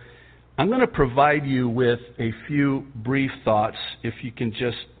 so I'm going to provide you with a few brief thoughts if you can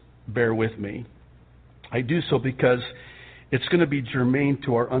just bear with me. I do so because it's going to be germane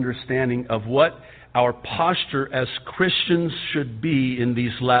to our understanding of what our posture as Christians should be in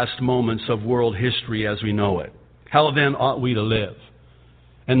these last moments of world history as we know it. How then ought we to live?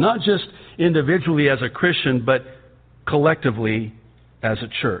 And not just individually as a Christian, but collectively as a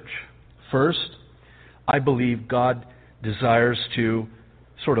church. First, I believe God desires to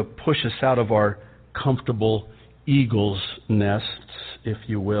sort of push us out of our comfortable eagle's nests, if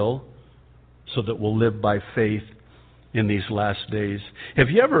you will, so that we'll live by faith in these last days. Have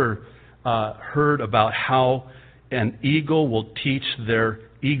you ever heard about how an eagle will teach their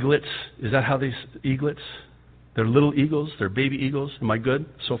eaglets? Is that how these eaglets? They're little eagles. They're baby eagles. Am I good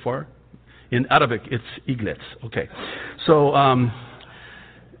so far? In Arabic, it's eaglets. Okay. So,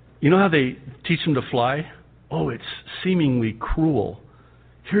 you know how they teach them to fly? Oh, it's seemingly cruel.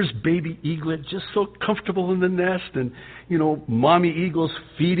 Here's baby eaglet just so comfortable in the nest, and, you know, mommy eagle's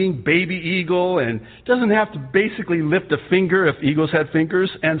feeding baby eagle and doesn't have to basically lift a finger if eagles had fingers,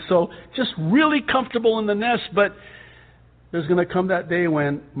 and so just really comfortable in the nest. But there's going to come that day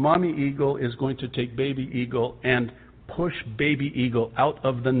when mommy eagle is going to take baby eagle and push baby eagle out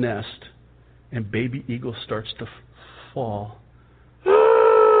of the nest, and baby eagle starts to fall.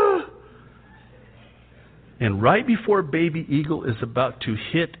 And right before baby eagle is about to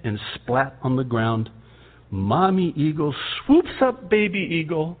hit and splat on the ground, mommy eagle swoops up baby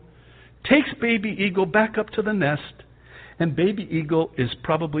eagle, takes baby eagle back up to the nest, and baby eagle is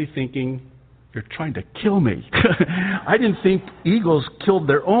probably thinking, you're trying to kill me. I didn't think eagles killed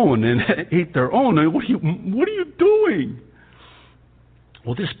their own and ate their own. What are you doing?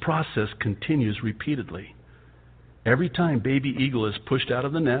 Well, this process continues repeatedly. Every time baby eagle is pushed out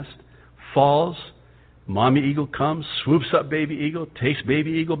of the nest, falls, mommy eagle comes, swoops up baby eagle, takes baby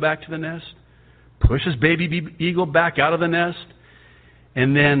eagle back to the nest, pushes baby eagle back out of the nest,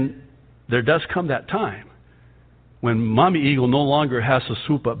 and then there does come that time when mommy eagle no longer has to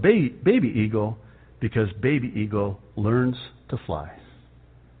swoop up baby eagle because baby eagle learns to fly.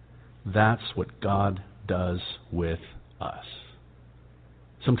 That's what God does with us.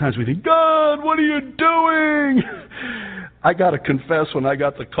 Sometimes we think, God, what are you doing? I got to confess, when I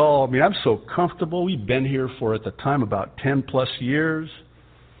got the call, I'm so comfortable. We've been here for, at the time, about 10 plus years.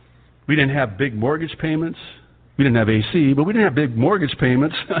 We didn't have big mortgage payments. We didn't have AC, but we didn't have big mortgage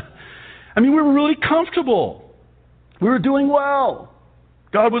payments. We were really comfortable. We were doing well.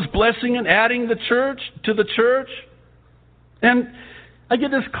 God was blessing and adding to the church. And I get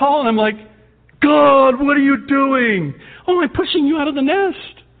this call, and I'm like, God, what are you doing? Oh, I'm pushing you out of the nest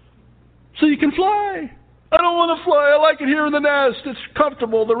so you can fly. I don't want to fly. I like it here in the nest. It's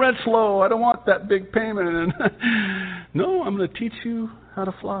comfortable. The rent's low. I don't want that big payment. No, I'm going to teach you how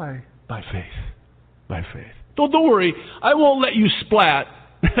to fly by faith. By faith. Don't worry. I won't let you splat.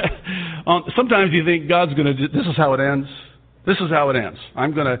 Sometimes you think God's going to, this is how it ends. This is how it ends.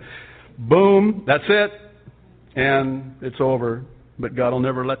 I'm going to, boom, that's it, and it's over. But God will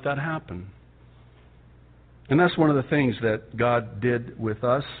never let that happen. And that's one of the things that God did with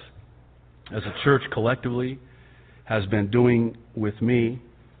us as a church collectively, has been doing with me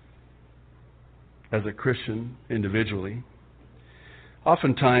as a Christian individually.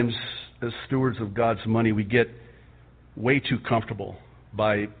 Oftentimes, as stewards of God's money, we get way too comfortable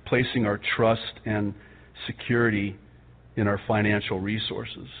by placing our trust and security in our financial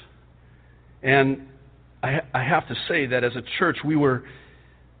resources. And I have to say that as a church, we were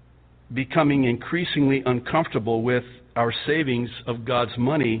becoming increasingly uncomfortable with our savings of God's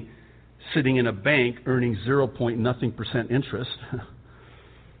money sitting in a bank earning 0.nothing% interest.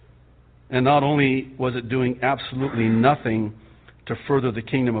 And not only was it doing absolutely nothing to further the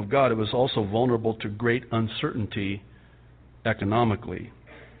kingdom of God, it was also vulnerable to great uncertainty economically.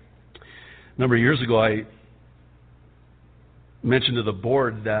 A number of years ago, I mentioned to the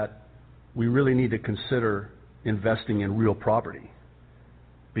board that we really need to consider investing in real property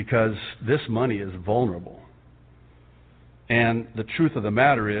because this money is vulnerable. And the truth of the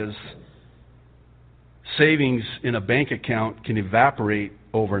matter is, savings in a bank account can evaporate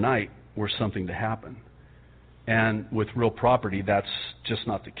overnight were something to happen. And with real property, that's just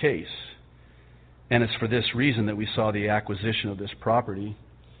not the case. And it's for this reason that we saw the acquisition of this property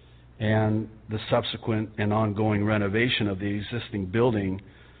and the subsequent and ongoing renovation of the existing building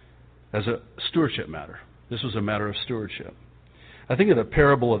as a stewardship matter. This was a matter of stewardship. I think of the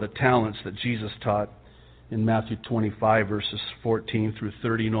parable of the talents that Jesus taught in Matthew 25, verses 14 through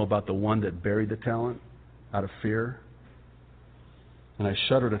 30. You know about the one that buried the talent out of fear? And I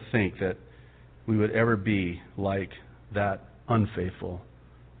shudder to think that we would ever be like that unfaithful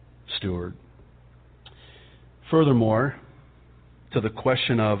steward. Furthermore, to the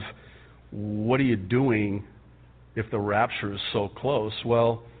question of what are you doing if the rapture is so close?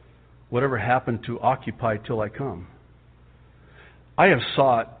 Well, whatever happened to occupy till I come? I have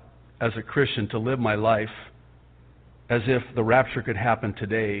sought as a Christian to live my life as if the rapture could happen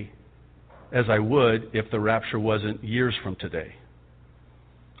today, as I would if the rapture wasn't years from today.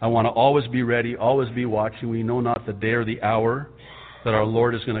 I want to always be ready, always be watching. We know not the day or the hour that our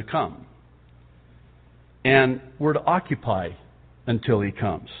Lord is going to come. And we're to occupy until He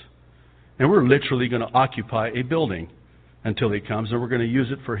comes. And we're literally going to occupy a building until He comes, and we're going to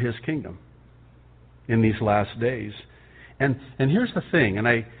use it for His kingdom in these last days. And here's the thing, and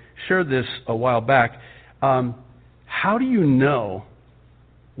I shared this a while back. How do you know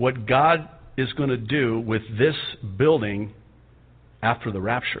what God is going to do with this building after the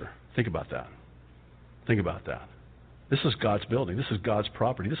rapture? Think about that. Think about that. This is God's building. This is God's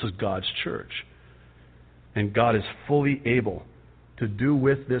property. This is God's church. And God is fully able to do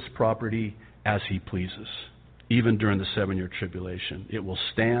with this property as He pleases, even during the 7-year tribulation. It will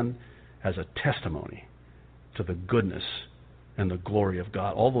stand as a testimony to the goodness and the glory of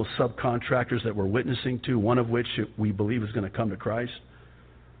God. All those subcontractors that we're witnessing to, one of which we believe is going to come to Christ,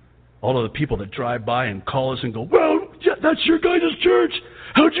 all of the people that drive by and call us and go, well, yeah, that's your guys' church.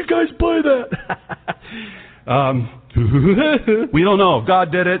 How'd you guys buy that? We don't know.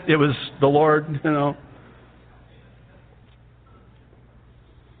 God did it. It was the Lord,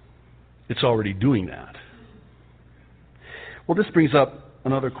 It's already doing that. Well, this brings up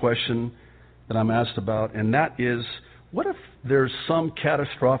another question that I'm asked about, and that is, what if there's some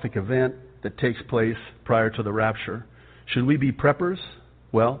catastrophic event that takes place prior to the rapture? Should we be preppers?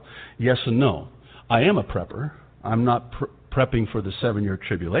 Well, yes and no. I am a prepper. I'm not prepping for the 7-year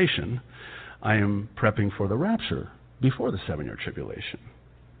tribulation. I am prepping for the rapture before the 7-year tribulation.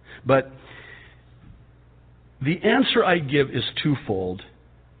 But the answer I give is twofold,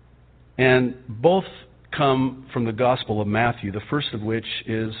 and both come from the Gospel of Matthew, the first of which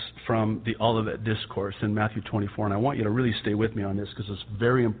is from the Olivet Discourse in Matthew 24. And I want you to really stay with me on this because it's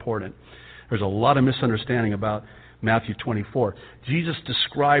very important. There's a lot of misunderstanding about Matthew 24. Jesus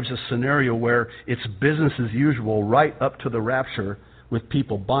describes a scenario where it's business as usual right up to the rapture with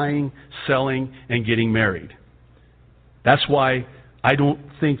people buying, selling, and getting married. That's why I don't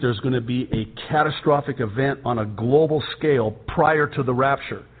think there's going to be a catastrophic event on a global scale prior to the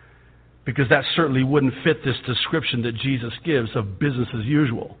rapture, because that certainly wouldn't fit this description that Jesus gives of business as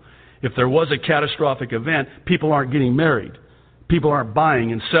usual. If there was a catastrophic event, people aren't getting married. People aren't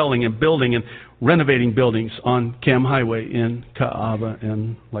buying and selling and building and renovating buildings on Cam Highway in Kaaba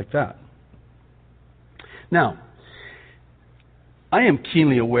and like that. Now, I am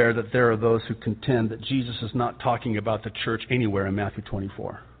keenly aware that there are those who contend that Jesus is not talking about the church anywhere in Matthew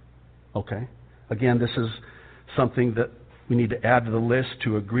 24. Okay? Again, this is something that we need to add to the list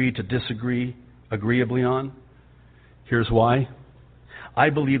to agree to disagree agreeably on. Here's why. I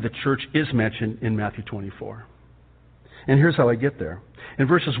believe the church is mentioned in Matthew 24. And here's how I get there. In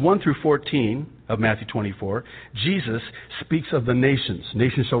verses 1 through 14 of Matthew 24, Jesus speaks of the nations.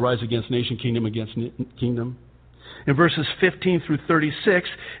 Nation shall rise against nation, kingdom against kingdom. In verses 15 through 36,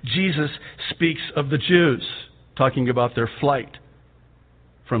 Jesus speaks of the Jews, talking about their flight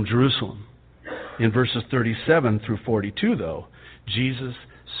from Jerusalem. In verses 37 through 42, though, Jesus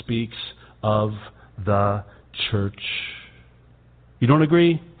speaks of the church. You don't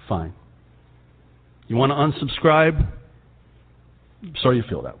agree? Fine. You want to unsubscribe? Sorry you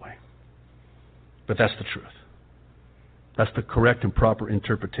feel that way. But that's the truth. That's the correct and proper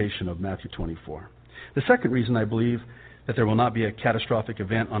interpretation of Matthew 24. The second reason I believe that there will not be a catastrophic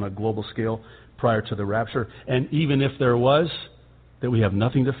event on a global scale prior to the rapture, and even if there was, that we have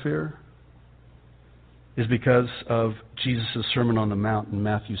nothing to fear, is because of Jesus' Sermon on the Mount in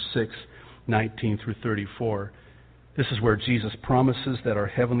Matthew 6, 19 through 34. This is where Jesus promises that our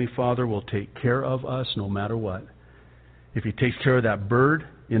Heavenly Father will take care of us no matter what. If He takes care of that bird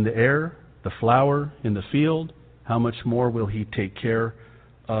in the air, the flower in the field, how much more will He take care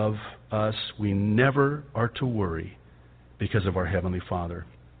of us? We never are to worry because of our Heavenly Father.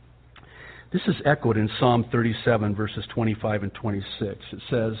 This is echoed in Psalm 37, verses 25 and 26. It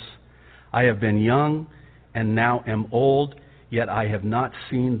says, I have been young and now am old, yet I have not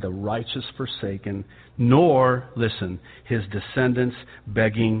seen the righteous forsaken, nor, listen, his descendants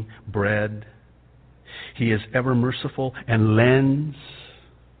begging bread. He is ever merciful and lends,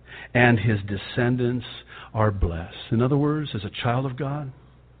 and his descendants are blessed. In other words, as a child of God,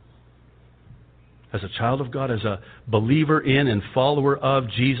 as a believer in and follower of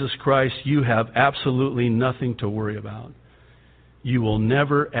Jesus Christ, you have absolutely nothing to worry about. You will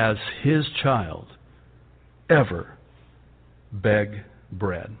never, as His child, ever beg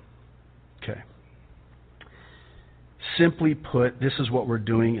bread. Okay. Simply put, this is what we're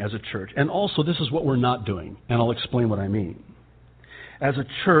doing as a church. And also, this is what we're not doing. And I'll explain what I mean. As a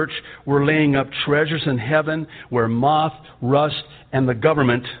church, we're laying up treasures in heaven where moth, rust, and the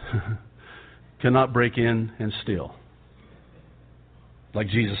government cannot break in and steal. Like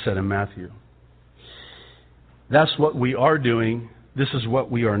Jesus said in Matthew. That's what we are doing. This is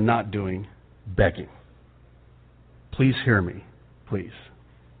what we are not doing, begging. Please hear me, please.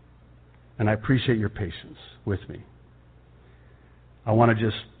 And I appreciate your patience with me. I want to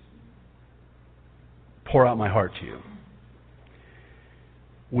just pour out my heart to you.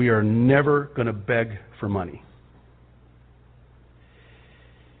 We are never going to beg for money.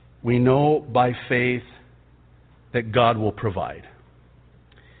 We know by faith that God will provide.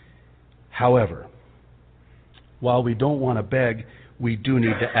 However, while we don't want to beg, we do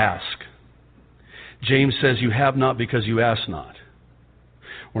need to ask. James says, you have not because you ask not.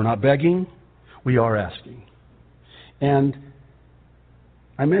 We're not begging, we are asking. And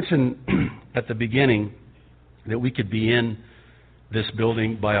I mentioned at the beginning that we could be in this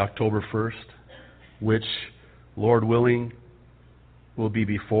building by October 1st, which, Lord willing, will be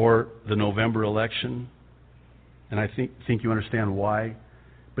before the November election. And I think you understand why.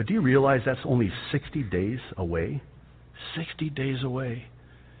 But do you realize that's only 60 days away? 60 days away.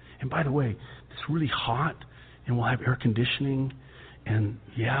 And by the way, it's really hot, and we'll have air conditioning, and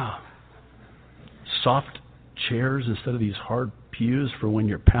soft chairs instead of these hard pews for when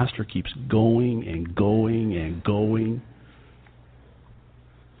your pastor keeps going and going and going.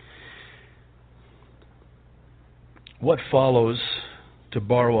 What follows, to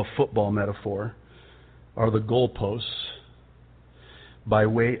borrow a football metaphor, are the goalposts by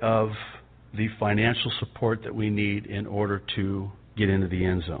way of the financial support that we need in order to get into the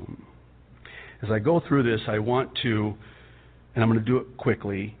end zone. As I go through this, I want to, and I'm going to do it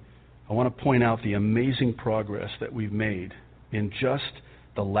quickly, I want to point out the amazing progress that we've made in just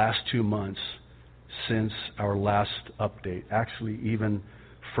the last 2 months since our last update. Actually, even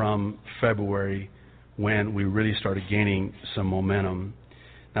from February, when we really started gaining some momentum.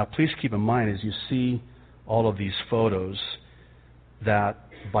 Now, please keep in mind, as you see all of these photos, that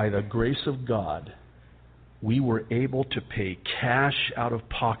by the grace of God, we were able to pay cash out of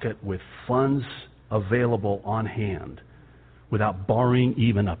pocket with funds available on hand without borrowing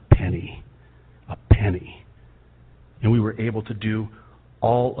even a penny. A penny. And we were able to do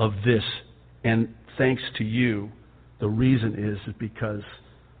all of this. And thanks to you, the reason is because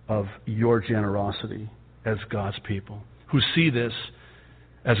of your generosity as God's people who see this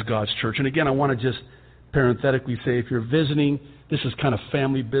as God's church. And again, I want to just parenthetically say, if you're visiting, this is kind of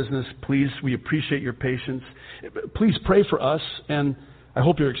family business. Please, we appreciate your patience. Please pray for us, and I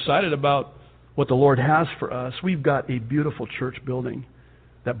hope you're excited about what the Lord has for us. We've got a beautiful church building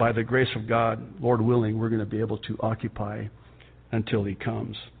that by the grace of God, Lord willing, we're going to be able to occupy until He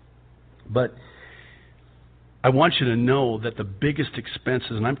comes. But I want you to know that the biggest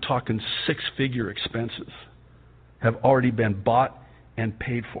expenses, and I'm talking 6-figure expenses, have already been bought and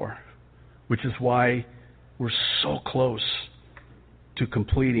paid for, which is why we're so close to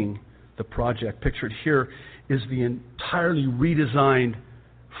completing the project. Pictured here is the entirely redesigned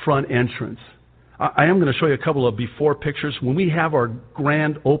front entrance. I am going to show you a couple of before pictures. When we have our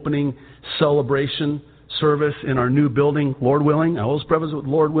grand opening celebration service in our new building, Lord willing, I always preface with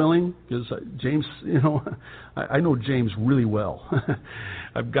Lord willing, because James, I know James really well.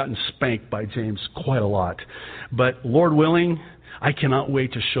 I've gotten spanked by James quite a lot. But Lord willing, I cannot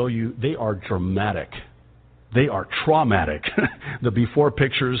wait to show you. They are dramatic. They are traumatic. The before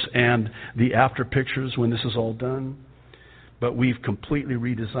pictures and the after pictures when this is all done. But we've completely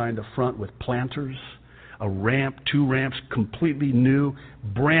redesigned the front with planters, a ramp, 2 ramps, completely new,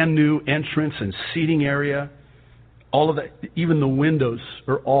 brand new entrance and seating area. All of that, even the windows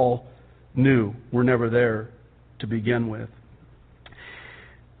are all new. Were never there to begin with.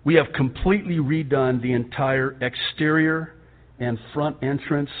 We have completely redone the entire exterior and front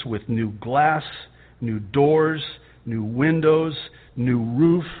entrance with new glass, new doors, new windows, new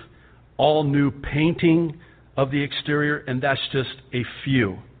roof, all new painting of the exterior, and that's just a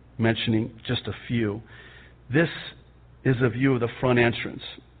few, mentioning just a few. This is a view of the front entrance.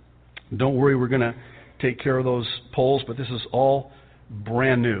 Don't worry, we're going to take care of those poles, but this is all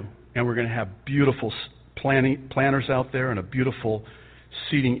brand new, and we're going to have beautiful planters out there and a beautiful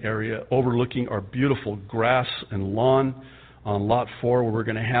seating area overlooking our beautiful grass and lawn on Lot 4, where we're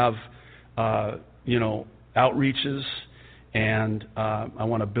going to have, outreaches, and I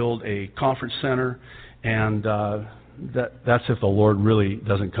want to build a conference center, and that's if the Lord really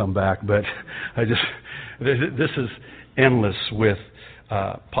doesn't come back. But this is endless with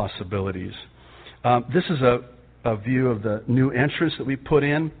possibilities. This is a view of the new entrance that we put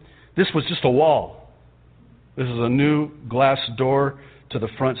in. This was just a wall. This is a new glass door to the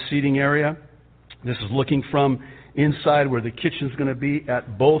front seating area. This is looking from inside where the kitchen's going to be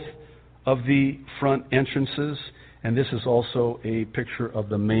at both of the front entrances. And this is also a picture of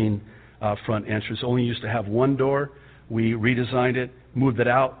the main front entrance. Only used to have one door. We redesigned it, moved it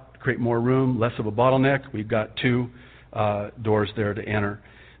out, create more room, less of a bottleneck. We've got two doors there to enter.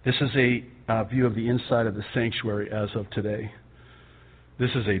 This is a view of the inside of the sanctuary as of today. This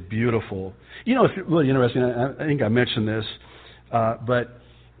is a beautiful, it's really interesting. I think I mentioned this, but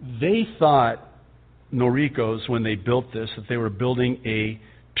they thought, Noricos, when they built this, that they were building a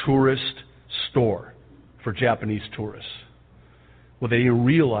tourist store for Japanese tourists. What they didn't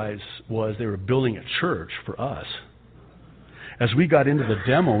realize was they were building a church for us. As we got into the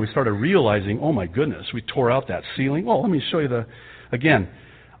demo, we started realizing, oh my goodness, we tore out that ceiling. Well, let me show you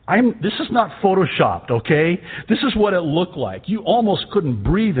this is not photoshopped, okay? This is what it looked like. You almost couldn't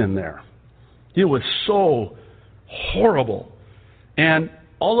breathe in there. It was so horrible. And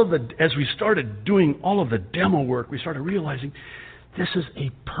as we started doing all of the demo work, we started realizing this is a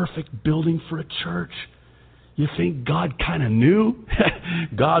perfect building for a church. You think God kind of knew?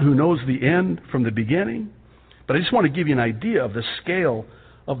 God who knows the end from the beginning? But I just want to give you an idea of the scale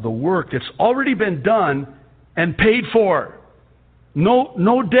of the work that's already been done and paid for.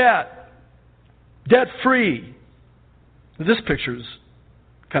 No debt. Debt-free. This picture is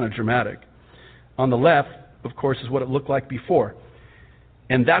kind of dramatic. On the left, of course, is what it looked like before.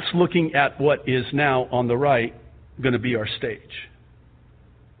 And that's looking at what is now on the right going to be our stage.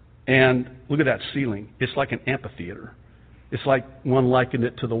 And look at that ceiling. It's like an amphitheater. It's like one likened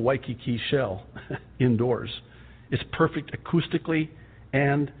it to the Waikiki Shell indoors. It's perfect acoustically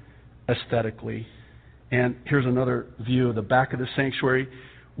and aesthetically. And here's another view of the back of the sanctuary,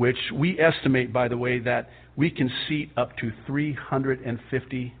 which we estimate, by the way, that we can seat up to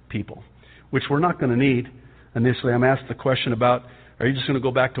 350 people, which we're not going to need. Initially, I'm asked the question about, are you just going to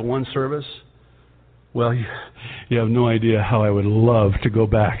go back to one service? Well, you have no idea how I would love to go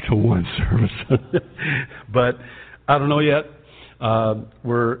back to one service. But I don't know yet.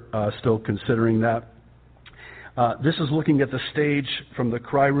 We're still considering that. This is looking at the stage from the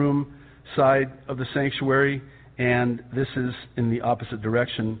cry room side of the sanctuary, and this is in the opposite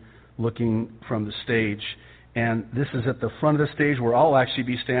direction looking from the stage. And this is at the front of the stage where I'll actually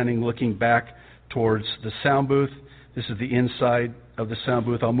be standing looking back towards the sound booth. This is the inside of the sound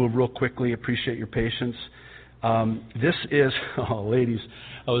booth. I'll move real quickly. Appreciate your patience. This is, ladies,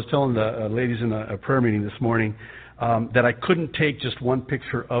 I was telling the ladies in a prayer meeting this morning that I couldn't take just one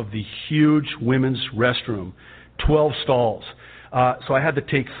picture of the huge women's restroom, 12 stalls. So I had to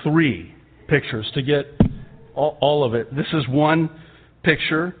take 3 pictures to get all of it. This is one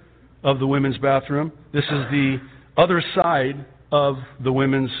picture of the women's bathroom. This is the other side of the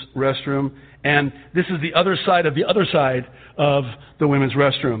women's restroom. And this is the other side of the women's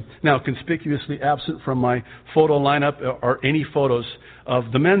restroom. Now, conspicuously absent from my photo lineup are any photos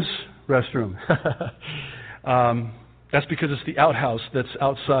of the men's restroom. That's because it's the outhouse that's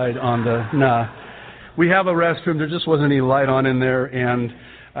outside on the... We have a restroom. There just wasn't any light on in there, and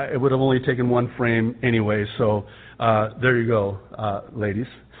it would have only taken one frame anyway. So there you go, ladies.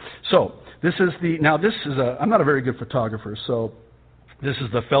 So this is I'm not a very good photographer, so this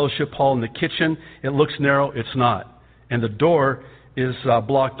is the fellowship hall in the kitchen. It looks narrow. It's not. And the door is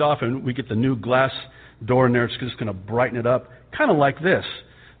blocked off, and we get the new glass door in there. It's just going to brighten it up, kind of like this.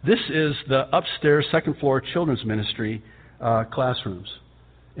 This is the upstairs, second floor children's ministry classrooms.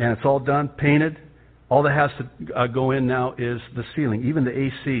 And it's all done, painted. All that has to go in now is the ceiling, even the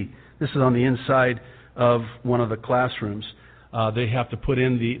AC. This is on the inside of one of the classrooms. They have to put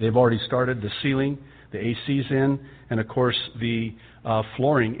in they've already started the ceiling. The AC's in, and of course the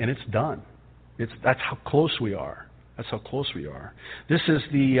flooring, and it's done. That's how close we are. That's how close we are. This is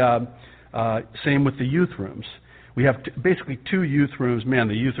the same with the youth rooms. We have basically 2 youth rooms. Man,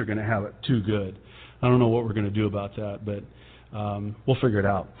 the youth are going to have it too good. I don't know what we're going to do about that, but we'll figure it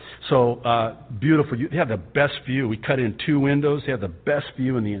out. So beautiful. They have the best view. We cut in 2 windows. They have the best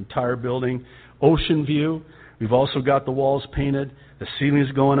view in the entire building. Ocean view. We've also got the walls painted. The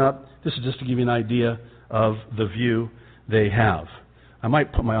ceiling's going up. This is just to give you an idea of the view they have. I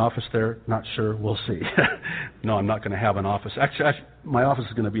might put my office there. Not sure. We'll see. No, I'm not going to have an office. Actually, my office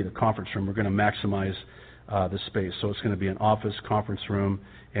is going to be the conference room. We're going to maximize the space. So it's going to be an office, conference room,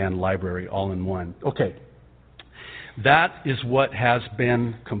 and library all in one. Okay. That is what has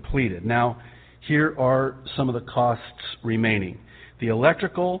been completed. Now, here are some of the costs remaining. The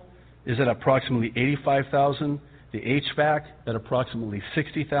electrical is at approximately $85,000. The HVAC at approximately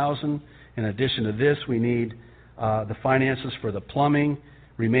 $60,000. In addition to this, we need the finances for the plumbing,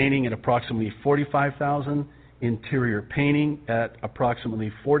 remaining at approximately $45,000. Interior painting at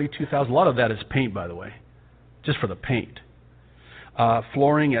approximately $42,000. A lot of that is paint, by the way, just for the paint.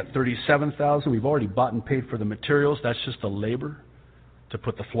 Flooring at $37,000. We've already bought and paid for the materials. That's just the labor to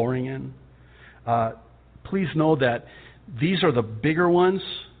put the flooring in. Please know that these are the bigger ones,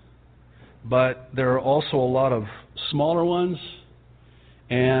 but there are also a lot of smaller ones.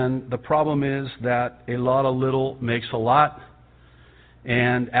 And the problem is that a lot of little makes a lot.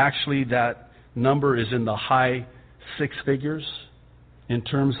 And actually that number is in the high 6 figures in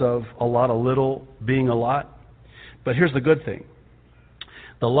terms of a lot of little being a lot. But here's the good thing.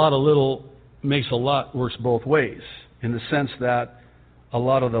 The lot of little makes a lot works both ways, in the sense that a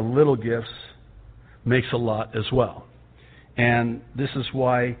lot of the little gifts makes a lot as well. And this is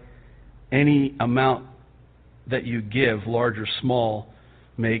why any amount that you give, large or small,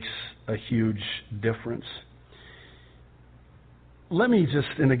 makes a huge difference. Let me just,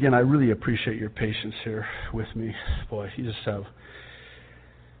 and again, I really appreciate your patience here with me. Boy, you just have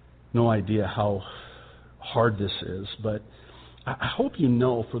no idea how hard this is. But I hope you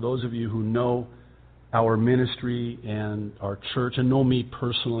know, for those of you who know our ministry and our church and know me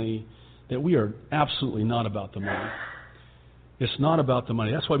personally, that we are absolutely not about the money. It's not about the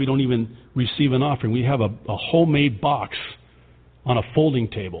money. That's why we don't even receive an offering. We have a homemade box on a folding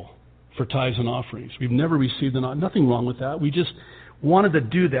table for tithes and offerings. We've never received an offering. Nothing wrong with that. We just wanted to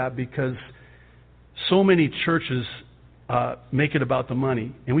do that because so many churches make it about the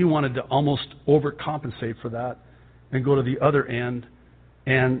money, and we wanted to almost overcompensate for that and go to the other end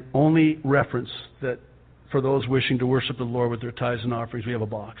and only reference that for those wishing to worship the Lord with their tithes and offerings, we have a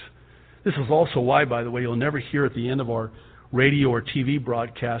box. This is also why, by the way, you'll never hear at the end of our radio or TV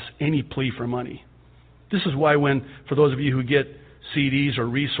broadcasts any plea for money. This is why when, for those of you who get CDs or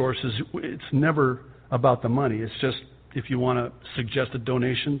resources, it's never about the money. It's just, if you want to suggest a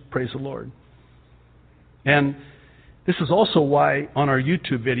donation, praise the Lord. And this is also why on our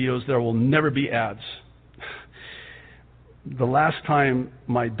YouTube videos there will never be ads. The last time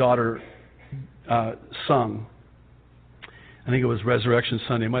my daughter sung, I think it was Resurrection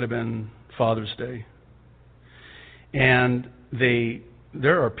Sunday, it might have been Father's Day. And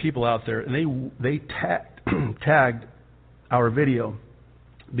there are people out there, and they tagged our video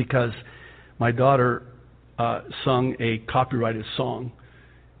because my daughter sung a copyrighted song,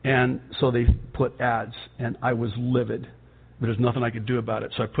 and so they put ads, and I was livid, but there's nothing I could do about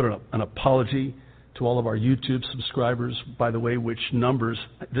it. So I put an apology to all of our YouTube subscribers, by the way, which numbers,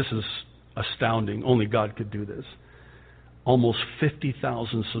 this is astounding, only God could do this. Almost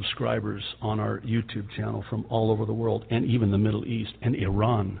 50,000 subscribers on our YouTube channel from all over the world, and even the Middle East, and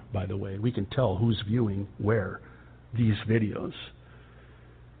Iran, by the way. We can tell who's viewing where these videos.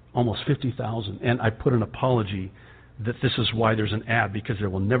 Almost 50,000. And I put an apology that this is why there's an ad, because there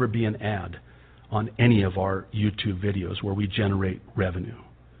will never be an ad on any of our YouTube videos where we generate revenue.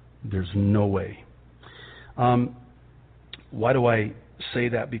 There's no way. Why do I say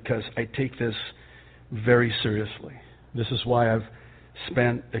that? Because I take this very seriously. This is why I've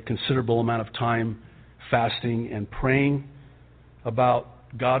spent a considerable amount of time fasting and praying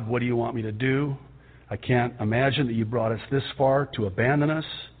about, God, what do you want me to do? I can't imagine that you brought us this far to abandon us.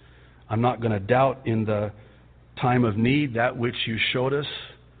 I'm not going to doubt in the time of need that which you showed us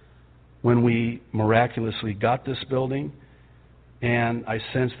when we miraculously got this building. And I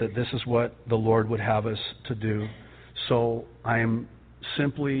sense that this is what the Lord would have us to do. So I'm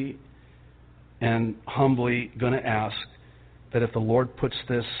simply and humbly going to ask that if the Lord puts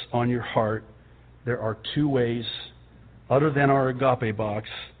this on your heart, there are 2 ways, other than our agape box,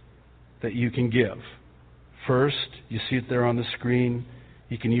 that you can give. First, you see it there on the screen,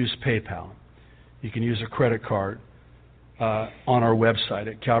 you can use PayPal. You can use a credit card on our website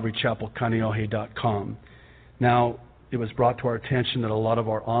at calvarychapelkaneohe.com. Now, it was brought to our attention that a lot of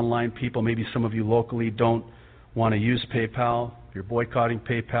our online people, maybe some of you locally, don't want to use PayPal. You're boycotting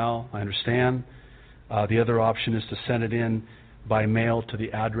PayPal. I understand. The other option is to send it in by mail to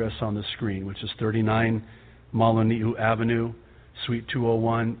the address on the screen, which is 39 Maloni'u Avenue, Suite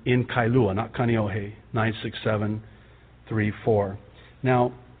 201 in Kailua, not Kaneohe, 96734.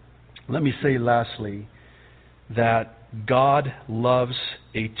 Now, let me say lastly that God loves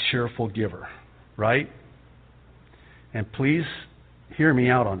a cheerful giver, right? And please hear me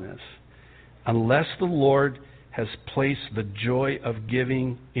out on this. Unless the Lord has placed the joy of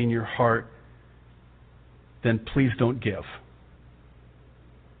giving in your heart, then please don't give.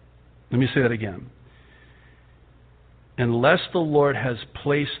 Let me say that again. Unless the Lord has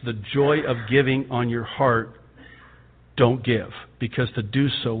placed the joy of giving on your heart, don't give, because to do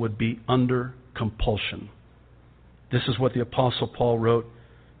so would be under compulsion. This is what the Apostle Paul wrote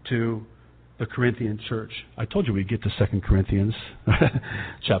to the Corinthian church. I told you we'd get to 2 Corinthians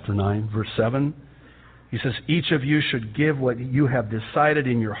chapter 9, verse 7. He says, each of you should give what you have decided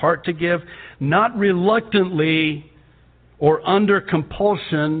in your heart to give, not reluctantly or under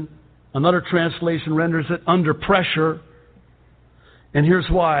compulsion. Another translation renders it under pressure. And here's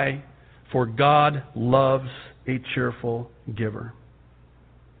why. For God loves a cheerful giver.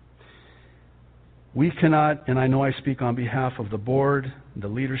 We cannot, and I know I speak on behalf of the board, the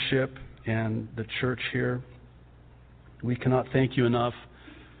leadership, and the church here, we cannot thank you enough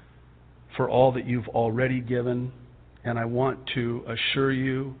for all that you've already given. And I want to assure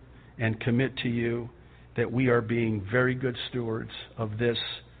you and commit to you that we are being very good stewards of this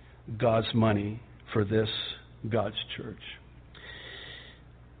God's money for this God's church.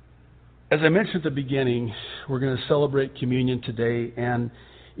 As I mentioned at the beginning, we're going to celebrate communion today, and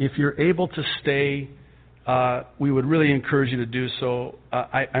if you're able to stay, we would really encourage you to do so.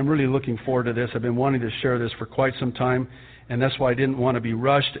 I'm really looking forward to this. I've been wanting to share this for quite some time, and that's why I didn't want to be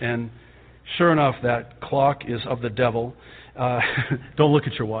rushed. And sure enough, that clock is of the devil. Don't look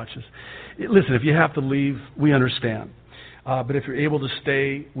at your watches. Listen, if you have to leave, we understand. But if you're able to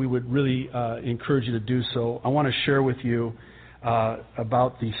stay, we would really encourage you to do so. I want to share with you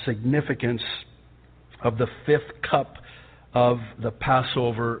about the significance of the fifth cup of the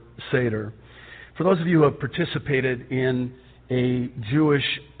Passover Seder. For those of you who have participated in a Jewish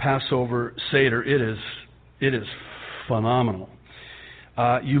Passover Seder, it is phenomenal.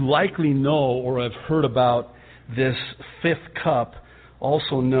 You likely know or have heard about this fifth cup,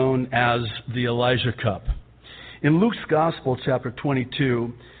 also known as the Elijah cup. In Luke's Gospel, chapter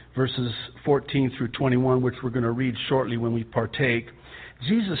 22, verses 14 through 21, which we're going to read shortly when we partake,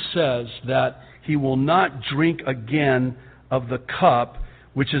 Jesus says that he will not drink again of the cup,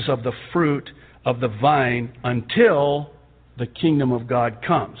 which is of the fruit of the vine, until the kingdom of God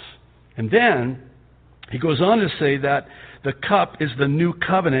comes. And then he goes on to say that the cup is the new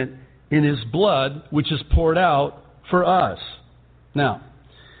covenant in his blood, which is poured out for us. Now,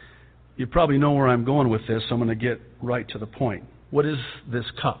 you probably know where I'm going with this, so I'm going to get right to the point. What is this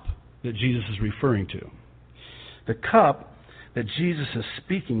cup that Jesus is referring to? The cup that Jesus is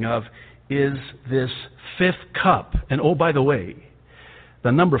speaking of is this fifth cup. And oh, by the way,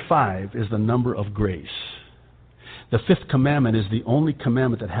 the number 5 is the number of grace. The fifth commandment is the only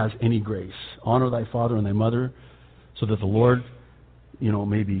commandment that has any grace. Honor thy father and thy mother, so that the Lord,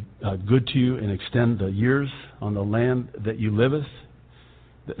 may be good to you and extend the years on the land that you liveth.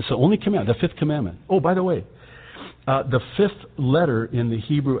 It's the only commandment, the fifth commandment. Oh, by the way, the fifth letter in the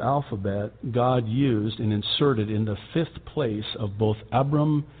Hebrew alphabet, God used and inserted in the fifth place of both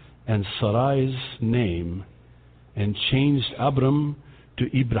Abram and Sarai's name, and changed Abram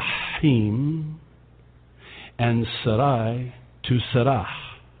to Ibrahim and Sarai to Sarah.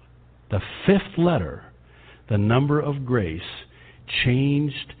 The fifth letter, the number of grace,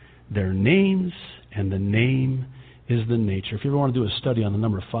 changed their names, and the name is the nature. If you ever want to do a study on the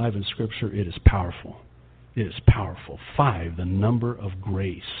number 5 in Scripture, it is powerful. It is powerful. 5, the number of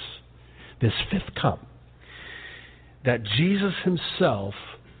grace. This fifth cup that Jesus himself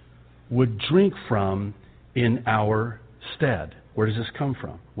would drink from in our stead. Where does this come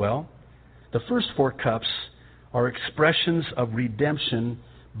from? Well, the first 4 cups are expressions of redemption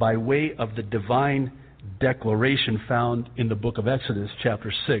by way of the divine declaration found in the book of Exodus,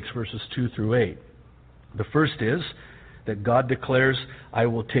 chapter 6, verses 2 through 8. The first is that God declares, I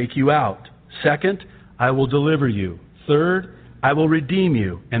will take you out. Second, I will deliver you. Third, I will redeem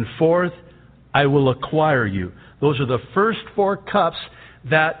you. And fourth, I will acquire you. Those are the first 4 cups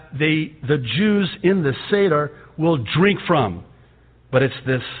that the Jews in the Seder will drink from. But it's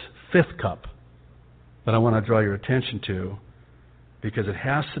this fifth cup that I want to draw your attention to, because it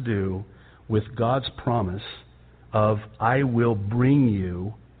has to do with God's promise of, I will bring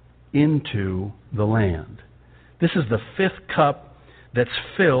you into the land. This is the fifth cup that's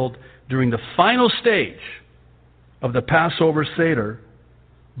filled during the final stage of the Passover Seder,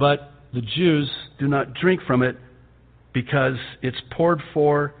 but the Jews do not drink from it because it's poured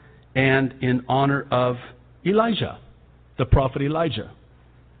for and in honor of Elijah, the prophet Elijah.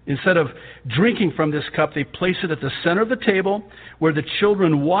 Instead of drinking from this cup, they place it at the center of the table where the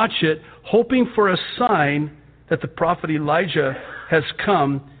children watch it, hoping for a sign that the prophet Elijah has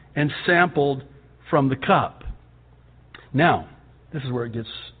come and sampled from the cup. Now, this is where it gets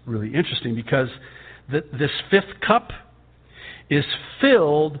really interesting, because this fifth cup is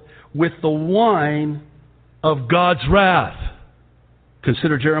filled with the wine of God's wrath.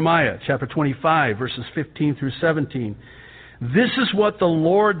 Consider Jeremiah chapter 25, verses 15 through 17. This is what the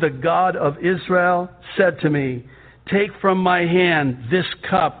Lord, the God of Israel, said to me. Take from my hand this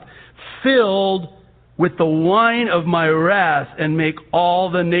cup filled with the wine of my wrath, and make all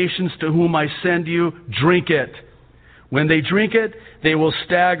the nations to whom I send you drink it. When they drink it, they will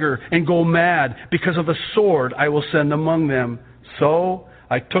stagger and go mad because of the sword I will send among them. So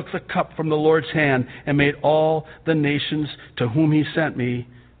I took the cup from the Lord's hand and made all the nations to whom He sent me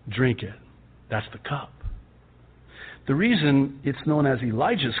drink it. That's the cup. The reason it's known as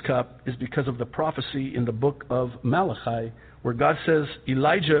Elijah's cup is because of the prophecy in the book of Malachi, where God says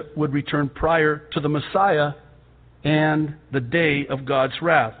Elijah would return prior to the Messiah and the day of God's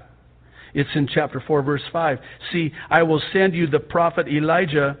wrath. It's in chapter 4, verse 5. See, I will send you the prophet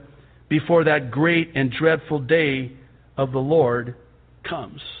Elijah before that great and dreadful day of the Lord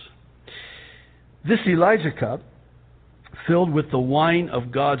comes. This Elijah cup, filled with the wine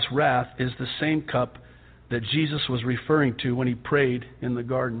of God's wrath, is the same cup that Jesus was referring to when He prayed in the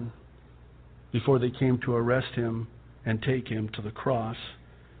garden before they came to arrest Him and take Him to the cross.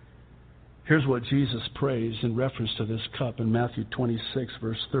 Here's what Jesus prays in reference to this cup in Matthew 26,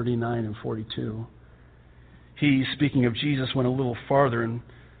 verse 39 and 42. He, speaking of Jesus, went a little farther and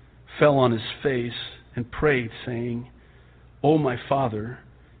fell on His face and prayed, saying, "O my Father,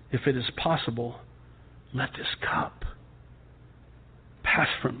 if it is possible, let this cup pass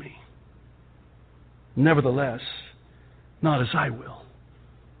from me. Nevertheless, not as I will,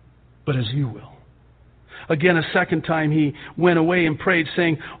 but as you will." Again, a second time he went away and prayed,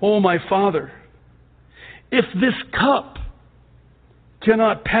 saying, "O my Father, if this cup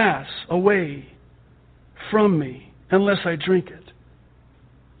cannot pass away from me unless I drink it,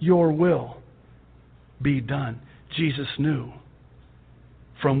 your will be done." Jesus knew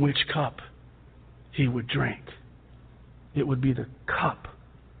from which cup He would drink. It would be the cup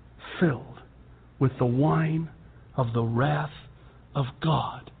filled with the wine of the wrath of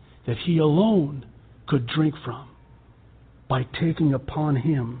God that He alone could drink from by taking upon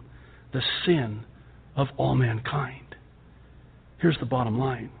Him the sin of all mankind. Here's the bottom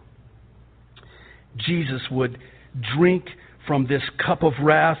line. Jesus would drink from this cup of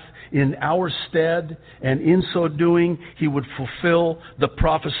wrath in our stead, and in so doing, He would fulfill the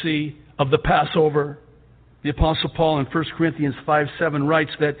prophecy of the Passover. The Apostle Paul in 1 Corinthians 5:7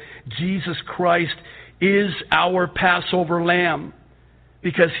 writes that Jesus Christ is our Passover lamb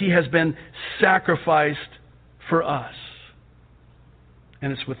because He has been sacrificed for us.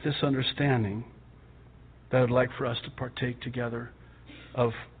 And it's with this understanding that I'd like for us to partake together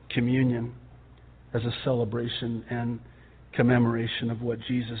of communion as a celebration and commemoration of what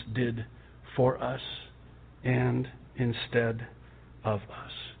Jesus did for us and instead of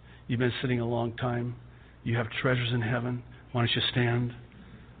us. You've been sitting a long time. You have treasures in heaven. Why don't you stand?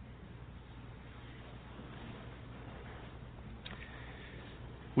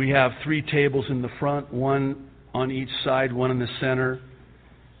 We have 3 tables in the front, one on each side, one in the center.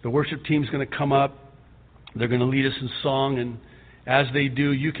 The worship team's going to come up. They're going to lead us in song, and as they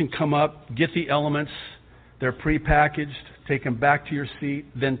do, you can come up, get the elements. They're prepackaged. Take them back to your seat,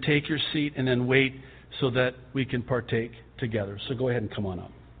 then take your seat, and then wait so that we can partake together. So go ahead and come on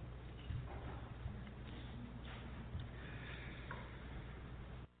up.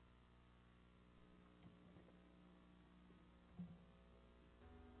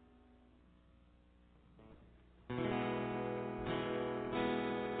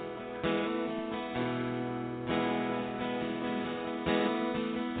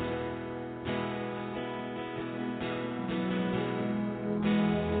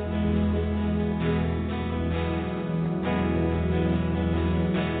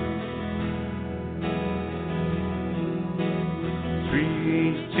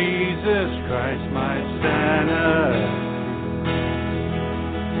 Jesus Christ, my Santa,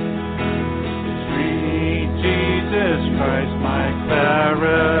 is free.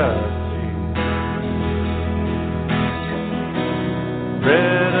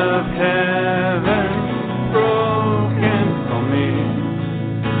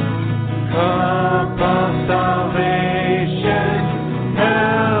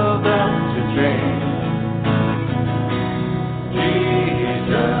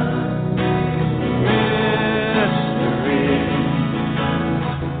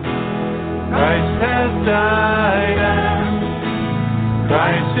 has died and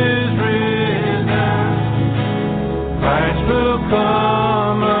Christ is risen. Christ will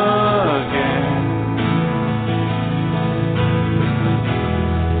come again.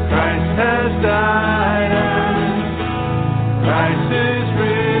 Christ has died and Christ is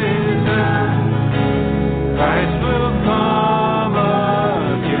risen. Christ will come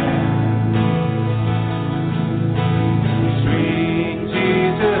again. Sweet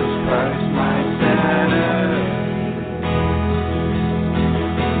Jesus Christ, my Savior.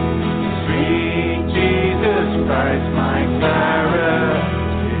 Sweet Jesus Christ, my clarity.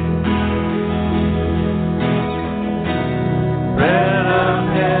 Bread of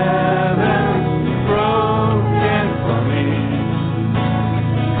heaven, broken for me.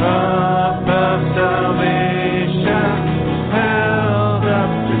 Cup of salvation, held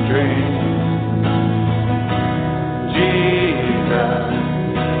up to drink. Jesus,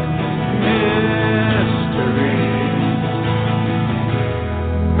 mystery.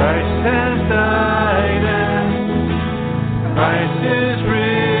 Christ has died and Christ is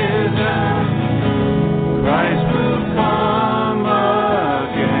risen. Christ will come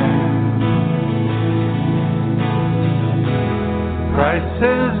again. Christ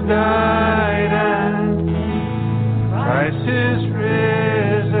has died and Christ is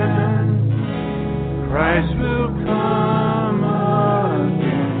risen. Christ will come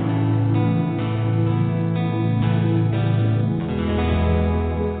again.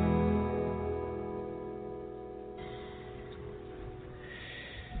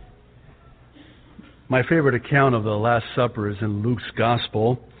 My favorite account of the Last Supper is in Luke's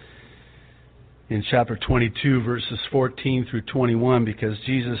Gospel in chapter 22, verses 14 through 21, because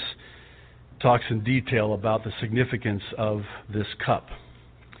Jesus talks in detail about the significance of this cup.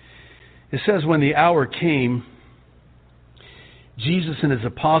 It says, when the hour came, Jesus and his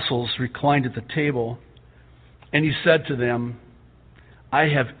apostles reclined at the table, and he said to them, I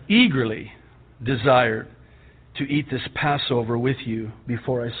have eagerly desired to eat this Passover with you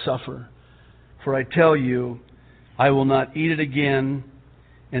before I suffer. For I tell you, I will not eat it again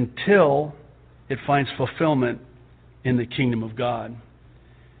until it finds fulfillment in the kingdom of God.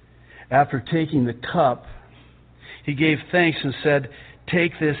 After taking the cup, he gave thanks and said,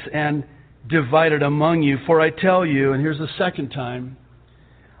 take this and divide it among you. For I tell you, and here's the second time,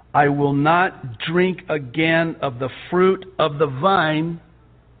 I will not drink again of the fruit of the vine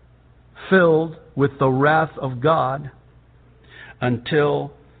filled with the wrath of God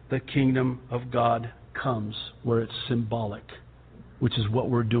until the kingdom of God comes, where it's symbolic, which is what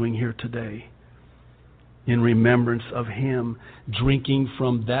we're doing here today. In remembrance of Him, drinking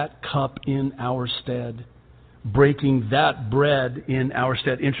from that cup in our stead, breaking that bread in our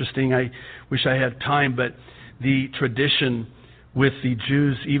stead. Interesting, I wish I had time, but the tradition with the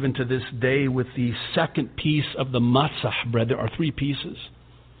Jews, even to this day, with the second piece of the matzah bread, there are three pieces.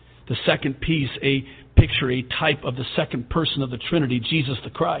 The second piece, a picture, a type of the second person of the Trinity, Jesus the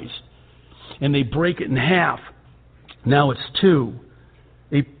Christ. And they break it in half. Now it's two.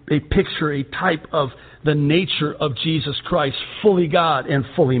 A picture, a type of the nature of Jesus Christ, fully God and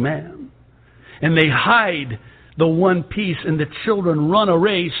fully man. And they hide the one piece, and the children run a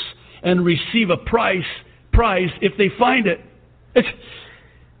race and receive a prize if they find it.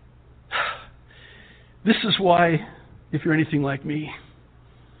 This is why, if you're anything like me,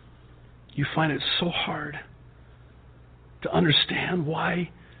 you find it so hard to understand why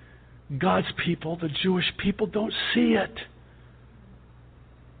God's people, the Jewish people, don't see it.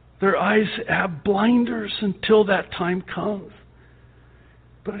 Their eyes have blinders until that time comes.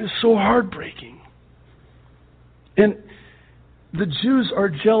 But it is so heartbreaking. And the Jews are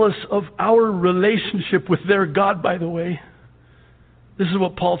jealous of our relationship with their God, by the way. This is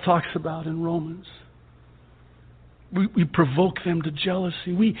what Paul talks about in Romans. We provoke them to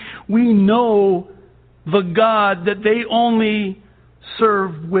jealousy. We know the God that they only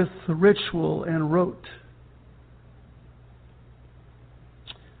serve with ritual and rote.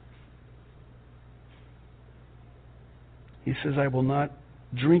 He says, I will not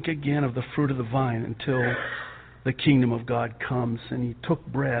drink again of the fruit of the vine until the kingdom of God comes. And he took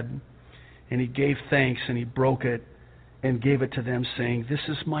bread, and he gave thanks, and he broke it, and gave it to them, saying, this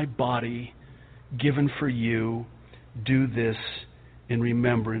is my body given for you. Do this in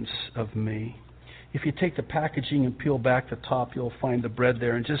remembrance of me. If you take the packaging and peel back the top, you'll find the bread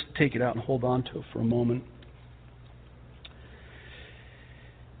there, and just take it out and hold on to it for a moment.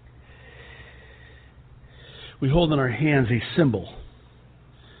 We hold in our hands a symbol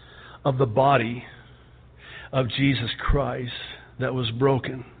of the body of Jesus Christ that was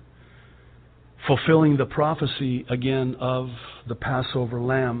broken, fulfilling the prophecy again of the Passover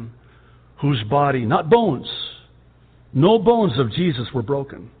lamb whose body, not bones, no bones of Jesus were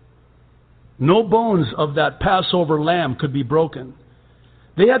broken. No bones of that Passover lamb could be broken.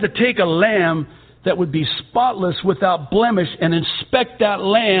 They had to take a lamb that would be spotless, without blemish, and inspect that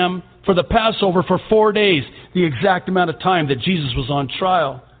lamb for the Passover for 4 days, the exact amount of time that Jesus was on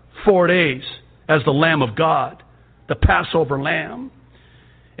trial. 4 days as the Lamb of God, the Passover lamb.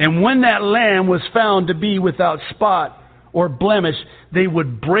 And when that lamb was found to be without spot or blemish, they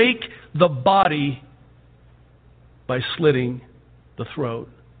would break the body by slitting the throat.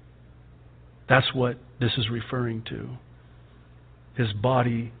 That's what this is referring to. His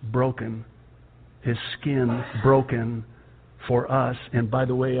body broken, his skin broken for us. And by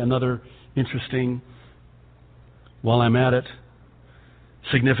the way, another interesting, while I'm at it,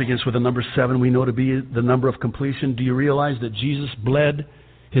 significance with the number 7 we know to be the number of completion. Do you realize that Jesus bled,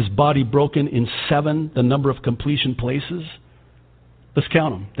 his body broken, in 7, the number of completion places? Let's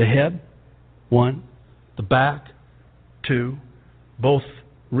count them. The head, 1. The back, 2. Both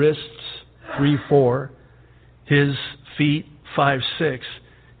wrists, 3, 4. His feet, 5, 6.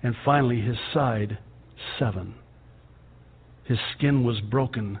 And finally his side, 7. His skin was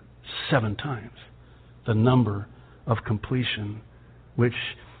broken 7 times. The number of completion, which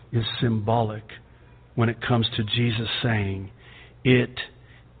is symbolic when it comes to Jesus saying, "It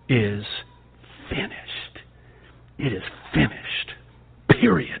is finished." It is finished.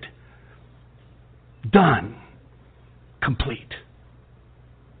 Period. Done. Complete.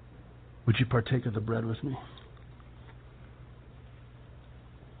 Would you partake of the bread with me?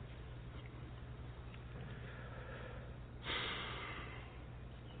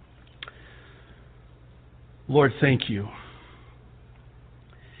 Lord, thank you.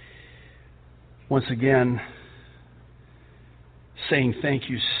 Once again, saying thank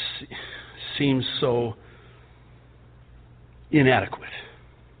you seems so inadequate.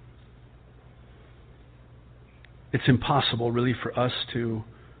 It's impossible, really, for us to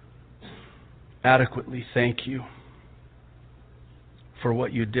adequately thank you for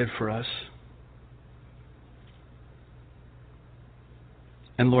what you did for us.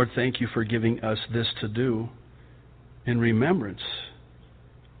 And Lord, thank you for giving us this to do in remembrance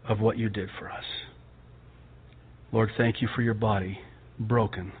of what you did for us. Lord, thank you for your body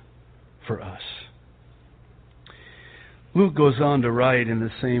broken for us. Luke goes on to write in the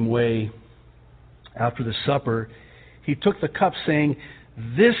same way, after the supper, he took the cup saying,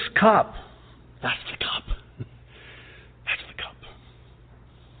 "This cup," that's the cup, that's the cup.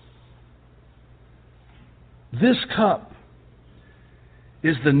 "This cup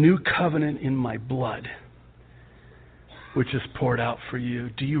is the new covenant in my blood, which is poured out for you."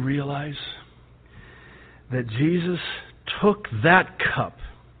 Do you realize that Jesus took that cup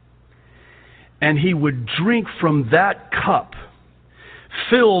and he would drink from that cup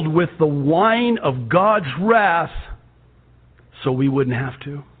filled with the wine of God's wrath so we wouldn't have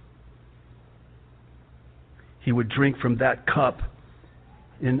to? He would drink from that cup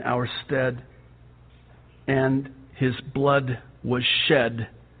in our stead, and his blood was shed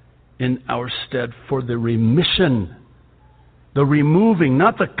in our stead for the remission, the removing,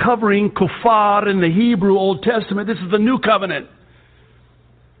 not the covering, kufar in the Hebrew Old Testament. This is the New Covenant.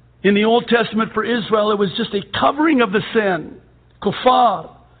 In the Old Testament for Israel, it was just a covering of the sin,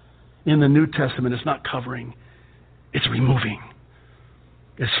 kufar. In the New Testament, it's not covering, it's removing.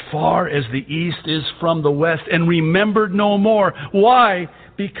 As far as the east is from the west, and remembered no more. Why?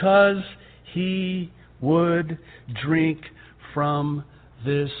 Because he would drink from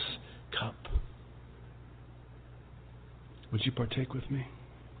this cup. Would you partake with me?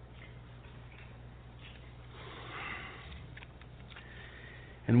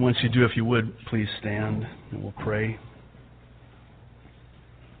 And once you do, if you would, please stand and we'll pray.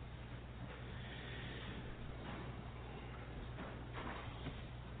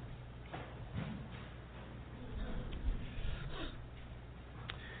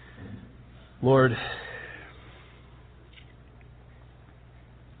 Lord,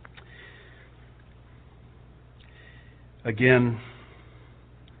 again,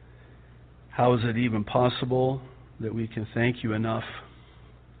 how is it even possible that we can thank you enough?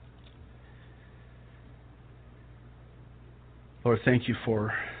 Lord, thank you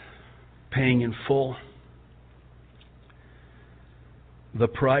for paying in full the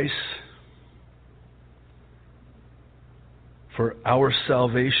price for our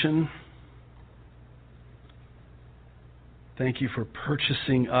salvation. Thank you for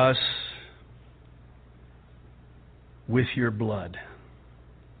purchasing us with your blood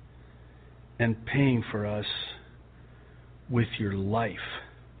and paying for us with your life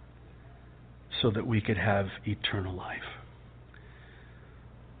so that we could have eternal life.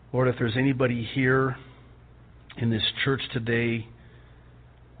 Lord, if there's anybody here in this church today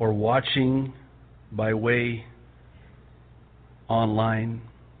or watching by way online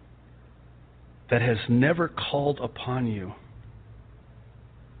that has never called upon you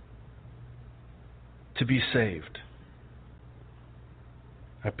to be saved,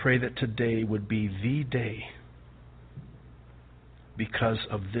 I pray that today would be the day, because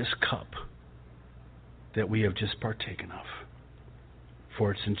of this cup that we have just partaken of.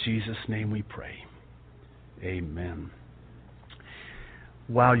 For it's in Jesus' name we pray. Amen.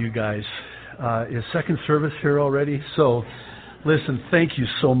 Wow, you guys. Is second service here already? So, listen, thank you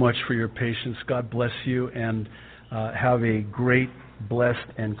so much for your patience. God bless you, and have a great, blessed,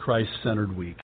 and Christ-centered week.